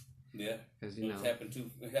 Because you know, it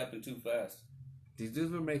happened too fast. These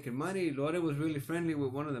dudes were making money. Lord was really friendly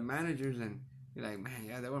with one of the managers, and you're like, man,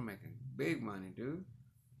 yeah, they were making big money, dude.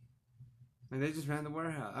 And they just ran the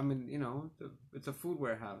warehouse. I mean, you know, it's a food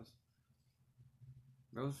warehouse.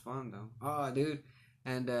 It was fun though. Oh, dude,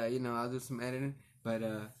 and you know, I'll do some editing, but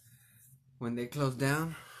when they closed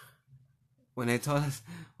down. When they told us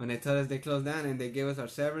they closed down and they gave us our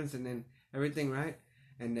severance and then everything, right?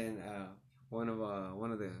 And then one of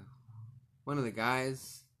the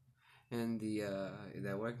guys and the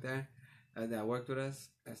that worked there that worked with us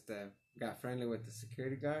got friendly with the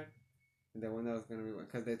security guard, and the one that was gonna be,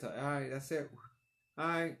 because they told, all right, that's it, all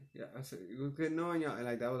right, yeah, it was good knowing y'all, and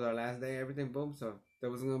like that was our last day, everything, boom. So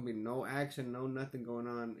there wasn't gonna be no action, no nothing going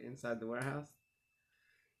on inside the warehouse.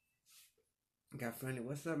 Got friendly,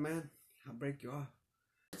 what's up, man? I'll break you off.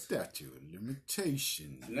 Statute of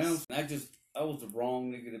limitations. Now, I was the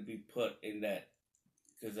wrong nigga to be put in that.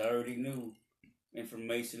 Because I already knew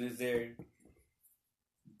information is there.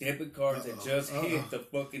 Debit cards that just hit the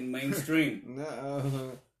fucking mainstream.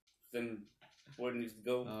 No. Then where it needs to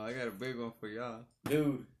go. Oh, I got a big one for y'all.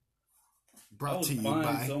 Dude. Brought to you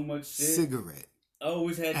by so much shit. Cigarette. I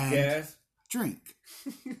always had and gas. Drink.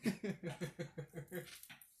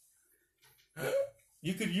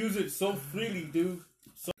 You could use it so freely, dude.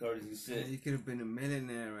 So cards and shit. You could have been a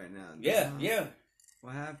millionaire right now. Yeah.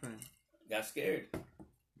 What happened? Got scared.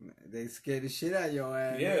 They scared the shit out of your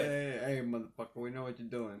ass. Yeah. Hey, motherfucker, we know what you're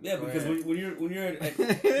doing. Yeah, Go because ahead. when you're at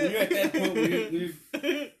that point where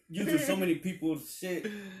you're using so many people's shit,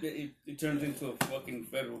 it turns into a fucking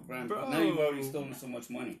federal crime. Bro. Now you've already stolen so much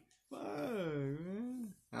money. Fuck,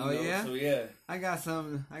 man. You know? Yeah? So yeah. I got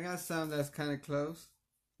some that's kind of close.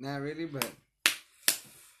 Not really, but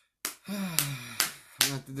I'm going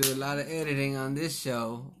to have to do a lot of editing on this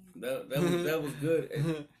show. That was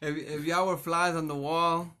good. If y'all were flies on the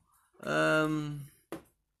wall, y'all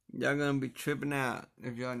gonna be tripping out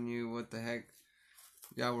if y'all knew what the heck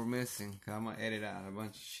y'all were missing. Cause I'm gonna edit out a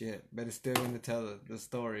bunch of shit, but it's still gonna tell the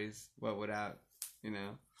stories, but without, you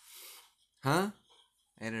know. Huh?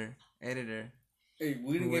 Editor. Hey,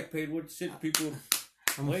 we didn't get paid. What shit, people?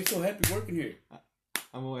 Why are you so happy working here?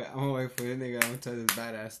 I'm gonna wait for this nigga. I'm gonna tell this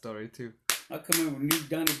badass story too. I come in with new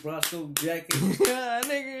Donnie Brasco jacket.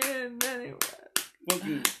 Nigga, Donnie.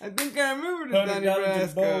 Fucking I think I remember the Donnie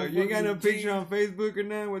 $100 ball, Brasco. You ain't got no fucking picture on Facebook or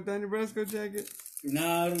nothing with Donnie Brasco jacket?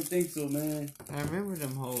 Nah, I don't think so, man. I remember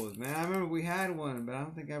them hoes, man. I remember we had one, but I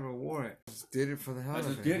don't think I ever wore it. Just did it for the hell I of it.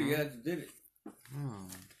 just did it. huh? Yeah, I just did it. Oh.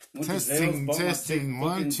 Went to Zales, Testing, bought my testing. chick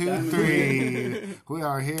 1, fucking 2, diamond 3. We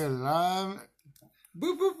are here live.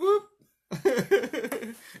 Boop, boop, boop.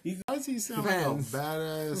 Why does he sound like a Fans.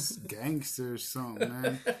 badass gangster or something,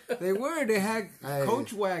 man? They were. They had Hey,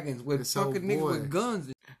 coach wagons with this old fucking niggas boy. with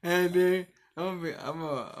guns. And then I'm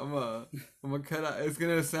gonna cut out. It's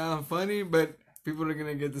gonna sound funny, but people are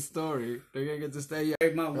gonna get the story. They're gonna get to stay. Yeah.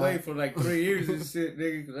 Paid my way for like 3 years and shit,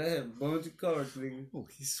 nigga, because I had a bunch of cars, nigga. Oh,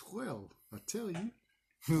 he's swell. I tell you.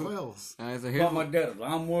 Swells. All right, so Bought my here's dad a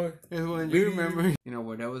lawnmower. one you remember. You know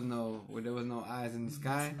where there was no eyes in the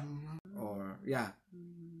sky, or yeah,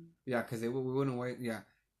 because we wouldn't wait. Yeah,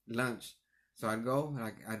 lunch. So I'd go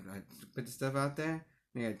like I'd put the stuff out there.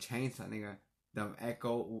 Nigga, chainsaw, nigga, them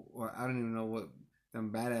Echo, or I don't even know what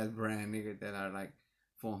them badass brand, nigga, that are like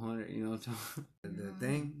 400. You know, the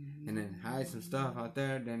thing, and then hide some stuff out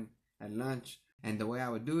there. Then at lunch, and the way I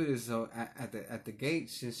would do it is so at the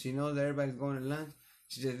gate, since she knows that everybody's going to lunch.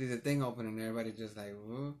 She just leaves the thing open and everybody just like,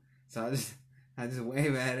 whoa. So I just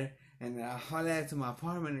wave at her and I haul that to my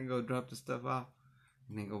apartment and go drop the stuff off,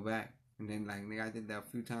 and then go back, and then like nigga, I did that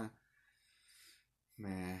a few times.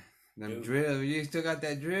 Man, them drill. You still got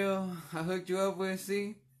that drill I hooked you up with?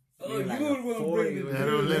 See? Oh, Like you a the one 40 bringing with the That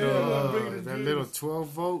drill. that little 12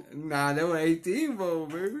 volt. Nah, they were 18 volt,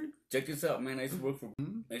 baby. Check this out, man. I used to work for.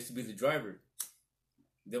 I used to be the driver.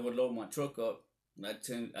 They would load my truck up, and I'd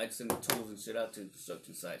send the tools and shit out to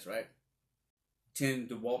construction sites, right? 10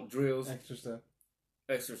 DeWalt drills, Extra stuff.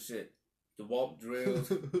 extra shit. DeWalt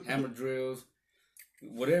drills, hammer drills,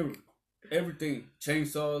 whatever, everything.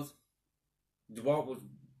 Chainsaws. DeWalt was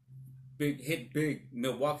hit big.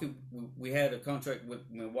 Milwaukee, we had a contract with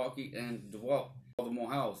Milwaukee and DeWalt, all the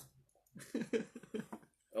Mohawks.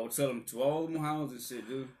 I would sell them to all the Mohawks and shit,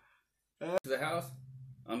 dude. To the house,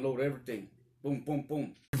 unload everything. Boom, boom,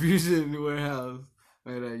 boom. Fusion warehouse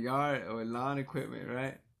with a yard with lawn equipment,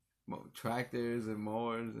 right? Tractors and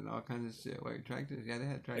mowers and all kinds of shit. Wait, tractors? Yeah, they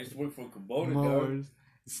had I used tractors. to work for Kubota, dog. Mowers,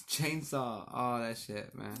 chainsaw, all that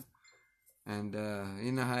shit, man. And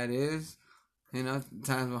you know how it is. You know,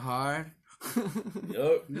 times were hard.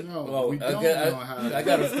 Yup. No, we don't got, know how. I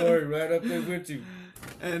got a story right up there with you.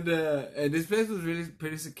 And this place was really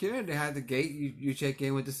pretty secure. They had the gate. You check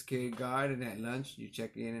in with the security guard, and at lunch you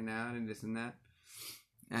check in and out and this and that.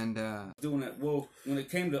 And Doing that. Well, when it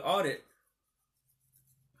came to audit,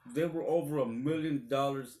 there were over $1 million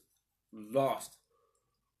lost.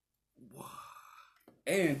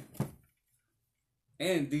 And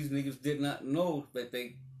these niggas did not know that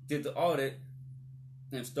they did the audit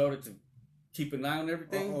and started to keep an eye on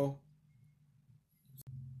everything. Uh-oh.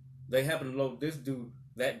 They happened to load this dude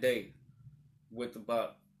that day with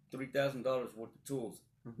about $3,000 worth of tools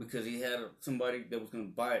because he had somebody that was going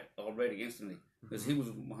to buy it already instantly because he was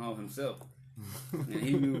Muhammad himself and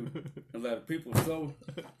he knew a lot of people. So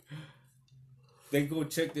they go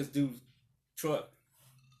check this dude's truck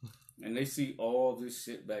and they see all this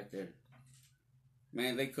shit back there.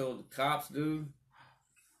 Man, they called the cops, dude.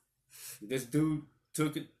 This dude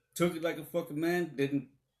took it like a fucking man. Didn't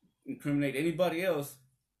incriminate anybody else.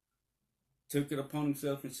 Took it upon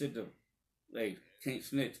himself and said, "Hey, can't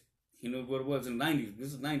snitch." He knew what it was in the 90s.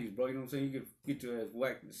 This is 90s, bro. You know what I'm saying? You could get your ass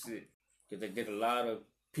whacked and shit. Because they did a lot of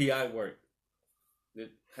PI work. They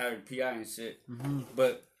hired PI and shit.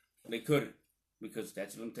 But they couldn't because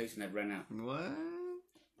statute of limitation had ran out. What?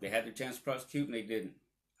 They had their chance to prosecute and they didn't.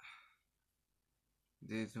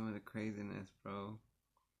 Dude, some of the craziness, bro.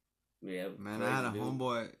 Yeah, Man, crazy, I had a dude.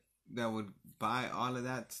 homeboy that would buy all of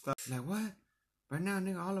that stuff. Like, what? Right now,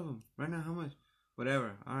 nigga, all of them. Right now, how much?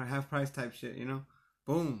 Whatever. All right, half price type shit, you know?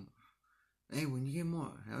 Boom. Hey, when you get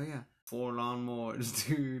more, hell yeah. 4 lawnmowers,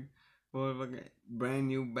 dude. 4 fucking brand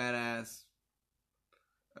new badass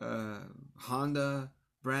Honda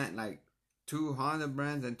brand, like 2 Honda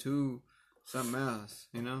brands and 2 something else,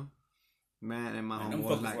 you know? Man, and my Man, them homeboy fuckers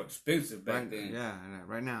was like, were expensive back right, then. yeah,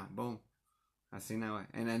 right now, boom. I seen that way,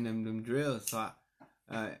 and then them drills. So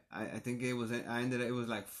I think it was. I ended up. It was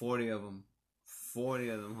like 40 of them. 40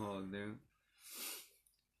 of them hoes, dude.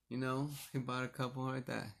 You know, he bought a couple like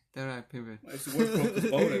that. That right, pivot. I used to work for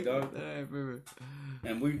Kubota, dog. That right, pivot.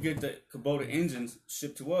 And we get the Kubota engines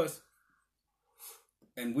shipped to us,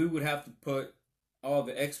 and we would have to put all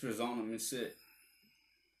the extras on them and shit.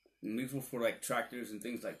 And these were for like tractors and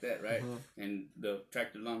things like that, right? And the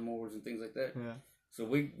tractor lawnmowers and things like that. Yeah. So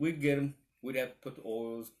we'd get them. We'd have to put the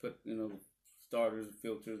oils, put starters,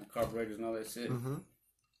 filters, carburetors, and all that shit.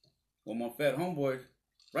 Well, my fat homeboy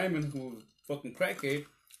Raymond, who was a fucking crackhead,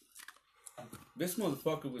 this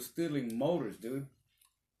motherfucker was stealing motors, dude.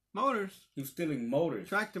 Motors. He was stealing motors.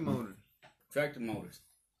 Tractor motors. Tractor motors.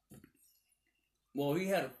 Well, he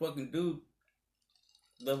had a fucking dude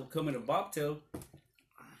that would come in a bobtail,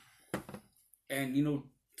 and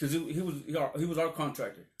because he was our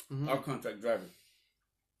contractor, our contract driver.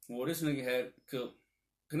 Well, this nigga had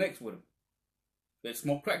connects with him. They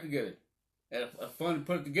smoked crack together. Had a fun to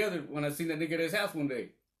put it together when I seen that nigga at his house one day.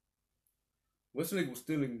 This nigga was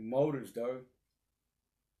stealing motors, dog.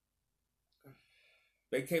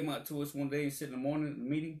 They came out to us one day and said in the morning in the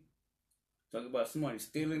meeting, talking about somebody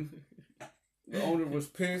stealing. The owner was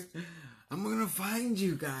pissed. I'm gonna find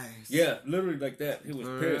you guys. Yeah, literally like that. He was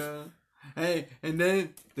For pissed. real. Hey, and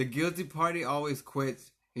then the guilty party always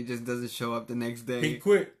quits. He just doesn't show up the next day. He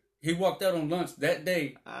quit. He walked out on lunch that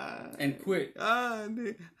day and quit.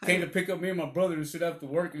 Dude. Came to pick up me and my brother and shit after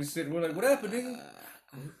work and shit. We're like, what happened, nigga?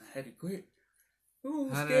 I had to quit. Ooh,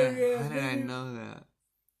 How scary did ass I nigga. know that?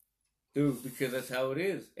 Dude, because that's how it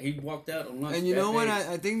is. He walked out on lunch. And you that know what? day.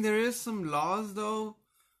 I think there is some laws though.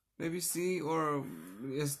 Maybe or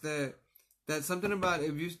it's that something about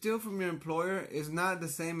if you steal from your employer, it's not the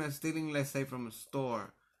same as stealing, let's say, from a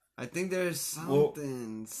store. I think there's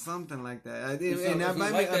something like that. It's And not that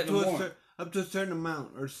might like be that no more. up to a certain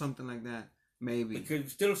amount or something like that. Maybe.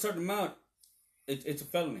 Because still a certain amount, it's a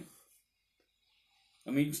felony.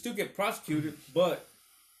 I mean, you can still get prosecuted, but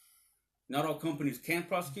not all companies can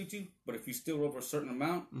prosecute you. But if you steal over a certain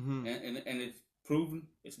amount and it's proven,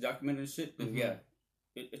 it's documented and shit, then yeah,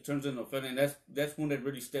 it turns into a felony. And that's when they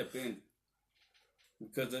really step in.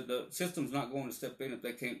 Because the system's not going to step in if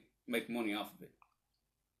they can't make money off of it.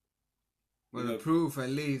 Well, the proof at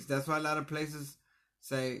least. That's why a lot of places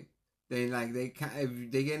say they can't,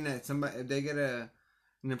 if they get if they get an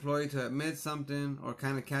employee to admit something or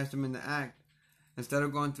kind of catch them in the act, instead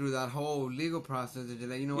of going through that whole legal process, they're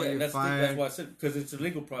like, you know what, you're fired. That's why I said, because it's a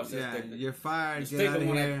legal process. Yeah, you're fired. The state don't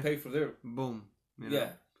want to have to pay for their boom. You know? Yeah.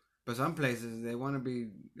 But some places they want to be,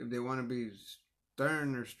 if they want to be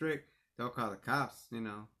stern or strict, they'll call the cops. You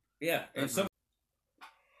know. Yeah, and some.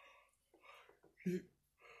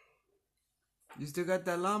 You still got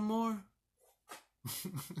that lawnmower?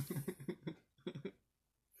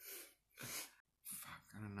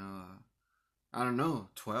 Fuck, I don't know.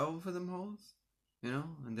 12 of them holes, you know,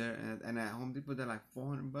 and at Home Depot they're like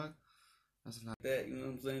 $400. That's a lot. That, you know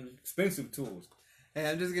what I'm saying? Expensive tools. Hey,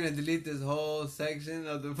 I'm just gonna delete this whole section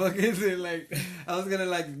of the fucking thing. Like, I was gonna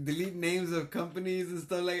like delete names of companies and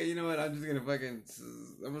stuff like. You know what? I'm just gonna I'm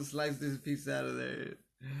gonna slice this piece out of there.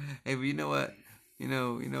 Hey, but you know what? You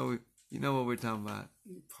know what we're talking about.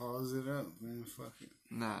 Pause it up, man. Fuck it.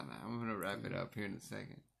 Nah. I'm gonna wrap it up here in a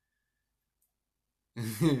second.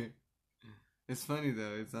 It's funny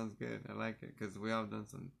though. It sounds good. I like it because we all done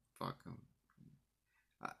some fuck 'em.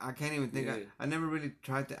 I can't even think. Yeah. I never really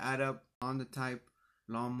tried to add up on the type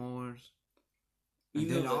lawnmowers. You And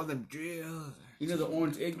know then the- all them drills. You know the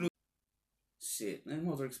orange igloo? Shit, them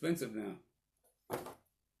ones are expensive now.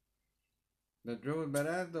 The drill was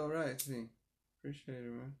badass though, right? See, appreciate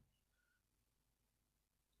it, man.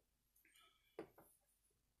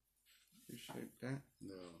 Appreciate that.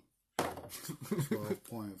 No.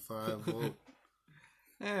 12.5 volt.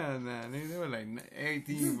 Hell nah, nigga, they were like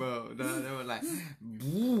 18 volt. Dog. They were like,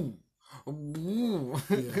 boo, boo.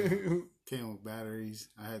 Yeah. Came with batteries.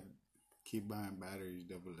 I had to keep buying batteries,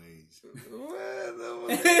 AA's.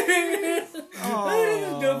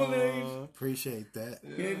 Double A's. Appreciate that.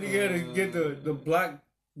 Yeah, you gotta get the black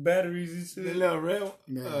batteries and The shit. little real.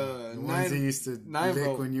 Yeah, the ones that used to 9 lick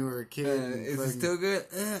volt. when you were a kid. and Is it fucking- still good?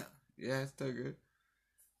 Yeah, it's still good.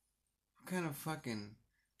 What kind of fucking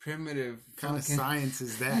primitive kind of fucking- science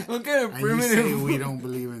is that? What kind of And you primitive? say we don't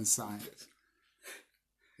believe in science.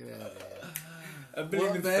 Yeah. I believe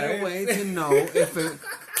What in better science. way to know if it?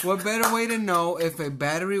 What better way to know if a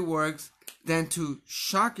battery works than to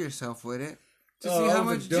shock yourself with it to Oh, see I how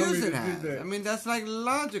was a much dummy juice it that did has? that. I mean, that's like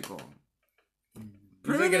logical.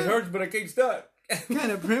 It's like it hurts, but I can't stop.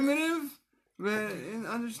 Kind of primitive, but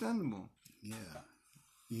understandable. Yeah.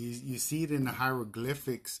 You see it in the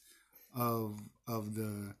hieroglyphics of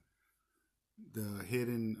the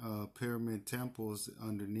hidden pyramid temples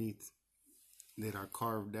underneath that are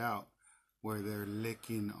carved out, where they're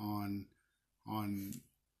licking on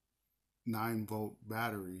 9-volt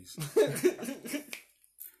batteries.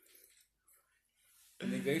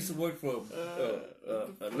 Nigga, I used to work for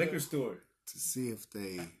a liquor store. To see if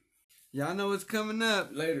they Y'all know what's coming up.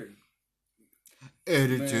 Later.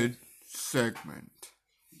 Edited segment.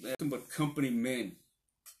 Nothing but company men.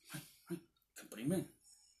 Hey, company men.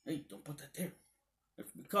 Hey, don't put that there. If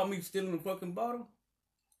you caught me stealing a fucking bottle,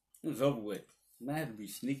 it was over with. Man, I had to be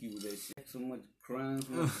sneaky with that shit. So much crime,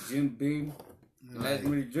 so much Jim Beam. And I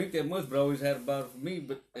didn't really drink that much, but I always had a bottle for me.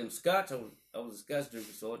 But in Scotch, I was a Scotch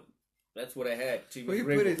drinker, so that's what I had. Chivas Well, you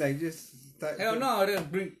Regal. put it like just. Hell no, I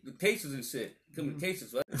didn't bring the cases and shit. Come in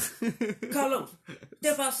cases, right? Carlos,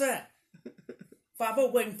 step outside.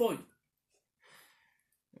 5-0 waiting for you.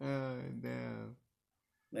 Oh, damn.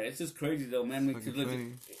 Man, it's just crazy though, man. Because Fucking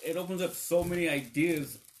funny. it opens up so many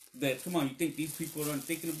ideas that, come on, you think these people aren't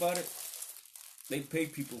thinking about it? They pay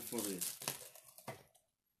people for this.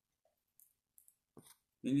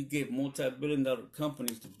 Then you get multi-billion-dollar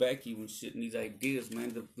companies to back you and shit and these ideas,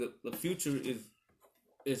 man. The future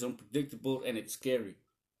is unpredictable and it's scary.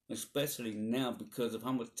 Especially now because of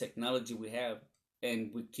how much technology we have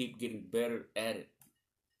and we keep getting better at it.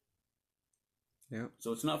 Yep.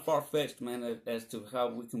 So it's not far-fetched, man, as to how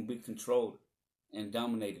we can be controlled and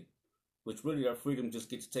dominated. Which really our freedom just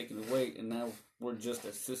gets taken away and now we're just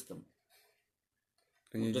a system.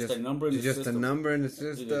 And We're just a number in the just system. a number in the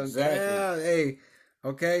system. Exactly. Yeah, hey,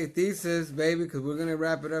 okay, thesis, baby, because we're gonna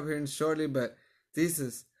wrap it up here shortly. But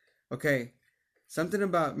thesis, okay, something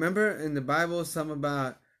about. Remember in the Bible, some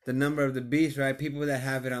about the number of the beast, right? People that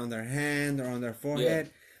have it on their hand or on their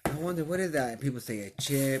forehead. I wonder what is that? People say a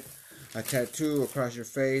chip, a tattoo across your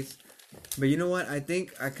face. But you know what? I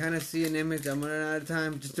think I kind of see an image. I'm running out of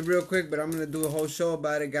time. Just a real quick, but I'm gonna do a whole show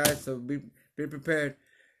about it, guys. So be prepared.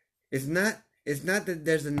 It's not that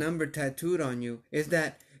there's a number tattooed on you. It's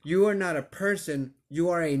that you are not a person. You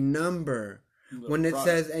are a number. When it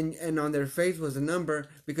says and on their face was a number,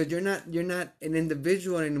 because you're not an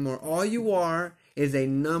individual anymore. All you are is a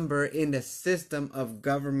number in the system of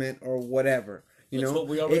government or whatever. That's what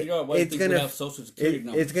we already are. Why do you think we have Social Security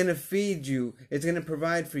numbers? It's gonna feed you. It's gonna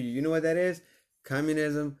provide for you. You know what that is?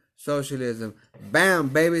 Communism, socialism. Bam,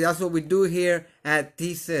 baby. That's what we do here at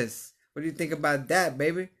Thesis. What do you think about that,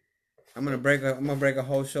 baby? I'm gonna break a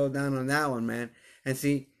whole show down on that one, man. And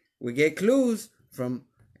see, we get clues from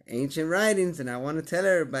ancient writings, and I want to tell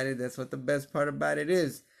everybody that's what the best part about it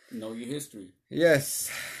is. Know your history.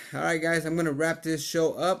 Yes. All right, guys. I'm gonna wrap this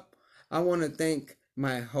show up. I want to thank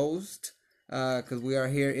my host. Because we are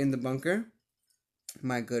here in the bunker.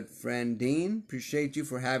 My good friend Dean, appreciate you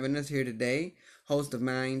for having us here today. Host of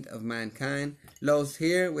Mind of Mankind. Los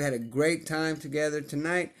here. We had a great time together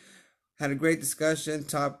tonight. Had a great discussion.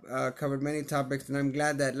 Covered many topics, and I'm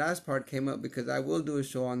glad that last part came up because I will do a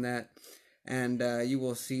show on that, and you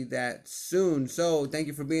will see that soon. So thank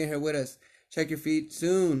you for being here with us. Check your feet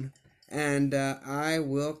soon, and I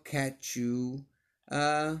will catch you,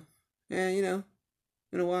 in a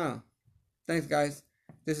while. Thanks, guys.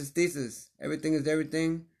 This is Thesis. Everything is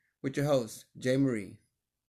everything with your host, Jay Marie.